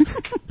prizes.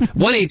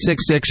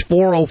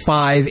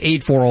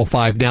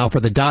 1-866-405-8405 now for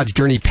the Dodge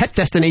Journey Pet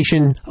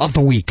Destination of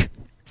the Week.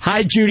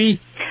 Hi,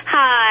 Judy.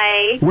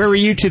 Hi. Where are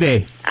you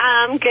today?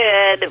 I'm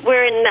good.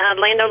 We're in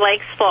Land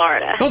O'Lakes,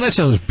 Florida. Oh, that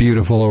sounds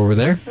beautiful over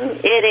there.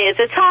 It is.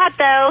 It's hot,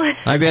 though.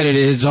 I bet it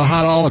is. It's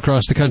hot all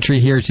across the country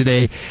here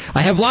today.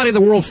 I have Lottie,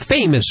 the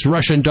world-famous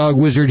Russian dog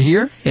wizard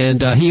here,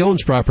 and he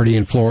owns property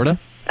in Florida.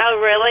 Oh,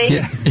 really?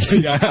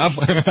 Yeah.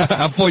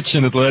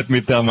 Unfortunately, let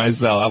me tell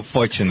myself,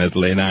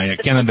 unfortunately, now I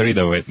cannot read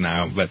of it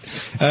now, but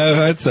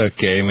it's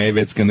okay.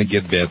 Maybe it's going to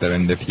get better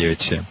in the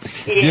future.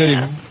 Yeah. Judy,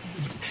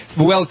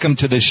 welcome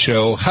to the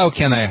show. How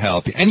can I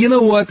help you? And you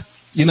know what?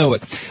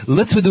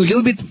 Let's do a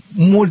little bit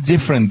more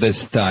different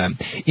this time.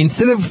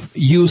 Instead of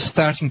you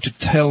starting to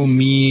tell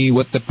me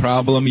what the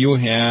problem you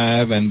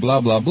have and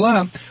blah, blah,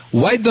 blah,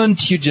 why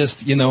don't you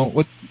just,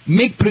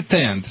 make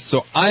pretend.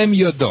 So I'm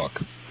your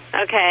dog.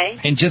 Okay.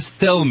 And just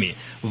tell me,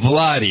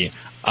 Vladi,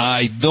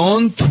 I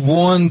don't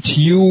want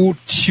you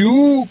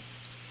to,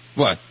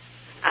 what?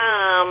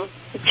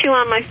 Chew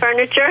on my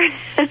furniture.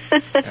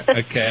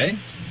 Okay.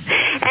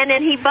 And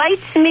then he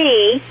bites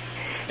me.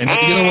 And you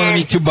don't want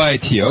me to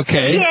bite you,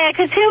 okay? Yeah,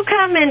 because he'll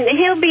come and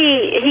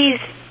he's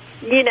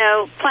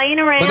playing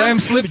around. But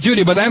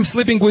I'm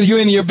sleeping with you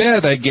in your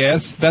bed, I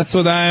guess. That's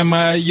what I'm,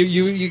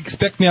 you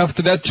expect me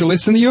after that to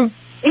listen to you?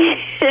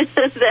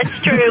 That's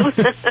true.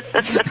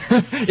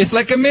 It's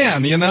like a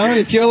man,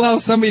 if you allow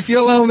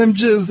them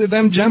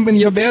jump in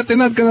your bed, they're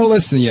not going to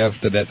listen to you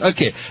after that.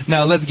 Okay,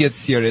 now let's get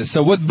serious.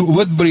 So what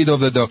breed of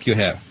the dog you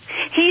have?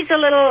 He's a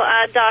little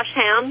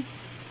Dachshund.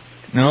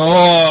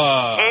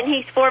 Oh. And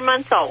he's 4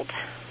 months old.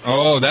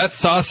 Oh, that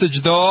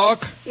sausage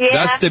dog? Yeah.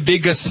 That's the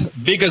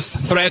biggest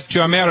threat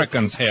to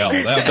Americans, hell.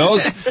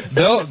 Those,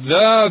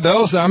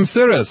 I'm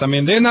serious. I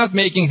mean, they're not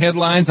making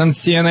headlines on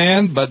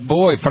CNN, but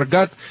boy,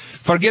 forget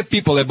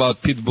people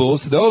about pit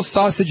bulls. Those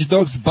sausage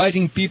dogs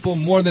biting people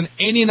more than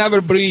any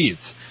other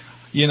breeds.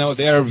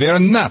 They're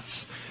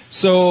nuts.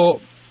 So,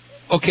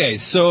 okay,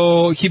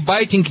 so he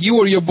biting you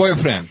or your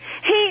boyfriend?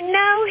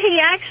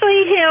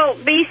 He'll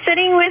be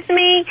sitting with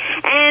me,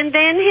 and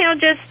then he'll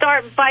just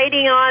start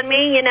biting on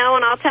me, and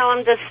I'll tell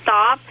him to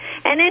stop.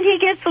 And then he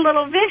gets a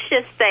little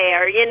vicious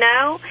there,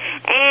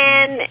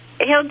 and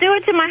he'll do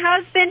it to my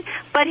husband,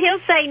 but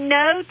he'll say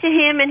no to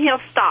him, and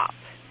he'll stop.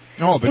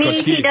 Oh, because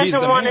he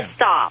doesn't want to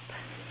stop.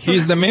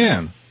 He's the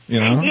man,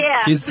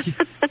 Yeah.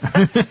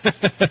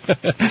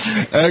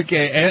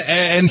 Okay,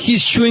 and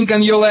he's chewing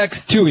on your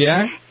legs too,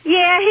 yeah?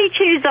 Yeah, he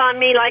chews on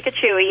me like a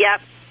chewy,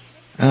 yep.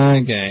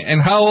 Okay,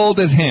 and how old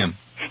is him?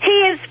 He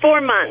is 4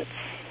 months.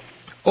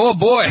 Oh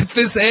boy, at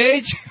this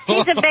age?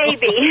 He's a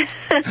baby.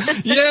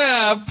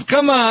 Yeah,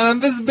 come on,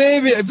 this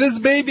baby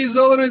is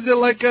already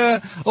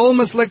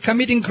almost like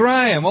committing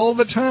crime all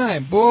the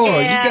time.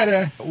 Boy, yeah. You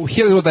gotta,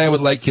 here's what I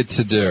would like you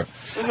to do.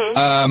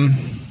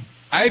 Mm-hmm.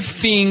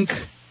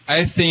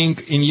 I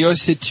think in your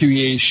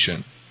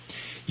situation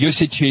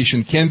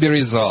can be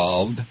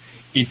resolved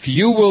if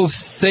you will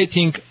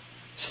setting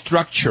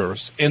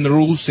structures and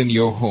rules in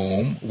your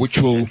home, which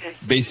will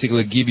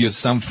basically give you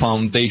some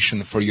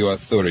foundation for your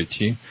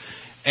authority.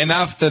 And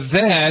after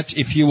that,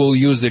 if you will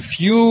use a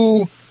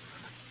few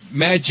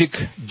magic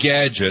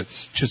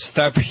gadgets to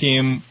stop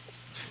him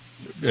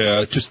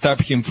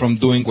from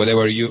doing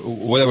whatever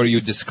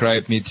you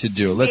describe me to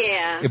do.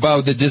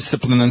 About the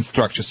discipline and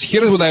structures.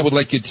 Here's what I would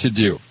like you to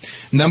do.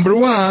 Number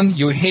one,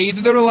 you hate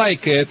it or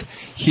like it,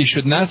 he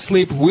should not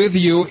sleep with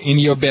you in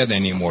your bed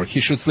anymore.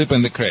 He should sleep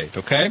in the crate,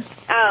 okay?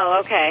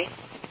 Oh, okay.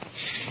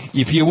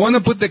 If you want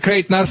to put the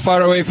crate not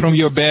far away from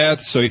your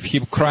bed, so if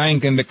he's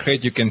crying in the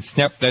crate, you can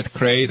snap that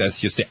crate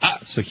as you say,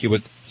 so he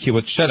would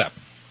shut up.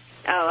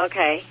 Oh,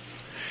 okay.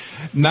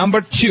 Number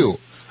two,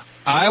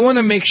 I want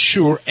to make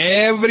sure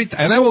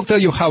and I will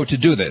tell you how to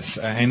do this.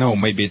 I know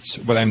maybe it's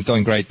what I'm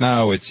telling right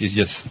now. It's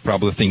just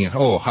probably thinking,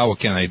 how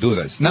can I do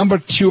this? Number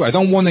two, I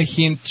don't want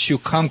him to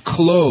come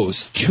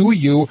close to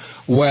you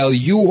while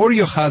you or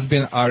your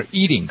husband are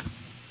eating.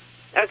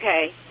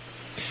 Okay.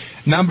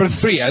 Number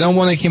three, I don't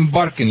want him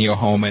bark in your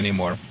home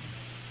anymore.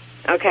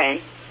 Okay.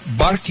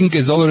 Barking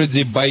is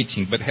already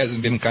biting, but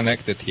hasn't been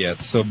connected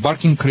yet. So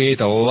barking creates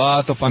a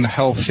lot of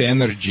unhealthy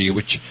energy,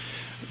 which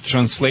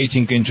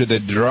translating into the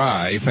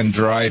drive, and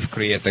drive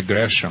create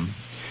aggression.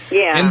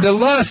 Yeah. And the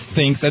last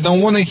things, I don't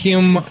want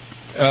him.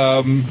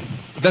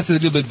 That's a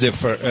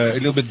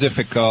little bit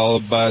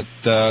difficult, but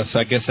so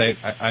I guess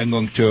I'm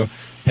going to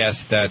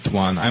pass that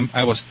one.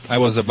 I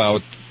was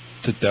about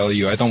to tell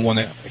you. I don't want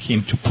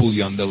him to pull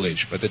you on the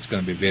leash, but it's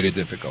going to be very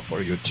difficult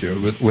for you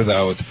to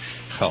without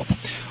help.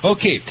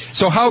 Okay,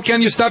 so how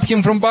can you stop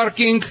him from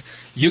barking?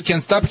 You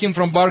can stop him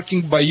from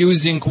barking by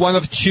using one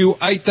of two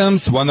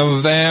items. One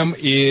of them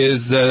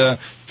is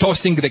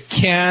tossing the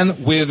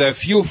can with a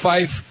few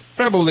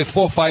probably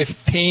 4 or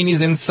 5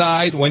 pennies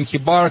inside. When he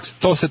barks,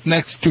 toss it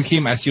next to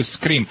him as you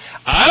scream.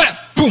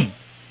 Ah! Boom!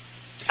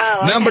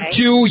 Oh, okay. Number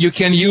 2, you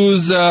can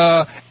use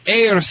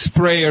air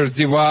sprayer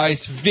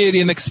device.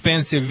 Very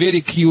inexpensive, very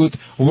cute.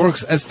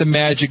 Works as the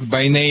magic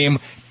by name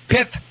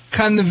Pet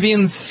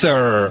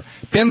Convincer.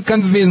 Pet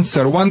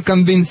Convincer. One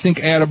convincing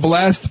air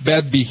blast.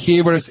 Bad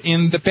behaviors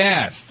in the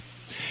past.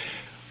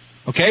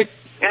 Okay?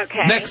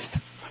 Okay. Next.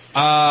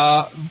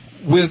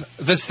 With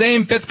the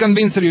same Pet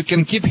Convincer, you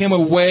can keep him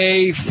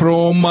away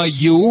from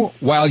you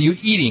while you're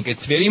eating.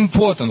 It's very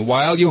important.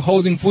 While you're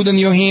holding food in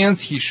your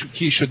hands, he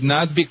should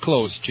not be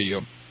close to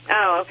you.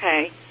 Oh,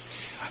 okay.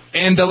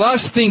 And the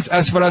last thing,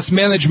 as far as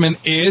management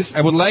is, I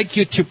would like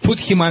you to put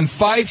him on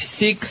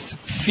 5-6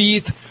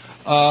 feet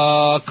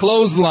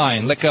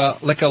clothesline, like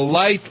a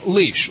light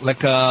leash,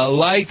 like a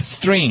light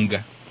string.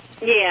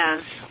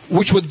 Yeah.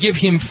 Which would give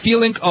him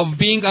feeling of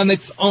being on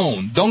its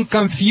own. Don't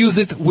confuse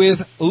it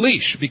with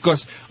leash,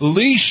 because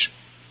leash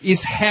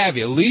is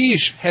heavy.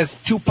 Leash has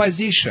 2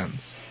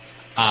 positions,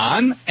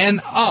 on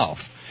and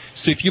off.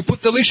 So if you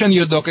put the leash on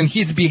your dog and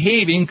he's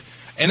behaving,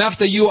 and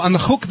after you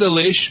unhook the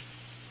leash,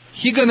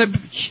 he gonna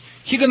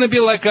be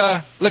like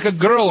a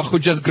girl who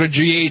just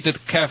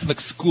graduated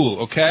Catholic school,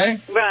 okay?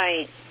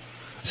 Right.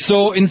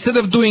 So instead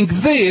of doing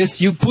this,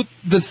 you put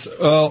this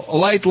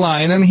light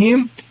line on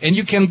him, and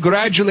you can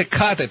gradually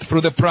cut it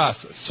through the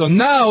process. So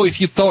now if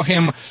you tell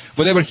him,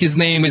 whatever his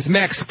name is,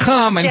 Max,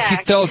 come, and he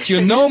tells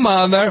you, no,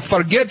 mother,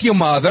 forget your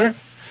mother,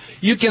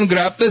 you can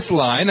grab this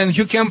line, and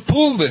you can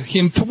pull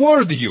him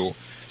toward you.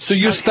 So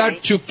you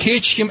start to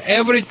catch him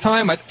every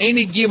time, at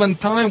any given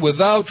time,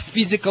 without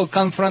physical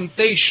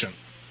confrontation.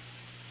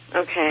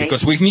 Okay.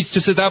 Because we need to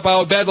set up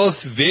our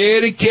battles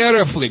very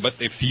carefully. But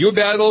a few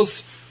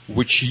battles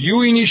which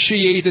you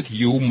initiated,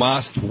 you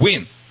must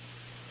win.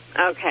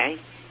 Okay.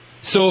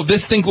 So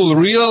this thing will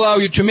really allow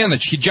you to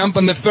manage. He jump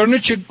on the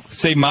furniture,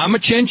 say, Mama,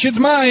 change its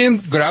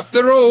mind, grab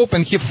the rope,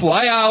 and he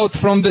fly out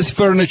from this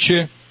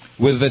furniture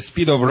with the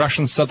speed of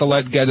Russian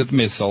satellite-guided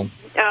missile.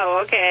 Oh,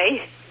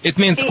 okay. It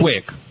means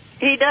quick.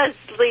 He does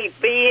sleep,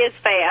 but he is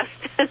fast.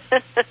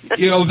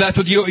 That's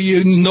what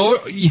you know.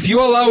 If you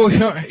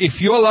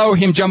allow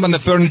him jump on the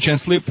furniture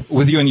and sleep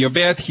with you in your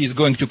bed, he's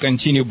going to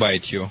continue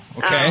bite you.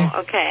 Okay.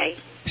 Oh, okay.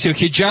 So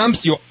he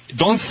jumps. You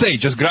don't say.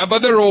 Just grab by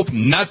the rope,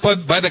 not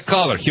by the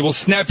collar. He will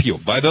snap you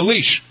by the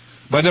leash,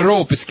 by the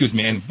rope. Excuse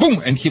me, and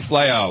boom, and he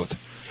fly out.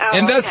 Oh,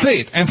 and that's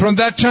it. And from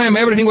that time,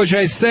 everything which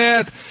I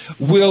said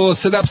will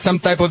set up some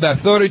type of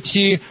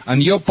authority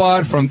on your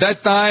part. From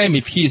that time,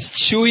 if he's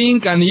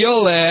chewing on your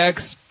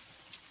legs,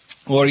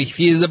 or if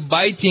he's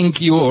biting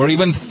you, or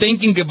even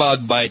thinking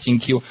about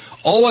biting you,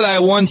 all what I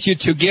want you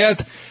to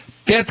get,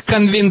 Pet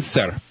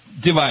Convincer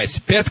device,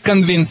 Pet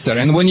Convincer.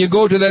 And when you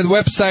go to that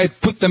website,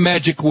 put the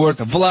magic word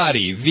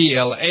Vladae,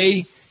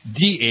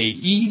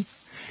 VLADAE,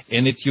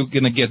 and you're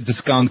going to get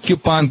discount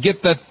coupon.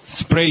 Get that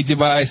spray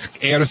device,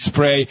 air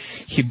spray.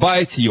 He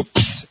bites you,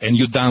 and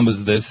you're done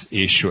with this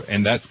issue,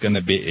 and that's going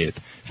to be it.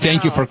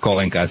 Thank you for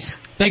calling us.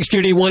 Thanks,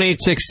 Judy.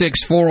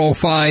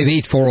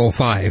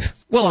 1-866-405-8405.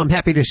 Well, I'm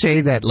happy to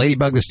say that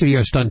Ladybug, the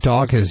studio stunt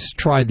dog, has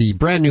tried the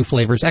brand new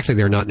flavors. Actually,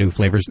 they're not new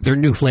flavors. They're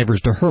new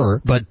flavors to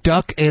her, but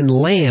duck and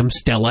lamb,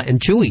 Stella and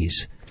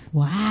Chewy's.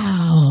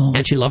 Wow.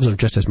 And she loves them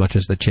just as much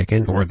as the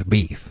chicken or the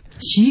beef.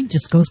 She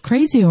just goes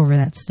crazy over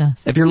that stuff.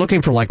 If you're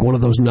looking for like one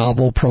of those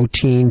novel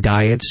protein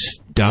diets,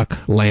 duck,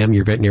 lamb,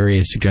 your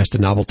veterinarian suggested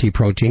novelty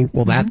protein.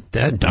 Well, that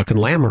duck and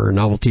lamb are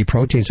novelty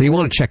protein. So you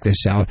want to check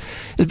this out.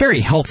 It's very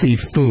healthy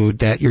food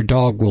that your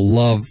dog will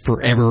love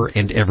forever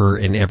and ever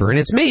and ever. And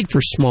it's made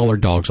for smaller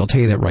dogs. I'll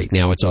tell you that right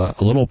now. It's a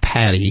little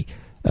patty,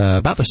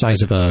 about the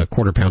size of a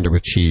quarter pounder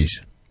with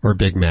cheese or a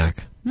Big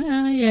Mac.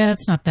 Yeah,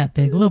 it's not that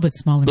big. A little bit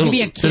smaller.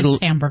 Maybe a kid's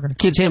hamburger.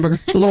 Kid's hamburger.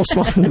 A little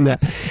smaller than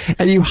that.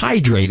 And you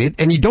hydrate it.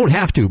 And you don't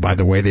have to, by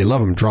the way. They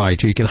love them dry,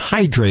 too. You can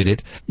hydrate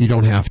it. You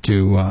don't have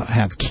to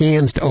have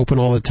cans to open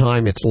all the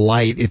time. It's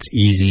light. It's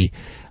easy.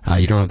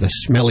 You don't have the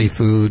smelly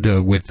food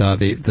with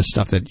the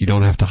stuff that you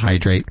don't have to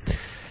hydrate.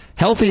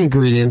 Healthy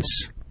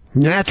ingredients,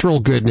 natural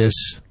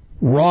goodness,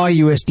 raw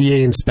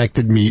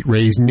USDA-inspected meat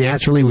raised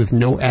naturally with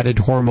no added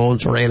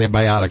hormones or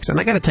antibiotics. And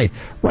I got to tell you,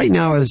 right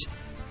now, as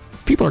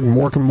people are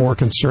more and more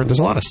concerned, there's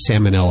a lot of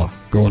salmonella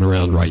going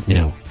around right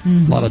now.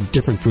 A lot of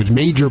different foods,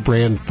 major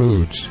brand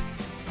foods.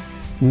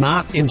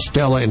 Not in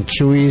Stella and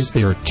Chewy's.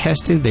 They are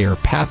tested. They are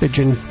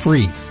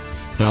pathogen-free.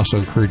 I also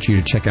encourage you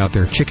to check out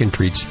their chicken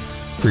treats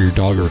for your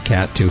dog or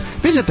cat, too.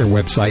 Visit their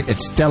website at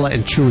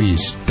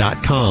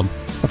stellaandchewy's.com.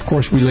 Of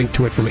course, we link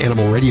to it from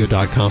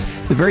animalradio.com,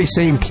 the very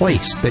same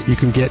place that you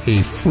can get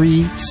a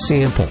free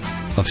sample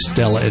of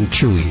Stella and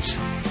Chewy's.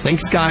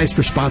 Thanks, guys,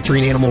 for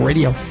sponsoring Animal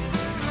Radio.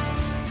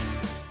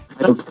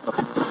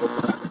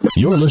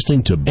 You're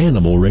listening to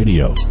Animal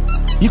Radio.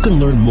 You can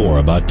learn more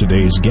about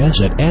today's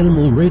guest at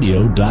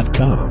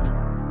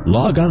animalradio.com.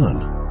 Log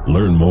on.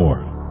 Learn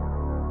more.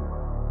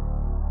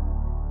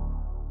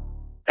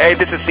 Hey,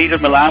 this is Cesar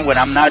Milan. When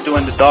I'm not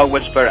doing the dog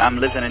whisper, I'm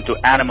listening to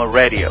Animal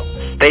Radio.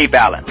 Stay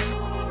balanced.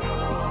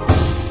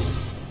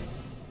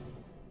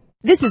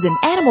 This is an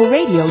Animal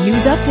Radio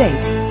news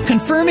update.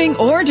 Confirming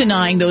or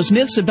denying those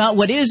myths about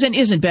what is and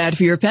isn't bad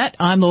for your pet,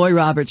 I'm Lori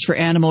Roberts for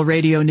Animal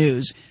Radio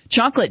News.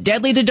 Chocolate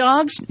deadly to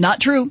dogs? Not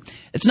true.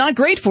 It's not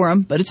great for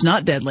them, but it's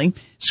not deadly.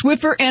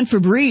 Swiffer and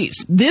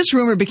Febreze. This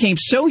rumor became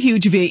so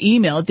huge via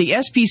email that the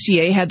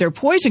SPCA had their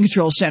Poison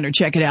Control Center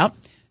check it out.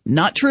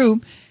 Not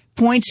true.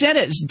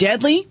 Poinsettia is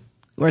deadly,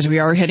 whereas we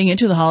are heading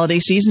into the holiday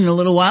season in a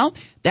little while.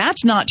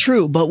 That's not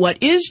true, but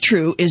what is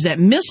true is that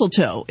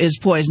mistletoe is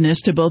poisonous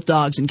to both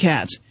dogs and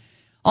cats.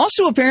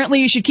 Also,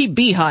 apparently, you should keep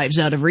beehives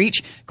out of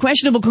reach.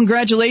 Questionable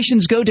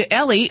congratulations go to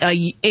Ellie,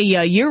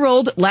 a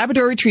year-old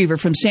Labrador Retriever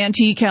from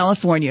Santee,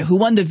 California, who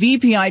won the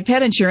VPI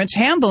Pet Insurance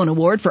Hambone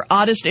Award for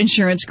oddest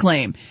insurance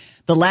claim.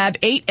 The lab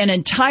ate an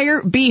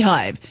entire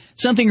beehive,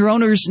 something her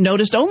owners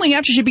noticed only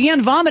after she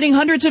began vomiting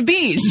hundreds of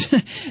bees.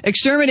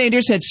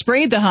 Exterminators had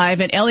sprayed the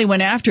hive, and Ellie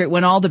went after it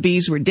when all the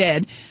bees were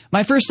dead.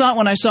 My first thought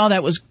when I saw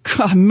that was,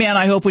 oh, man,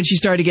 I hope when she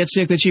started to get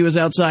sick that she was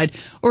outside,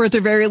 or at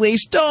the very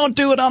least, don't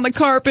do it on the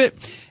carpet.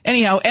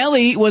 Anyhow,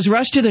 Ellie was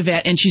rushed to the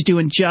vet, and she's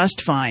doing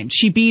just fine.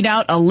 She beat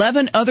out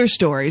 11 other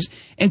stories,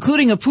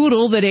 including a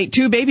poodle that ate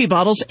 2 baby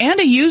bottles and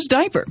a used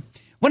diaper.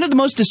 One of the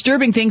most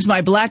disturbing things my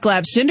black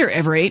lab Cinder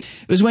ever ate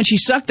was when she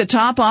sucked the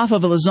top off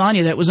of a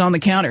lasagna that was on the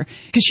counter,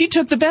 because she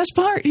took the best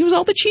part. It was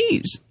all the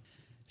cheese.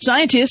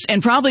 Scientists,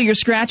 and probably your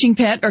scratching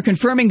pet, are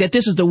confirming that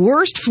this is the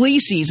worst flea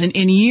season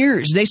in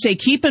years. They say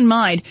keep in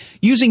mind,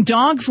 using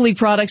dog flea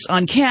products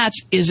on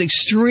cats is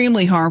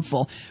extremely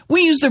harmful.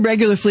 We use the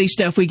regular flea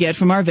stuff we get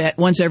from our vet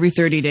once every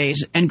 30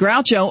 days. And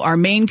Groucho, our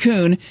Maine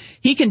Coon,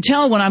 he can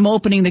tell when I'm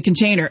opening the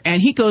container, and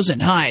he goes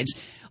and hides.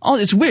 Oh,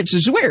 it's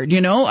weird,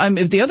 you know.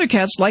 If the other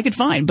cats like it,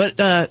 fine. But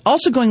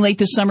also going late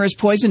this summer is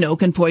poison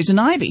oak and poison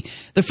ivy.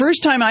 The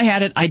first time I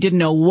had it, I didn't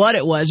know what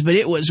it was, but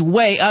it was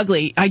way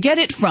ugly. I get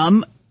it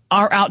from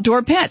our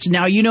outdoor pets.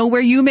 Now you know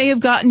where you may have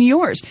gotten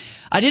yours.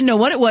 I didn't know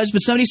what it was, but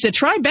somebody said,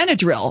 try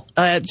Benadryl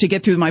to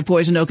get through my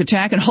poison oak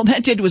attack, and all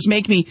that did was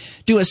make me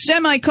do a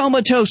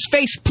semi-comatose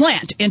face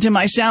plant into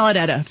my salad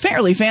at a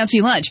fairly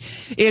fancy lunch.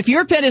 If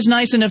your pet is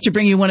nice enough to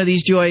bring you one of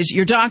these joys,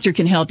 your doctor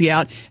can help you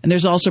out, and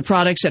there's also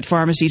products at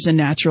pharmacies and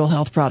natural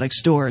health product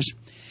stores.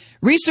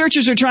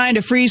 Researchers are trying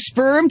to freeze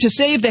sperm to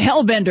save the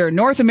hellbender,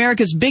 North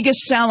America's biggest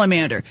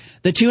salamander.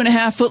 The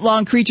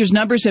 2.5-foot-long creature's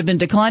numbers have been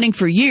declining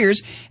for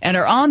years and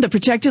are on the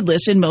protected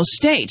list in most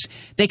states.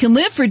 They can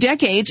live for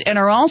decades and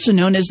are also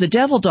known as the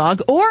devil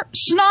dog or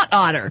snot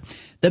otter.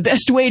 The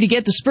best way to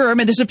get the sperm,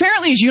 and this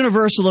apparently is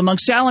universal among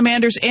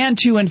salamanders and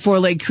 2- and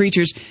 4-legged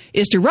creatures,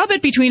 is to rub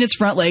it between its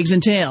front legs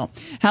and tail.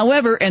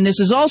 However, and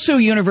this is also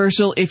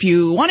universal, if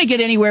you want to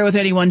get anywhere with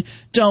anyone,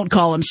 don't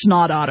call him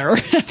snot otter.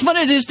 Fun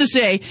it is to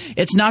say,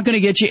 it's not going to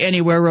get you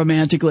anywhere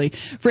romantically.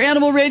 For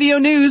Animal Radio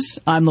News,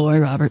 I'm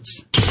Lori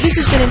Roberts. This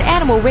has been an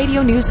Animal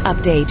Radio News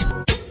update.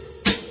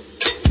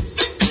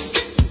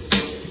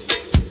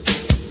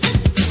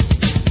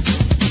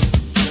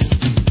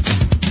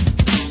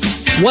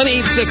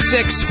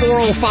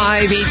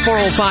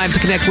 1-866-405-8405 to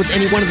connect with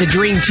any one of the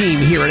Dream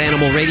Team here at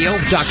Animal Radio.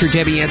 Dr.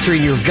 Debbie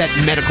answering your vet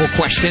medical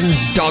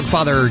questions.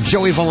 Dogfather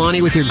Joey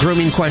Villani with your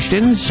grooming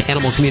questions.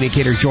 Animal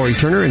communicator Jory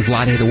Turner and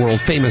Vlade, the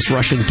world-famous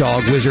Russian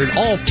dog wizard,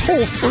 all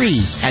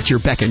toll-free at your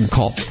beck and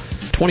call.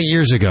 20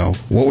 years ago,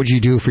 what would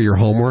you do for your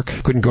homework?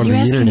 Couldn't go to the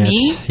internet.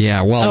 Me?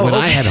 Yeah, well, when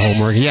I had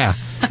homework, yeah.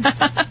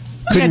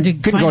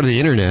 Couldn't go to the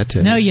internet.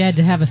 No, you had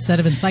to have a set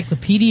of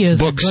encyclopedias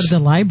books. And go to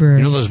the library.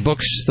 You know those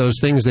books, those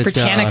things that...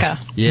 Britannica.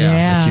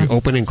 That you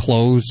open and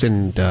close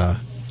and...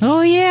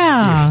 Oh,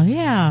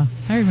 yeah.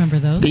 I remember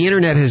those. The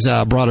internet has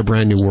brought a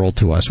brand new world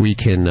to us. We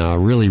can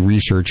really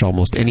research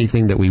almost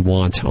anything that we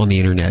want on the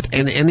internet.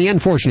 And the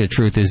unfortunate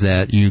truth is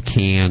that you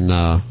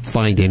can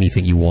find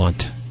anything you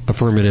want,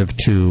 affirmative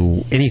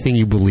to anything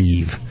you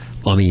believe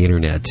on the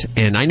internet.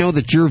 And I know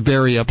that you're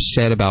very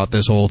upset about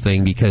this whole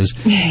thing because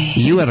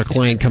you had a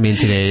client come in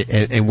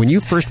today, and when you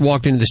first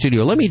walked into the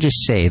studio, let me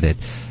just say that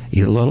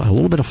you had a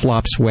little bit of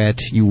flop sweat,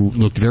 you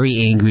looked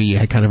very angry, you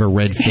had kind of a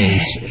red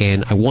face,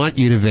 and I want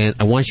you to vent.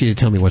 I want you to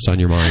tell me what's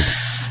on your mind.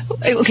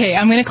 Okay,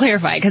 I'm going to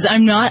clarify because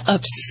I'm not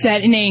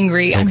upset and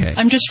angry. Okay.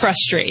 I'm just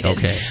frustrated.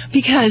 Okay.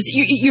 Because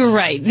you're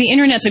right. The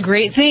internet's a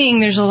great thing.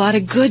 There's a lot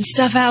of good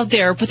stuff out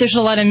there, but there's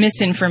a lot of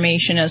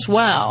misinformation as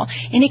well.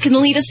 And it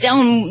can lead us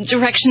down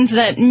directions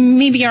that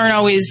maybe aren't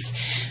always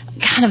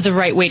kind of the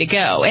right way to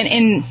go.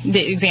 And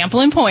the example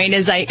in point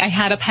is I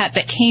had a pet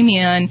that came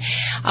in,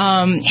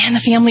 and the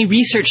family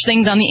researched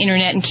things on the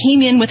internet and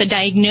came in with a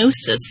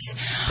diagnosis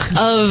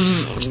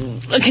of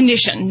a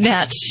condition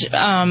that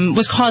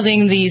was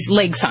causing these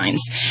leg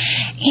signs.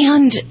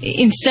 And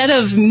instead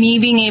of me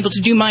being able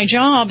to do my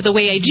job the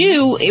way I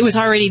do, it was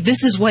already,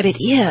 this is what it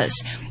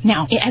is.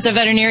 Now, as a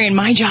veterinarian,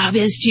 my job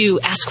is to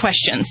ask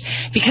questions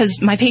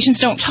because my patients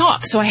don't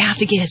talk, so I have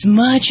to get as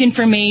much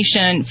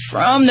information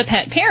from the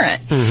pet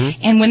parent.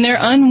 Mm-hmm. And when they're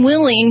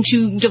unwilling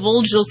to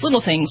divulge those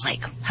little things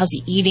like, how's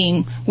he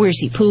eating? Where's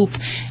he poop?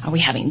 Are we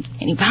having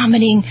any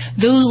vomiting?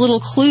 Those little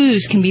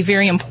clues can be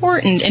very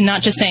important, and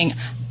not just saying,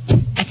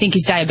 I think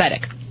he's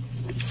diabetic.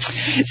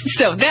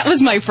 So that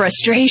was my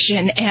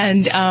frustration,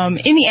 and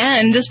in the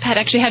end, this pet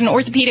actually had an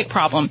orthopedic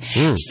problem.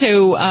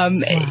 So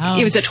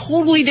it was a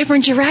totally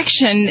different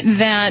direction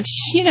that,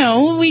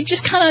 we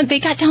just they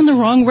got down the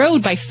wrong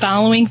road by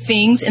following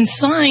things and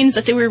signs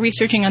that they were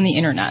researching on the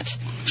internet.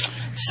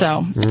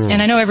 So,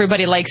 and I know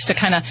everybody likes to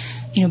kind of,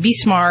 be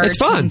smart. It's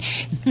fun.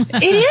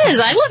 It is.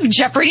 I love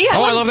Jeopardy. I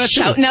love that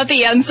shouting out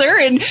the answer.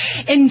 And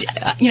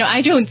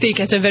I don't think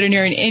as a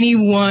veterinarian any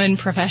one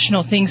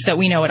professional thinks that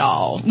we know it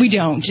all. We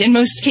don't. In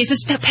most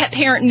cases, pet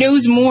parent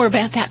knows more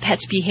about that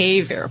pet's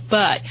behavior.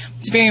 But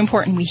it's very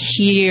important we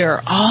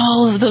hear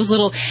all of those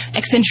little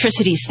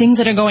eccentricities, things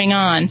that are going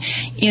on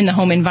in the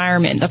home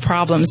environment, the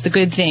problems, the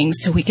good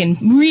things, so we can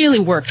really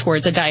work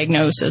towards a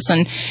diagnosis.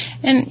 And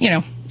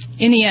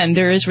in the end,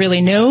 there is really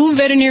no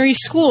veterinary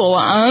school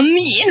on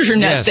the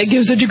internet that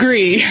gives a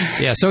degree.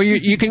 Yeah, so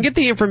you can get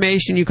the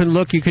information, you can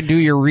look, you can do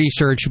your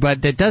research,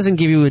 but that doesn't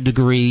give you a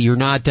degree. You're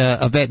not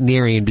a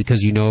veterinarian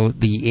because you know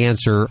the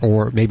answer,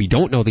 or maybe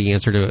don't know the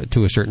answer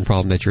to a certain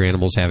problem that your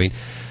animal's having.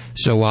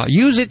 So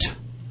use it.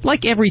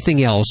 Like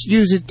everything else,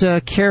 use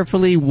it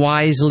carefully,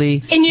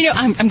 wisely. And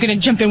I'm going to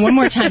jump in one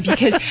more time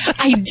because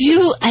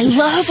I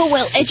love a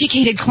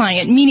well-educated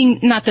client, meaning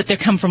not that they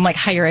come from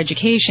higher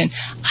education.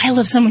 I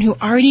love someone who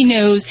already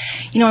knows,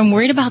 I'm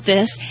worried about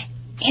this,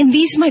 and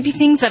these might be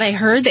things that I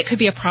heard that could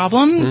be a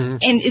problem,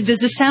 and does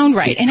this sound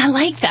right? And I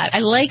like that. I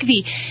like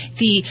the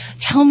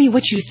tell me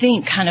what you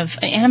think kind of,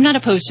 and I'm not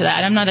opposed to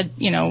that. I'm not a,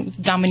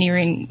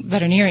 domineering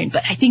veterinarian,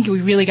 but I think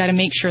we really got to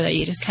make sure that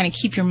you just kind of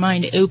keep your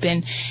mind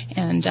open,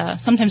 and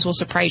sometimes we'll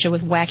surprise you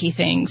with wacky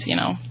things,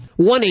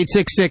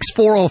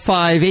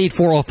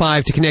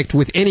 1-866-405-8405 to connect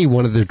with any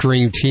one of the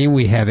Dream Team.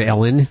 We have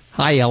Ellen.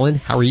 Hi, Ellen.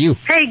 How are you?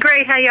 Hey,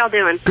 great. How y'all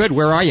doing? Good.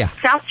 Where are you?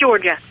 South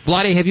Georgia.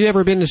 Vlade, have you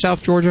ever been to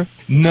South Georgia?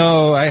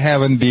 No, I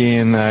haven't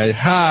been.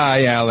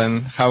 Hi,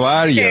 Ellen. How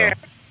are you? Sure.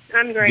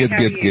 I'm great.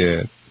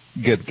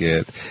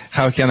 Good.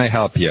 How can I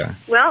help you?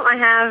 Well, I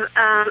have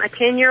a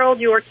 10-year-old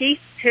Yorkie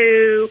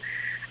who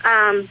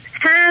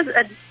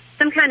has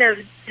some kind of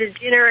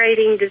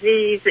degenerating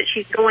disease that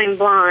she's going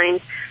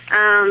blind.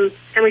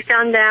 And we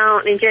found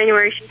out in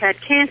January she had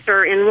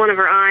cancer in one of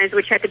her eyes,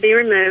 which had to be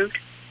removed.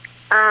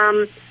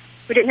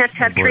 We didn't have to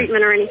have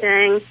treatment or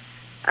anything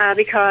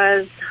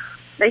because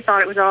they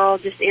thought it was all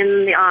just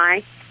in the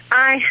eye.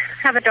 I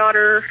have a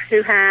daughter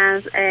who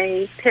has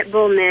a pit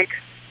bull mix,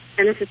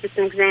 and this is just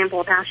an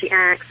example of how she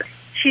acts.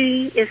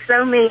 She is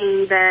so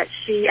mean that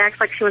she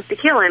acts like she wants to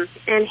kill him,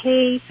 and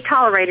he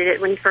tolerated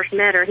it when he first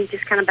met her. He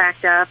just kind of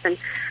backed up. Pit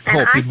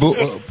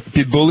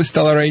bull is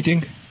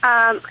tolerating?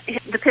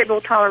 The pit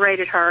bull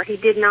tolerated her. He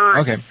did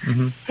not. Okay.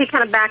 Mm-hmm. He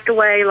kind of backed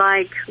away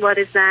like, what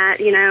is that,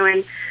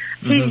 and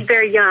he's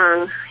very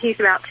young. He's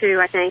about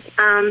 2, I think.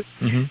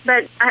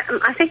 But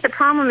I think the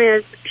problem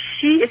is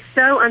she is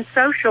so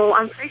unsocial.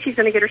 I'm afraid she's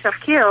going to get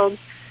herself killed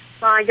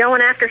by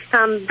going after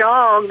some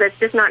dog that's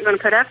just not going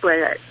to put up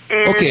with it.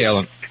 And okay,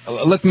 Ellen.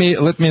 Let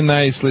me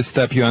nicely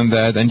stop you on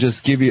that and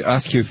just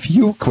ask you a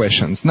few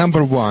questions.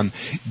 Number one,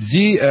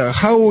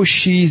 how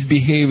she's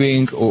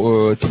behaving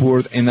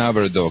toward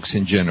other dogs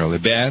in general?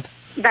 Bad?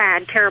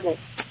 Bad, terrible.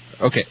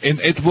 Okay,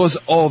 and it was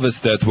always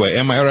that way.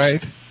 Am I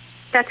right?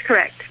 That's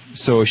correct.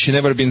 So she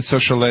never been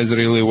socialized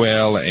really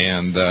well,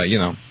 and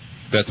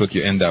that's what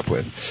you end up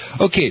with.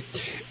 Okay.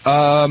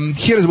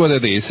 Here's what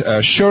it is.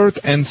 Short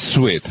and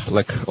sweet,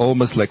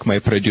 almost like my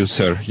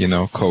producer,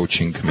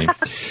 coaching me.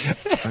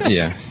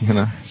 Yeah,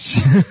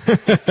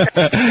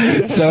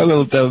 So I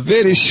will tell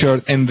very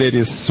short and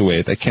very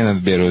sweet. I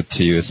cannot be rude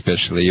to you,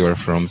 especially you are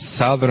from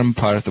southern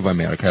part of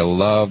America. I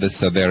love the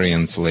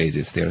Southerians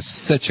ladies. They are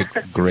such a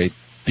great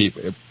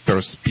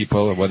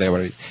people,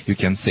 whatever you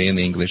can say in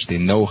English. They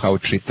know how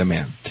to treat the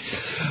man.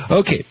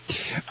 Okay.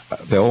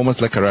 They're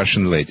almost like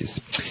Russian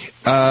ladies.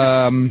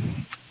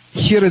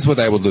 Here is what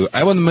I will do.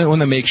 I want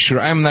to make sure.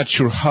 I'm not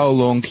sure how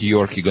long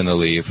Yorkie gonna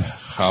live,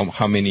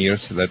 how many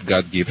years that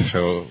God give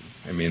her.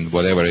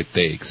 Whatever it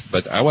takes.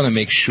 But I want to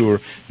make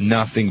sure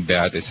nothing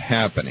bad is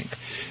happening.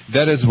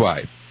 That is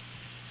why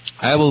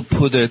I will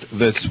put it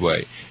this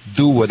way.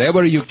 Do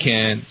whatever you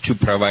can to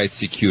provide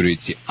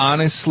security.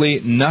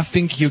 Honestly,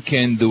 nothing you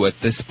can do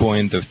at this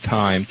point of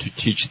time to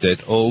teach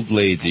that old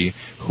lady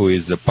who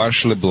is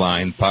partially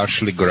blind,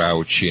 partially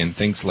grouchy, and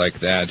things like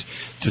that,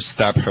 to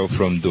stop her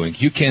from doing.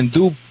 You can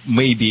do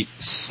maybe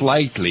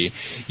slightly,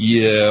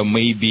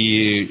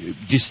 maybe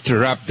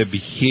disrupt the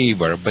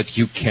behavior, but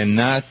you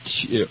cannot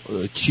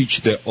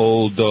teach the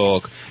old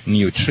dog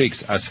new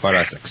tricks as far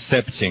as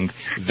accepting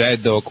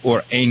that dog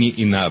or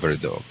any another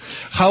dog.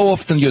 How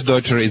often your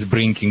daughter is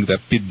bringing the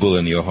pit bull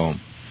in your home?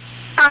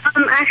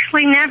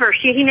 Actually, never.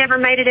 He never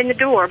made it in the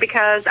door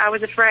because I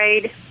was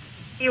afraid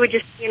he would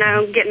just,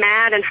 get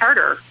mad and hurt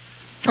her.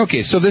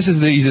 Okay, so this is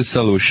the easy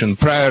solution.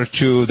 Prior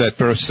to that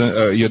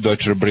person, your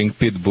daughter bring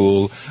pit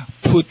bull,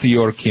 put the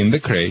Yorkie in the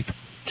crate,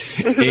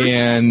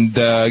 and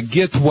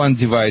get one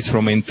device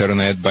from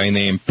internet by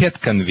name Pet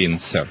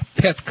Convincer.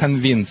 Pet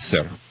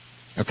Convincer.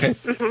 Okay?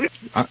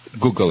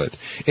 Google it.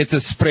 It's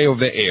a spray of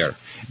the air.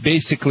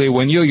 Basically,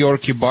 when your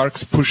Yorkie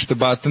barks, push the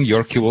button,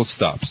 Yorkie will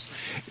stop.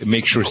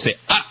 Make sure to say,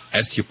 ah,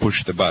 as you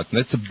push the button.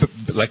 That's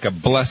like a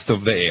blast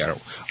of the air.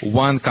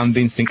 One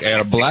convincing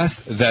air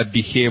blast, that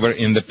behavior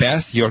in the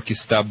past, Yorkie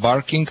stop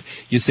barking.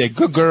 You say,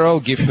 good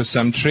girl, give her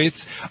some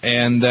treats,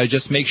 and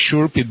just make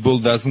sure pit bull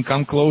doesn't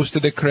come close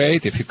to the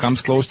crate. If he comes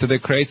close to the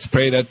crate,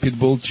 spray that pit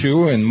bull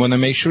too, and want to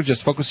make sure,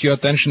 just focus your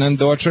attention on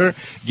daughter,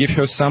 give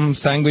her some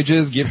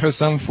sandwiches, give her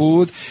some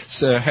food,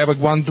 have a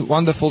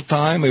wonderful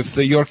time. If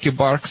the Yorkie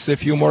barks a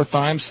few more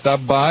times,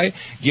 stop by,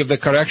 give the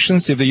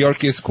corrections. If the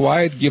Yorkie is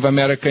quiet, give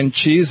American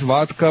cheese,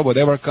 vodka,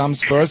 whatever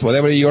comes first,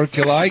 whatever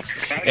Yorkie likes,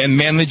 and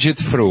manage it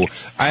through.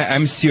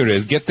 I'm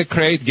serious. Get the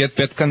crate, get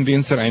Pet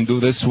Convincer, and do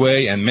this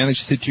way, and manage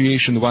the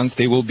situation once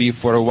they will be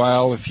for a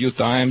while, a few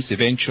times.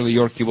 Eventually,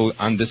 Yorkie will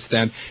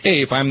understand,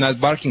 hey, if I'm not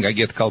barking, I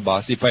get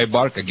kalbas. If I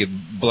bark, I get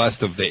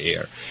blast of the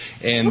air.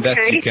 And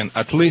that's, you can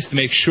at least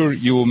make sure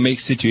you make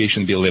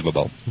situation be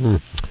livable.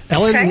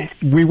 Ellen,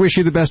 we wish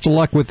you the best of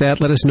luck with that.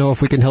 Let us know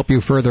if we can help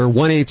you further.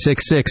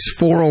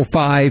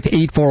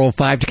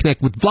 1-866-405-8405 to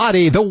connect with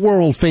Vladi, the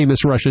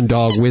world-famous Russian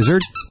dog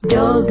wizard.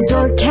 Dogs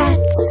or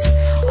cats,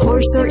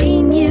 horse or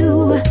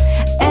emu,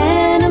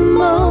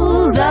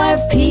 animals are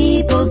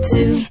people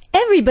too.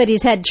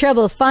 Everybody's had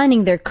trouble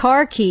finding their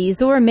car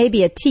keys or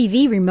maybe a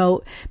TV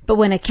remote, but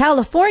when a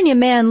California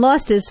man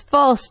lost his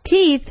false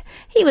teeth,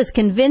 he was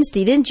convinced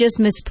he didn't just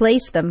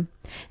misplace them.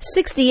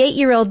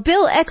 68-year-old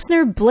Bill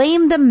Exner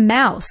blamed the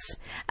mouse,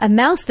 a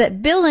mouse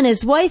that Bill and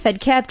his wife had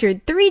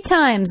captured 3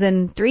 times,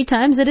 and 3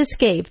 times it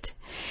escaped.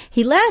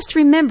 He last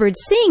remembered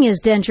seeing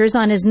his dentures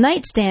on his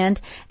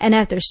nightstand, and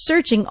after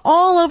searching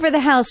all over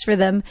the house for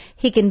them,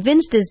 he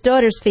convinced his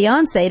daughter's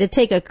fiancé to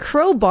take a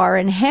crowbar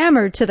and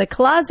hammer to the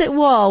closet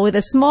wall with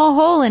a small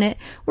hole in it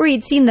where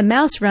he'd seen the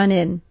mouse run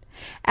in.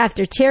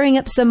 After tearing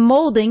up some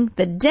molding,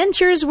 the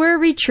dentures were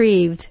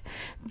retrieved.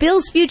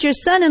 Bill's future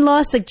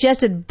son-in-law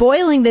suggested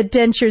boiling the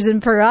dentures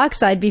in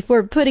peroxide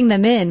before putting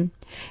them in.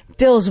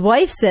 Bill's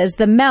wife says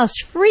the mouse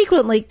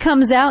frequently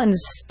comes out and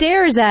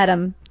stares at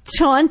him,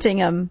 taunting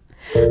him.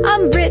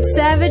 I'm Britt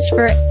Savage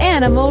for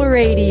Animal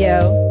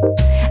Radio.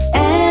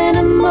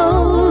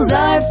 Animals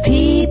are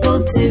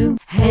people too.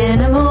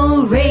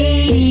 Animal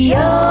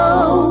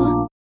Radio.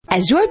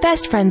 As your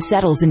best friend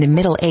settles into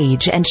middle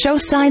age and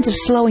shows signs of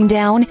slowing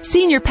down,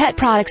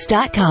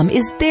 SeniorPetProducts.com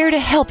is there to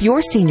help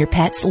your senior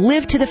pets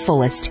live to the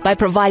fullest by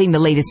providing the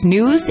latest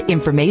news,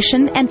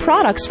 information, and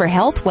products for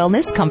health,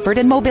 wellness, comfort,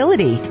 and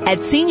mobility. At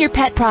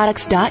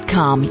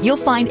SeniorPetProducts.com, you'll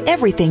find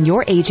everything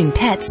your aging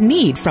pets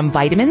need, from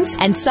vitamins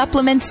and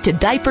supplements to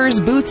diapers,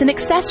 boots, and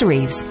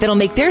accessories that'll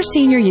make their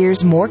senior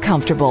years more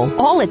comfortable,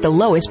 all at the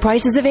lowest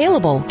prices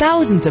available.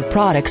 Thousands of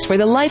products for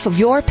the life of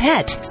your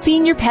pet.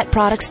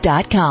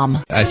 SeniorPetProducts.com.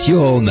 As you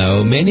all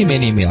know, many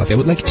emails. I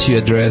would like to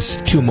address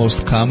 2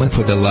 most common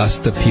for the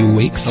last few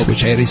weeks,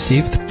 which I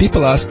received.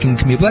 People asking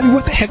me, Vlad,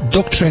 what the heck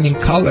dog training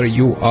color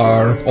you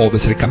are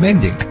always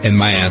recommending? And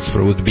my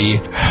answer would be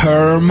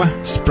Herm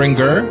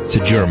Springer. It's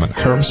a German.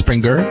 Herm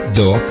Springer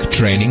dog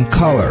training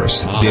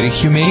colors. Very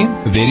humane,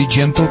 very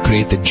gentle,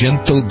 create a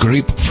gentle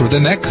grip through the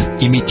neck,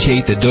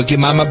 imitate a doggy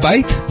mama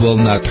bite, will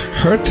not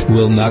hurt,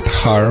 will not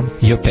harm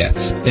your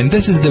pets. And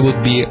this is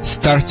would be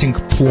starting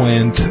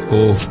point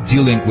of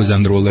dealing with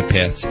unruly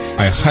pets.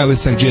 I highly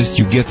suggest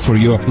you get for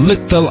your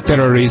little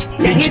terrorist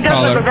pinch he does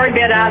collar. have a very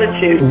bad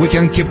attitude. We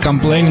can keep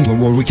complaining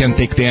or we can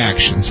take the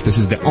actions. This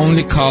is the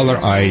only color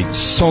I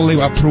solely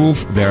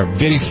approve. They're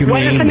very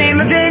humane. What is the name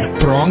of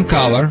it? Prong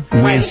collar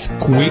with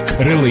quick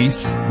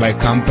release by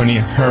company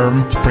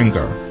Herm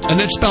Springer. And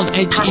that's spelled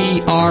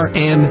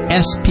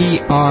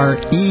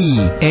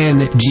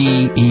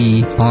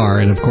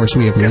HERMSPRENGER. And, of course,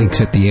 we have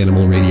links at the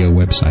Animal Radio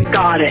website.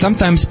 Got it.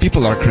 Sometimes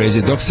people are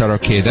crazy. Dogs are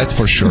okay. That's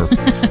for sure.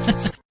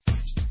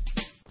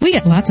 We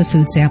get lots of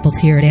food samples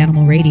here at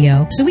Animal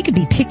Radio, so we can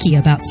be picky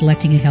about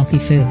selecting a healthy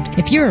food.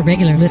 If you're a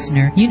regular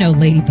listener, you know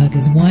Ladybug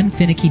is one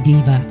finicky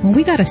diva. When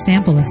we got a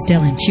sample of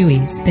Stella and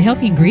Chewy's, the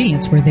healthy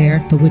ingredients were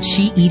there, but would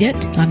she eat it?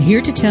 I'm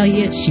here to tell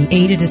you she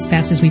ate it as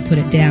fast as we put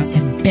it down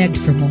and begged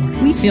for more.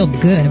 We feel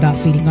good about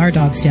feeding our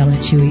dog Stella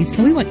and Chewy's,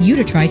 and we want you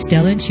to try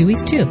Stella and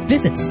Chewy's too.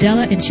 Visit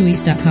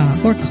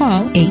StellaandChewy's.com or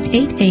call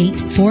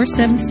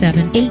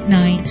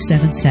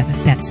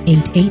 888-477-8977. That's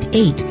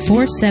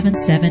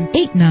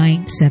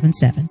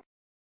 888-477-8977.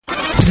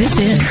 This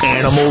is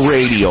Animal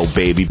Radio,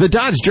 baby. The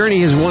Dodge Journey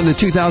has won the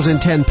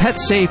 2010 Pet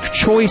Safe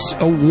Choice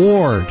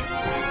Award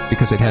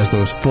because it has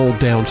those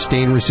fold-down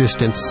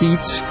stain-resistant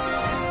seats,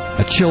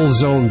 a chill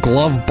zone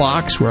glove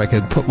box where I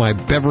can put my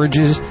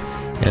beverages,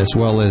 as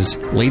well as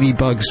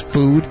Ladybug's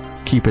food,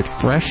 keep it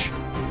fresh.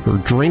 Her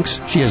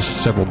drinks, she has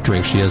several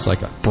drinks. She has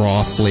like a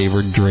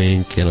broth-flavored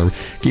drink, and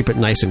keep it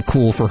nice and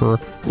cool for her.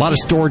 A lot of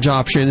storage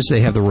options.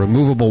 They have the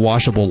removable,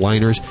 washable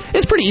liners.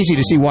 It's pretty easy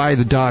to see why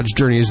the Dodge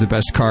Journey is the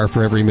best car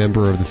for every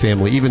member of the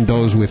family, even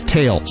those with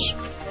tails.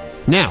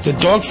 Now, the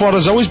dog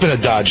father's always been a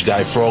Dodge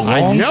guy for a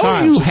long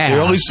time, since the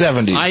early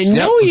 70s. I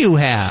know you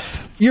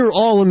have. You're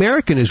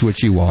all-American is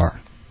what you are.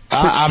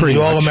 I'm the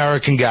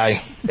all-American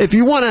guy. If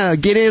you want to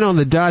get in on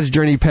the Dodge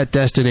Journey Pet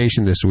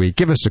Destination this week,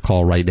 give us a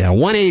call right now.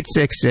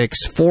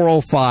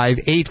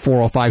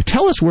 1-866-405-8405.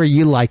 Tell us where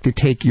you like to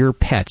take your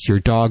pets, your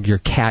dog, your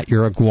cat,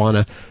 your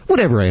iguana,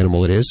 whatever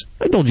animal it is.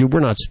 I told you we're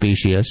not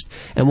speciest,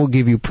 and we'll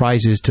give you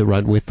prizes to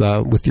run with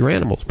your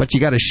animals. But you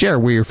got to share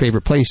where your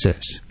favorite place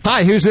is.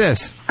 Hi, who's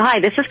this? Hi,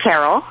 this is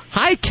Carol.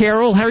 Hi,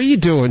 Carol. How are you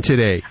doing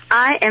today?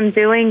 I am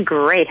doing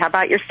great. How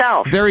about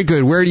yourself? Very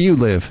good. Where do you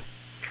live?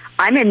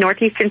 I'm in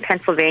northeastern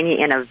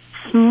Pennsylvania in a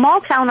small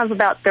town of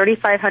about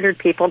 3,500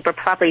 people, but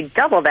probably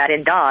double that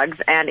in dogs,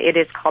 and it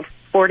is called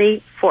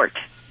 40 Fort.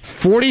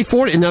 40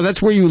 Fort? Now,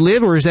 that's where you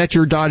live, or is that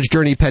your Dodge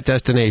Journey Pet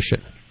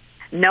Destination?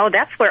 No,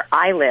 that's where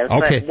I live.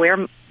 Okay.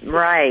 But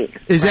right.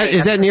 Is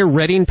that near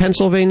Reading,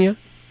 Pennsylvania?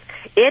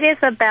 It is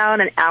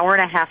about an hour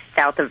and a half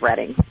south of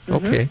Reading.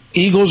 Okay.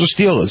 Eagles or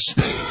Steelers?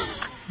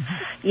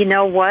 You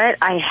know what?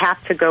 I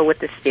have to go with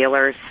the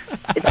Steelers.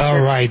 All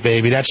right,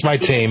 baby. That's my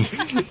team.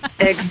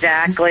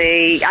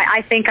 Exactly.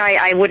 I think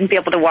I wouldn't be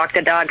able to walk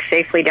the dog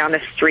safely down the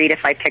street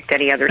if I picked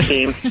any other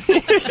team.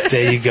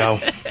 There you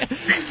go.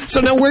 So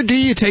now where do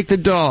you take the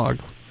dog?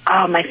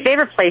 Oh, my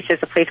favorite place is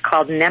a place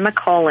called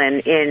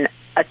Nemacolin in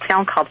a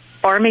town called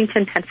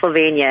Farmington,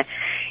 Pennsylvania.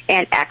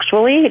 And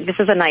actually, this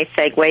is a nice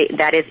segue,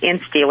 that is in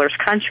Steelers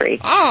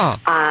country.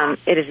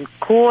 It is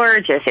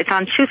gorgeous. It's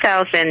on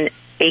 2,000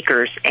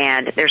 acres,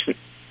 and there's a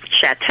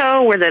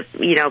chateau where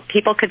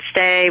people could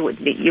stay,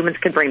 the humans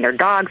could bring their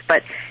dogs,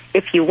 but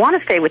if you want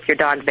to stay with your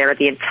dog there,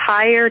 the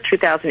entire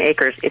 2,000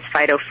 acres is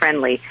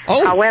Fido-friendly.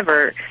 Oh.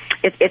 However,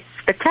 it's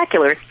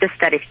spectacular. It's just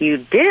that if you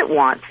didn't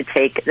want to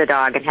take the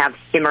dog and have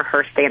him or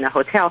her stay in the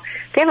hotel,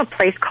 they have a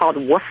place called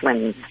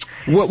Wooflands.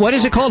 What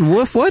is it called?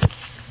 What?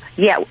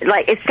 Yeah,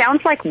 like it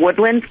sounds like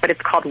Woodlands, but it's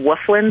called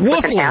Wooflands.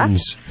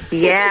 Wooflands.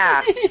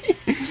 Yeah.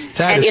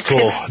 That is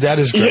cool. That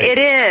is great. It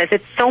is.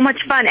 It's so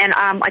much fun. And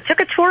I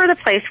took a tour of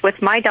the place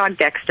with my dog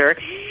Dexter,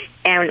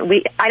 and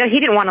he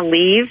didn't want to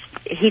leave.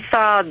 He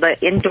saw the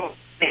indoor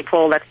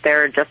pool that's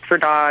there just for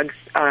dogs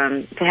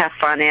to have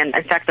fun in.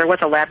 In fact, there was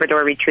a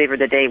Labrador Retriever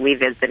the day we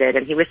visited,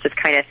 and he was just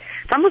it's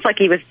almost like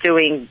he was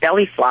doing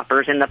belly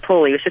floppers in the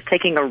pool. He was just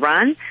taking a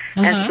run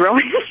and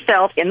throwing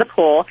himself in the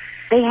pool.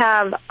 They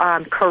have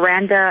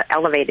Caranda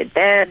elevated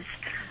beds,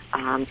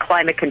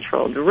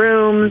 climate-controlled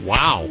rooms.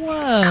 Wow.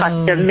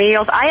 Custom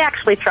meals. I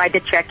actually tried to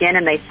check in,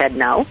 and they said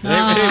no. They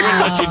didn't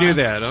let you do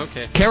that.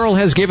 Okay. Carol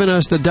has given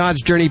us the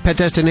Dodge Journey Pet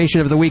Destination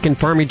of the Week in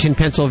Farmington,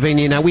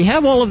 Pennsylvania. Now, we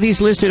have all of these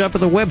listed up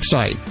on the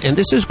website, and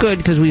this is good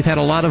because we've had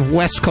a lot of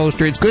West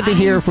Coaster. It's good to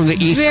hear from the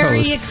East Very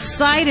Coast.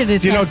 excited.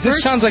 It's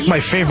this sounds like my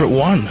favorite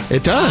one.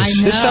 It does.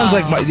 This sounds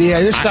like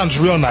this sounds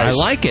real nice. I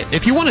like it.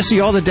 If you want to see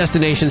all the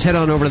destinations, head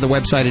on over to the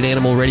website at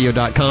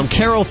animalradio.com.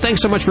 Carol,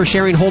 thanks so much for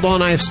sharing. Hold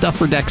on, I have stuff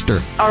for Dexter.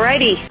 Alrighty.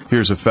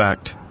 Here's a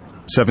fact.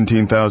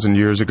 17,000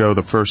 years ago,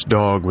 the first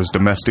dog was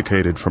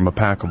domesticated from a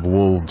pack of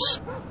wolves.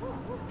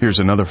 Here's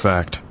another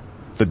fact.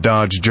 The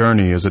Dodge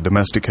Journey is a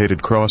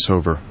domesticated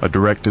crossover, a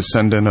direct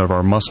descendant of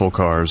our muscle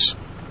cars.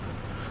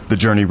 The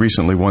Journey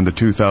recently won the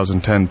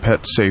 2010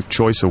 Pet Safe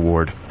Choice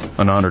Award,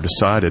 an honor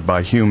decided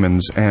by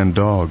humans and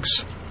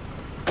dogs.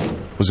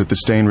 Was it the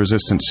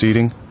stain-resistant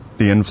seating,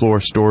 the in-floor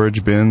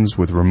storage bins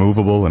with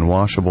removable and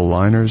washable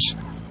liners,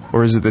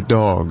 or is it that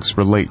dogs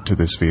relate to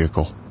this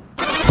vehicle?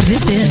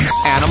 This is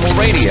Animal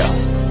Radio.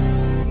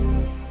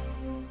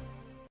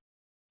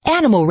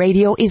 Animal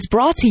Radio is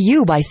brought to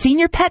you by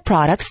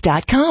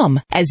SeniorPetProducts.com.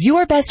 As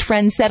your best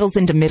friend settles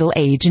into middle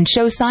age and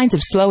shows signs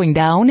of slowing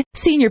down,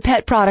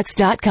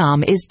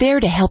 SeniorPetProducts.com is there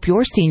to help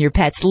your senior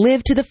pets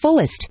live to the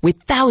fullest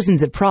with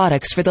thousands of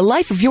products for the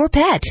life of your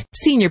pet.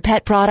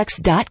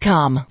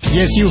 SeniorPetProducts.com.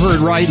 Yes, you heard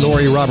right.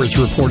 Lori Roberts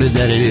reported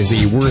that it is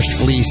the worst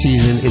flea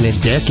season in a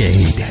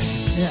decade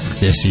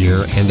this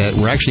year, and that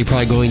we're actually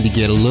probably going to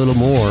get a little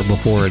more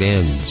before it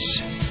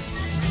ends.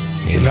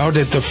 You know,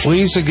 that the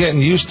fleas are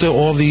getting used to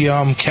all the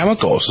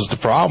chemicals is the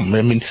problem.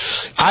 I mean,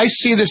 I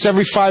see this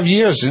every 5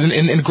 years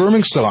in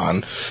grooming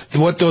salon.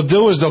 What they'll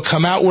do is they'll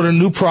come out with a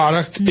new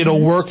product. Mm-hmm. It'll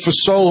work for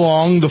so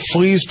long. The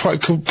fleas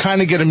kind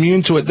of get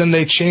immune to it. Then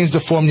they change the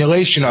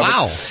formulation of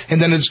it.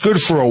 And then it's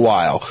good for a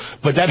while.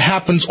 But that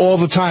happens all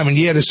the time. And,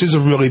 yeah, this is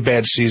a really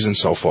bad season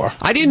so far.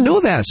 I didn't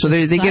know that. So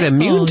they get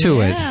immune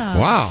to it.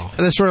 Wow.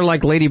 That's sort of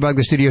like Ladybug,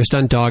 the studio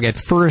stunt dog. At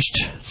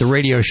first, the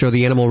radio show,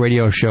 the Animal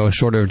Radio show,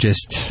 sort of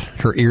just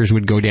her ears hairs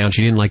would go down.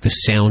 She didn't like the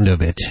sound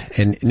of it.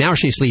 And now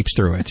she sleeps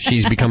through it.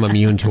 She's become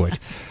immune to it.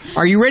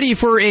 Are you ready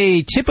for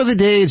a tip of the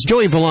day? It's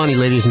Joey Villani,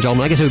 ladies and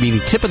gentlemen. I guess it would be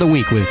the tip of the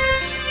week with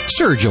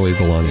Sir Joey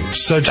Villani.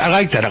 I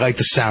like that. I like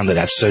the sound of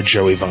that, Sir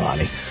Joey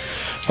Villani.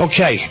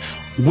 Okay.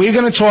 We're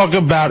going to talk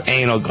about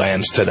anal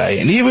glands today,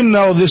 and even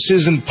though this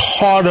isn't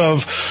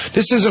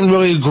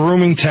really a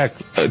grooming tip,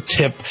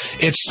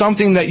 it's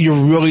something that you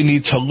really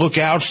need to look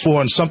out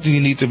for and something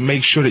you need to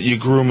make sure that your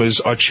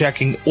groomers are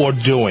checking or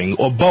doing,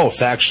 or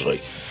both,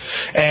 actually.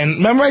 And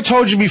remember I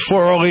told you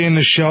before early in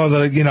the show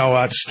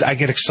that, I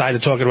get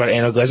excited talking about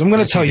anal glands. I'm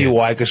going to tell you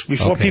why, because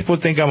before people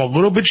think I'm a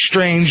little bit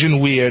strange and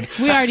weird.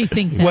 We already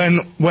think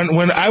that.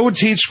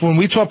 When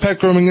we taught pet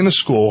grooming in the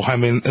school,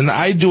 and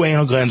I do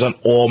anal glands on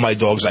all my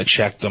dogs. I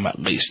check them at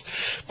least.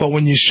 But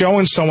when you're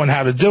showing someone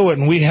how to do it,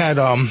 and we had,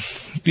 a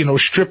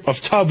strip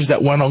of tubs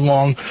that went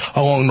along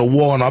the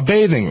wall in our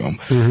bathing room.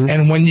 Mm-hmm.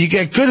 And when you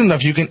get good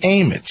enough, you can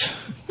aim it.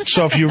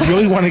 So if you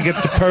really want to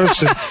get the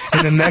person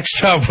in the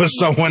next tub with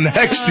someone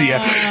next to you,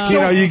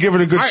 you give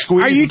it a good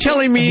squeeze. Are you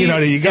telling me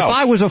there you go. If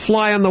I was a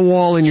fly on the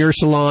wall in your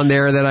salon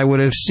there that I would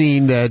have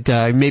seen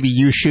that maybe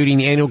you shooting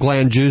anal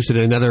gland juice at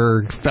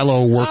another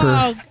fellow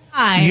worker?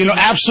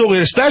 Absolutely.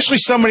 Especially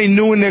somebody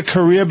new in their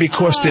career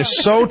because they're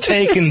so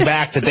taken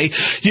back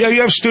that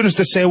you have students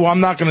that say, well, I'm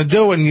not going to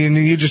do it. And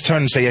you just turn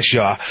and say, yes,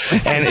 you are.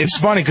 And it's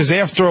funny because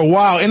after a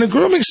while, in a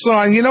grooming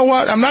salon, you know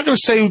what? I'm not going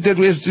to say that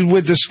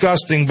we're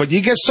disgusting, but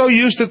you get so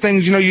used to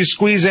things, you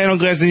squeeze anal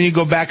glands, then you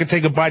go back and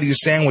take a bite of your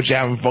sandwich you're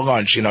having for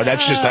lunch.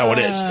 That's just how it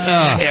is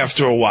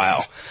after a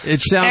while. It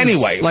sounds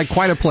like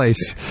quite a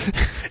place.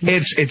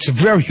 It's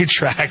very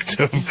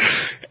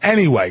attractive.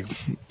 Anyway,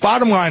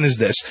 bottom line is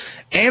this.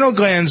 Anal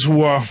glands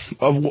are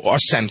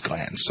scent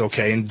glands,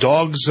 okay? And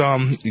dogs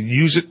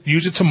use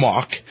it to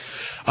mark.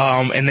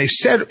 And they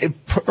said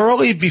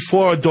early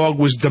before a dog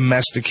was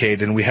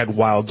domesticated and we had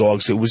wild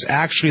dogs, it was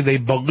actually, they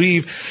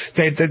believe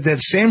that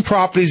same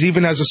properties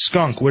even as a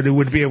skunk, where they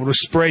would be able to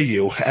spray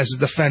you as a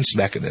defense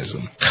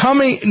mechanism.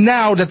 Coming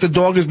now that the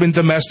dog has been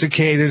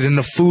domesticated and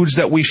the foods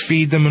that we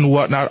feed them and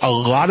whatnot, a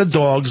lot of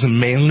dogs, and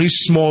mainly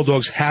small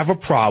dogs, have a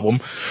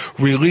problem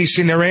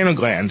releasing their anal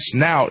glands.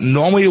 Now,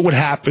 normally what would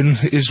happen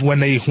is when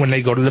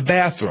they go to the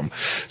bathroom.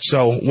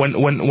 So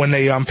when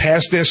they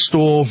pass their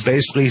stool,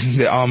 basically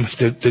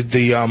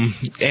the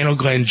anal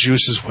gland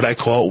juice is what I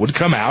call it, would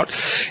come out,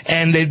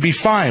 and they'd be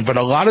fine. But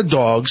a lot of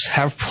dogs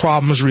have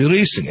problems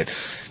releasing it.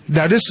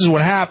 Now, this is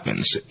what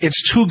happens.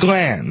 It's two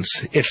glands.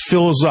 It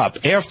fills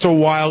up. After a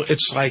while,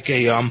 it's like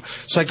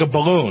a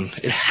balloon.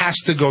 It has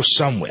to go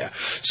somewhere.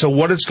 So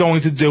what it's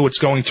going to do, it's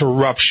going to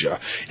rupture.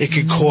 It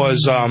could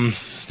cause a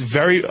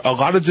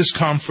lot of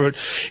discomfort.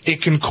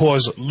 It can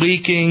cause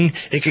leaking.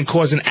 It can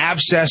cause an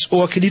abscess,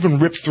 or it can even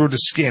rip through the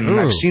skin. And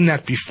I've seen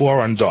that before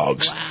on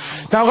dogs.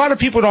 Wow. Now, a lot of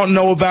people don't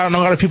know about it, and a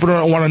lot of people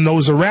don't want to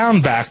nose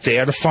around back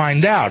there to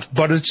find out,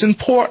 but it's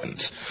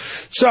important.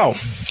 So,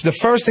 the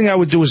first thing I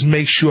would do is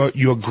make sure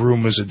your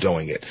groomers are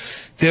doing it.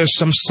 There's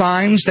some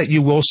signs that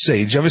you will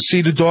see. Did you ever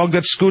see the dog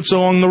that scoots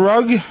along the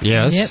rug?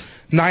 Yes. Yep.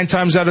 9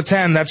 times out of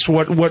 10, that's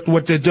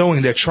what they're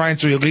doing. They're trying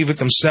to relieve it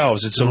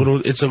themselves. It's a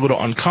little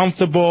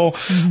uncomfortable.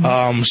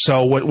 Mm-hmm.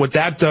 So what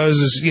that does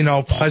is,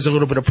 applies a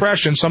little bit of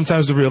pressure, and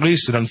sometimes to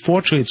release it,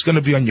 unfortunately, it's going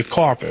to be on your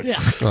carpet. Yeah.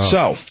 Oh.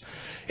 So,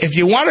 if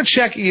you want to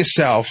check it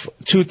yourself,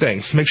 2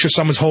 things. Make sure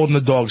someone's holding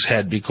the dog's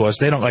head, because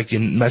they don't like you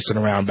messing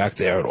around back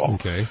there at all.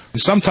 Okay.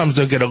 Sometimes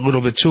they'll get a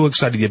little bit too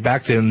excited to get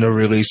back there and they'll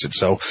release it.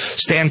 So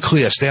stand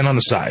clear. Stand on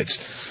the sides.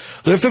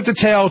 Lift up the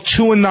tail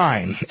 2 and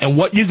 9, and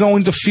what you're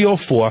going to feel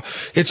for,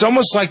 it's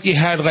almost like you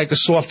had like a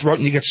sore throat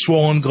and you get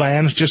swollen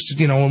glands, just,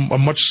 a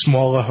much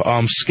smaller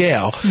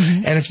scale.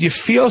 Mm-hmm. And if you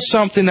feel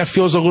something that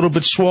feels a little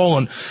bit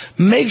swollen,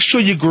 make sure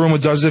your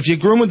groomer does it. If your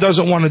groomer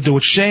doesn't want to do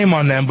it, shame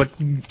on them, but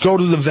go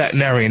to the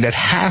veterinarian. That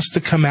has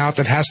to come out.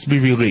 That has to be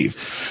relieved.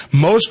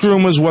 Most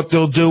groomers, what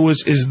they'll do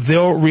is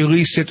they'll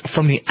release it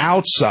from the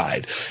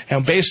outside.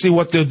 And basically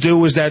what they'll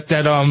do is that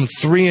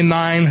 3 and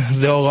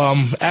 9,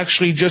 they'll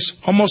actually just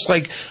almost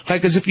like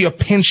as if you're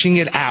pinching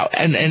it out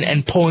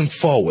and pulling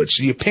forward.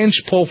 So you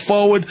pinch, pull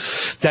forward,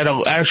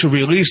 that'll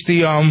actually release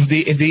the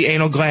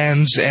anal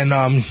glands, and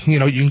you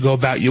can go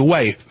about your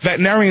way.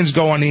 Veterinarians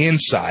go on the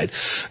inside,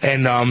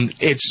 and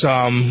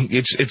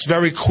it's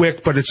very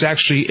quick, but it's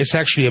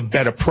actually a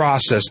better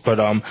process.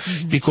 But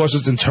because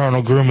it's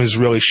internal, groomers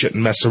really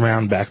shouldn't mess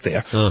around back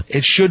there.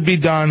 It should be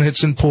done.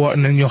 It's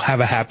important, and you'll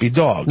have a happy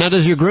dog. Now,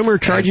 does your groomer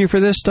charge you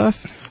for this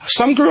stuff?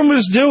 Some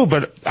groomers do,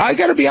 but I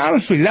got to be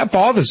honest with you, that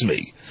bothers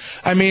me.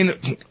 I mean,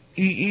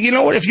 you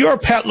know what? If you're a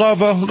pet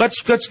lover,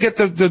 let's get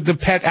the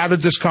pet out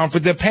of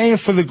discomfort. They're paying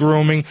for the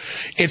grooming.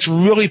 It's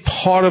really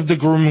part of the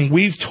grooming.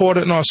 We've taught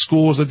it in our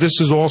schools that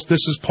this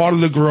is part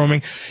of the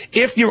grooming.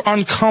 If you're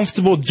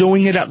uncomfortable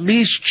doing it, at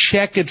least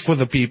check it for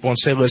the people and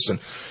say, listen,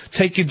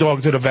 take your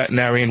dog to the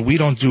veterinarian. We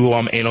don't do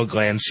anal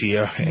glands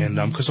here, and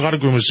because a lot of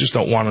groomers just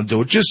don't want to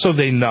do it, just so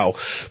they know.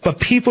 But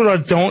people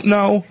that don't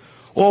know,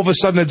 all of a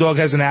sudden the dog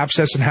has an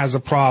abscess and has a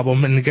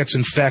problem and it gets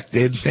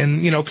infected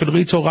and, could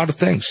lead to a lot of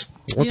things.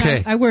 Okay.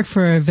 Yeah, I work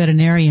for a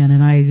veterinarian,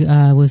 and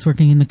I was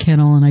working in the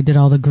kennel, and I did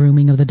all the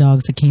grooming of the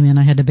dogs that came in.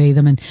 I had to bathe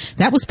them, and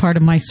that was part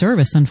of my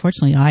service.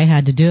 Unfortunately, I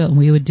had to do it, and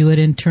we would do it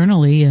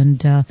internally.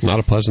 And not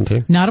a pleasant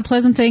thing. Not a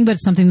pleasant thing, but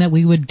something that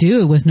we would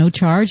do. It was no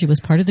charge. It was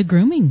part of the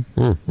grooming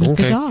with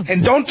the dog.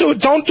 And don't do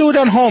it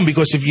at home,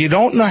 because if you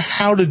don't know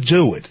how to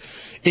do it,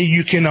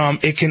 you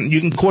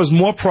can cause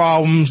more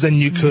problems than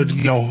you could,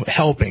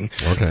 helping.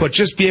 Okay. But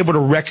just be able to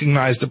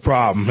recognize the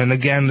problem. And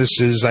again,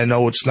 I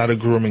know it's not a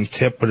grooming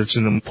tip, but it's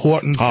an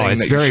important thing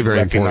it's that very, you should very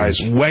recognize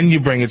important. when you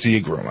bring it to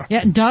your groomer.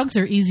 Yeah, and dogs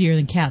are easier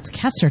than cats.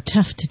 Cats are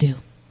tough to do.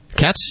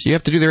 Cats, you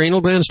have to do their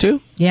anal glands too?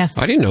 Yes.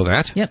 I didn't know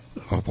that. Yep.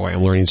 Oh boy,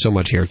 I'm learning so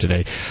much here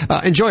today.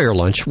 Enjoy your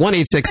lunch.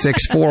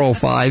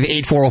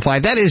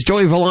 1-866-405-8405. That is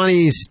Joey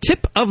Villani's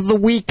tip of the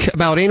week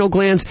about anal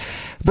glands.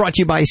 Brought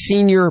to you by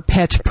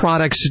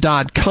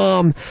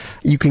SeniorPetProducts.com.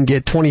 You can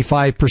get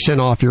 25%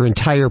 off your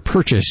entire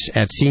purchase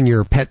at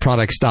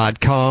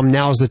SeniorPetProducts.com.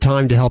 Now's the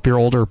time to help your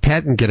older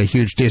pet and get a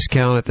huge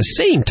discount at the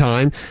same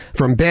time.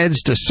 From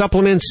beds to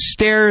supplements,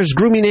 stairs,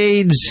 grooming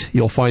aids,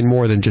 you'll find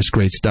more than just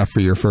great stuff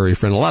for your furry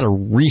friend. A lot of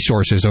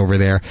resources over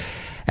there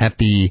at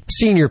the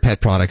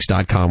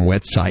SeniorPetProducts.com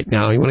website.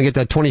 Now, you want to get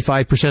that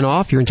 25%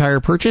 off your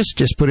entire purchase?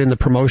 Just put in the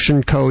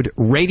promotion code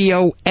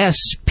Radio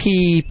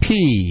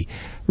SPP.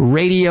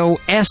 Radio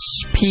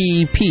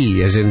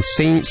SPP, as in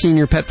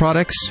Senior Pet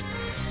Products,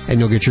 and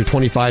you'll get your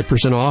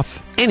 25%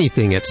 off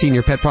anything at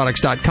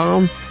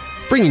SeniorPetProducts.com.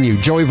 Bringing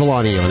you Joey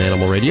Villani on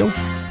Animal Radio.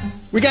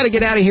 We got to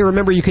get out of here.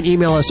 Remember, you can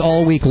email us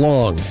all week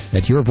long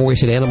at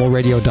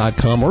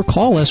yourvoice@animalradio.com or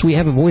call us. We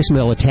have a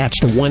voicemail attached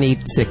to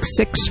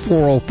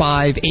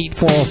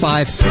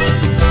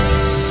 1-866-405-8405.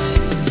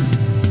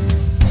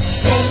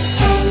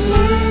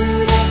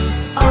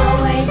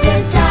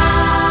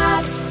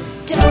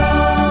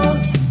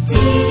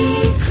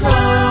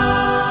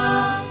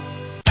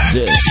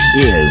 This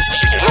is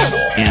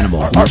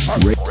Animal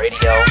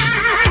Radio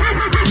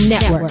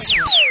Network.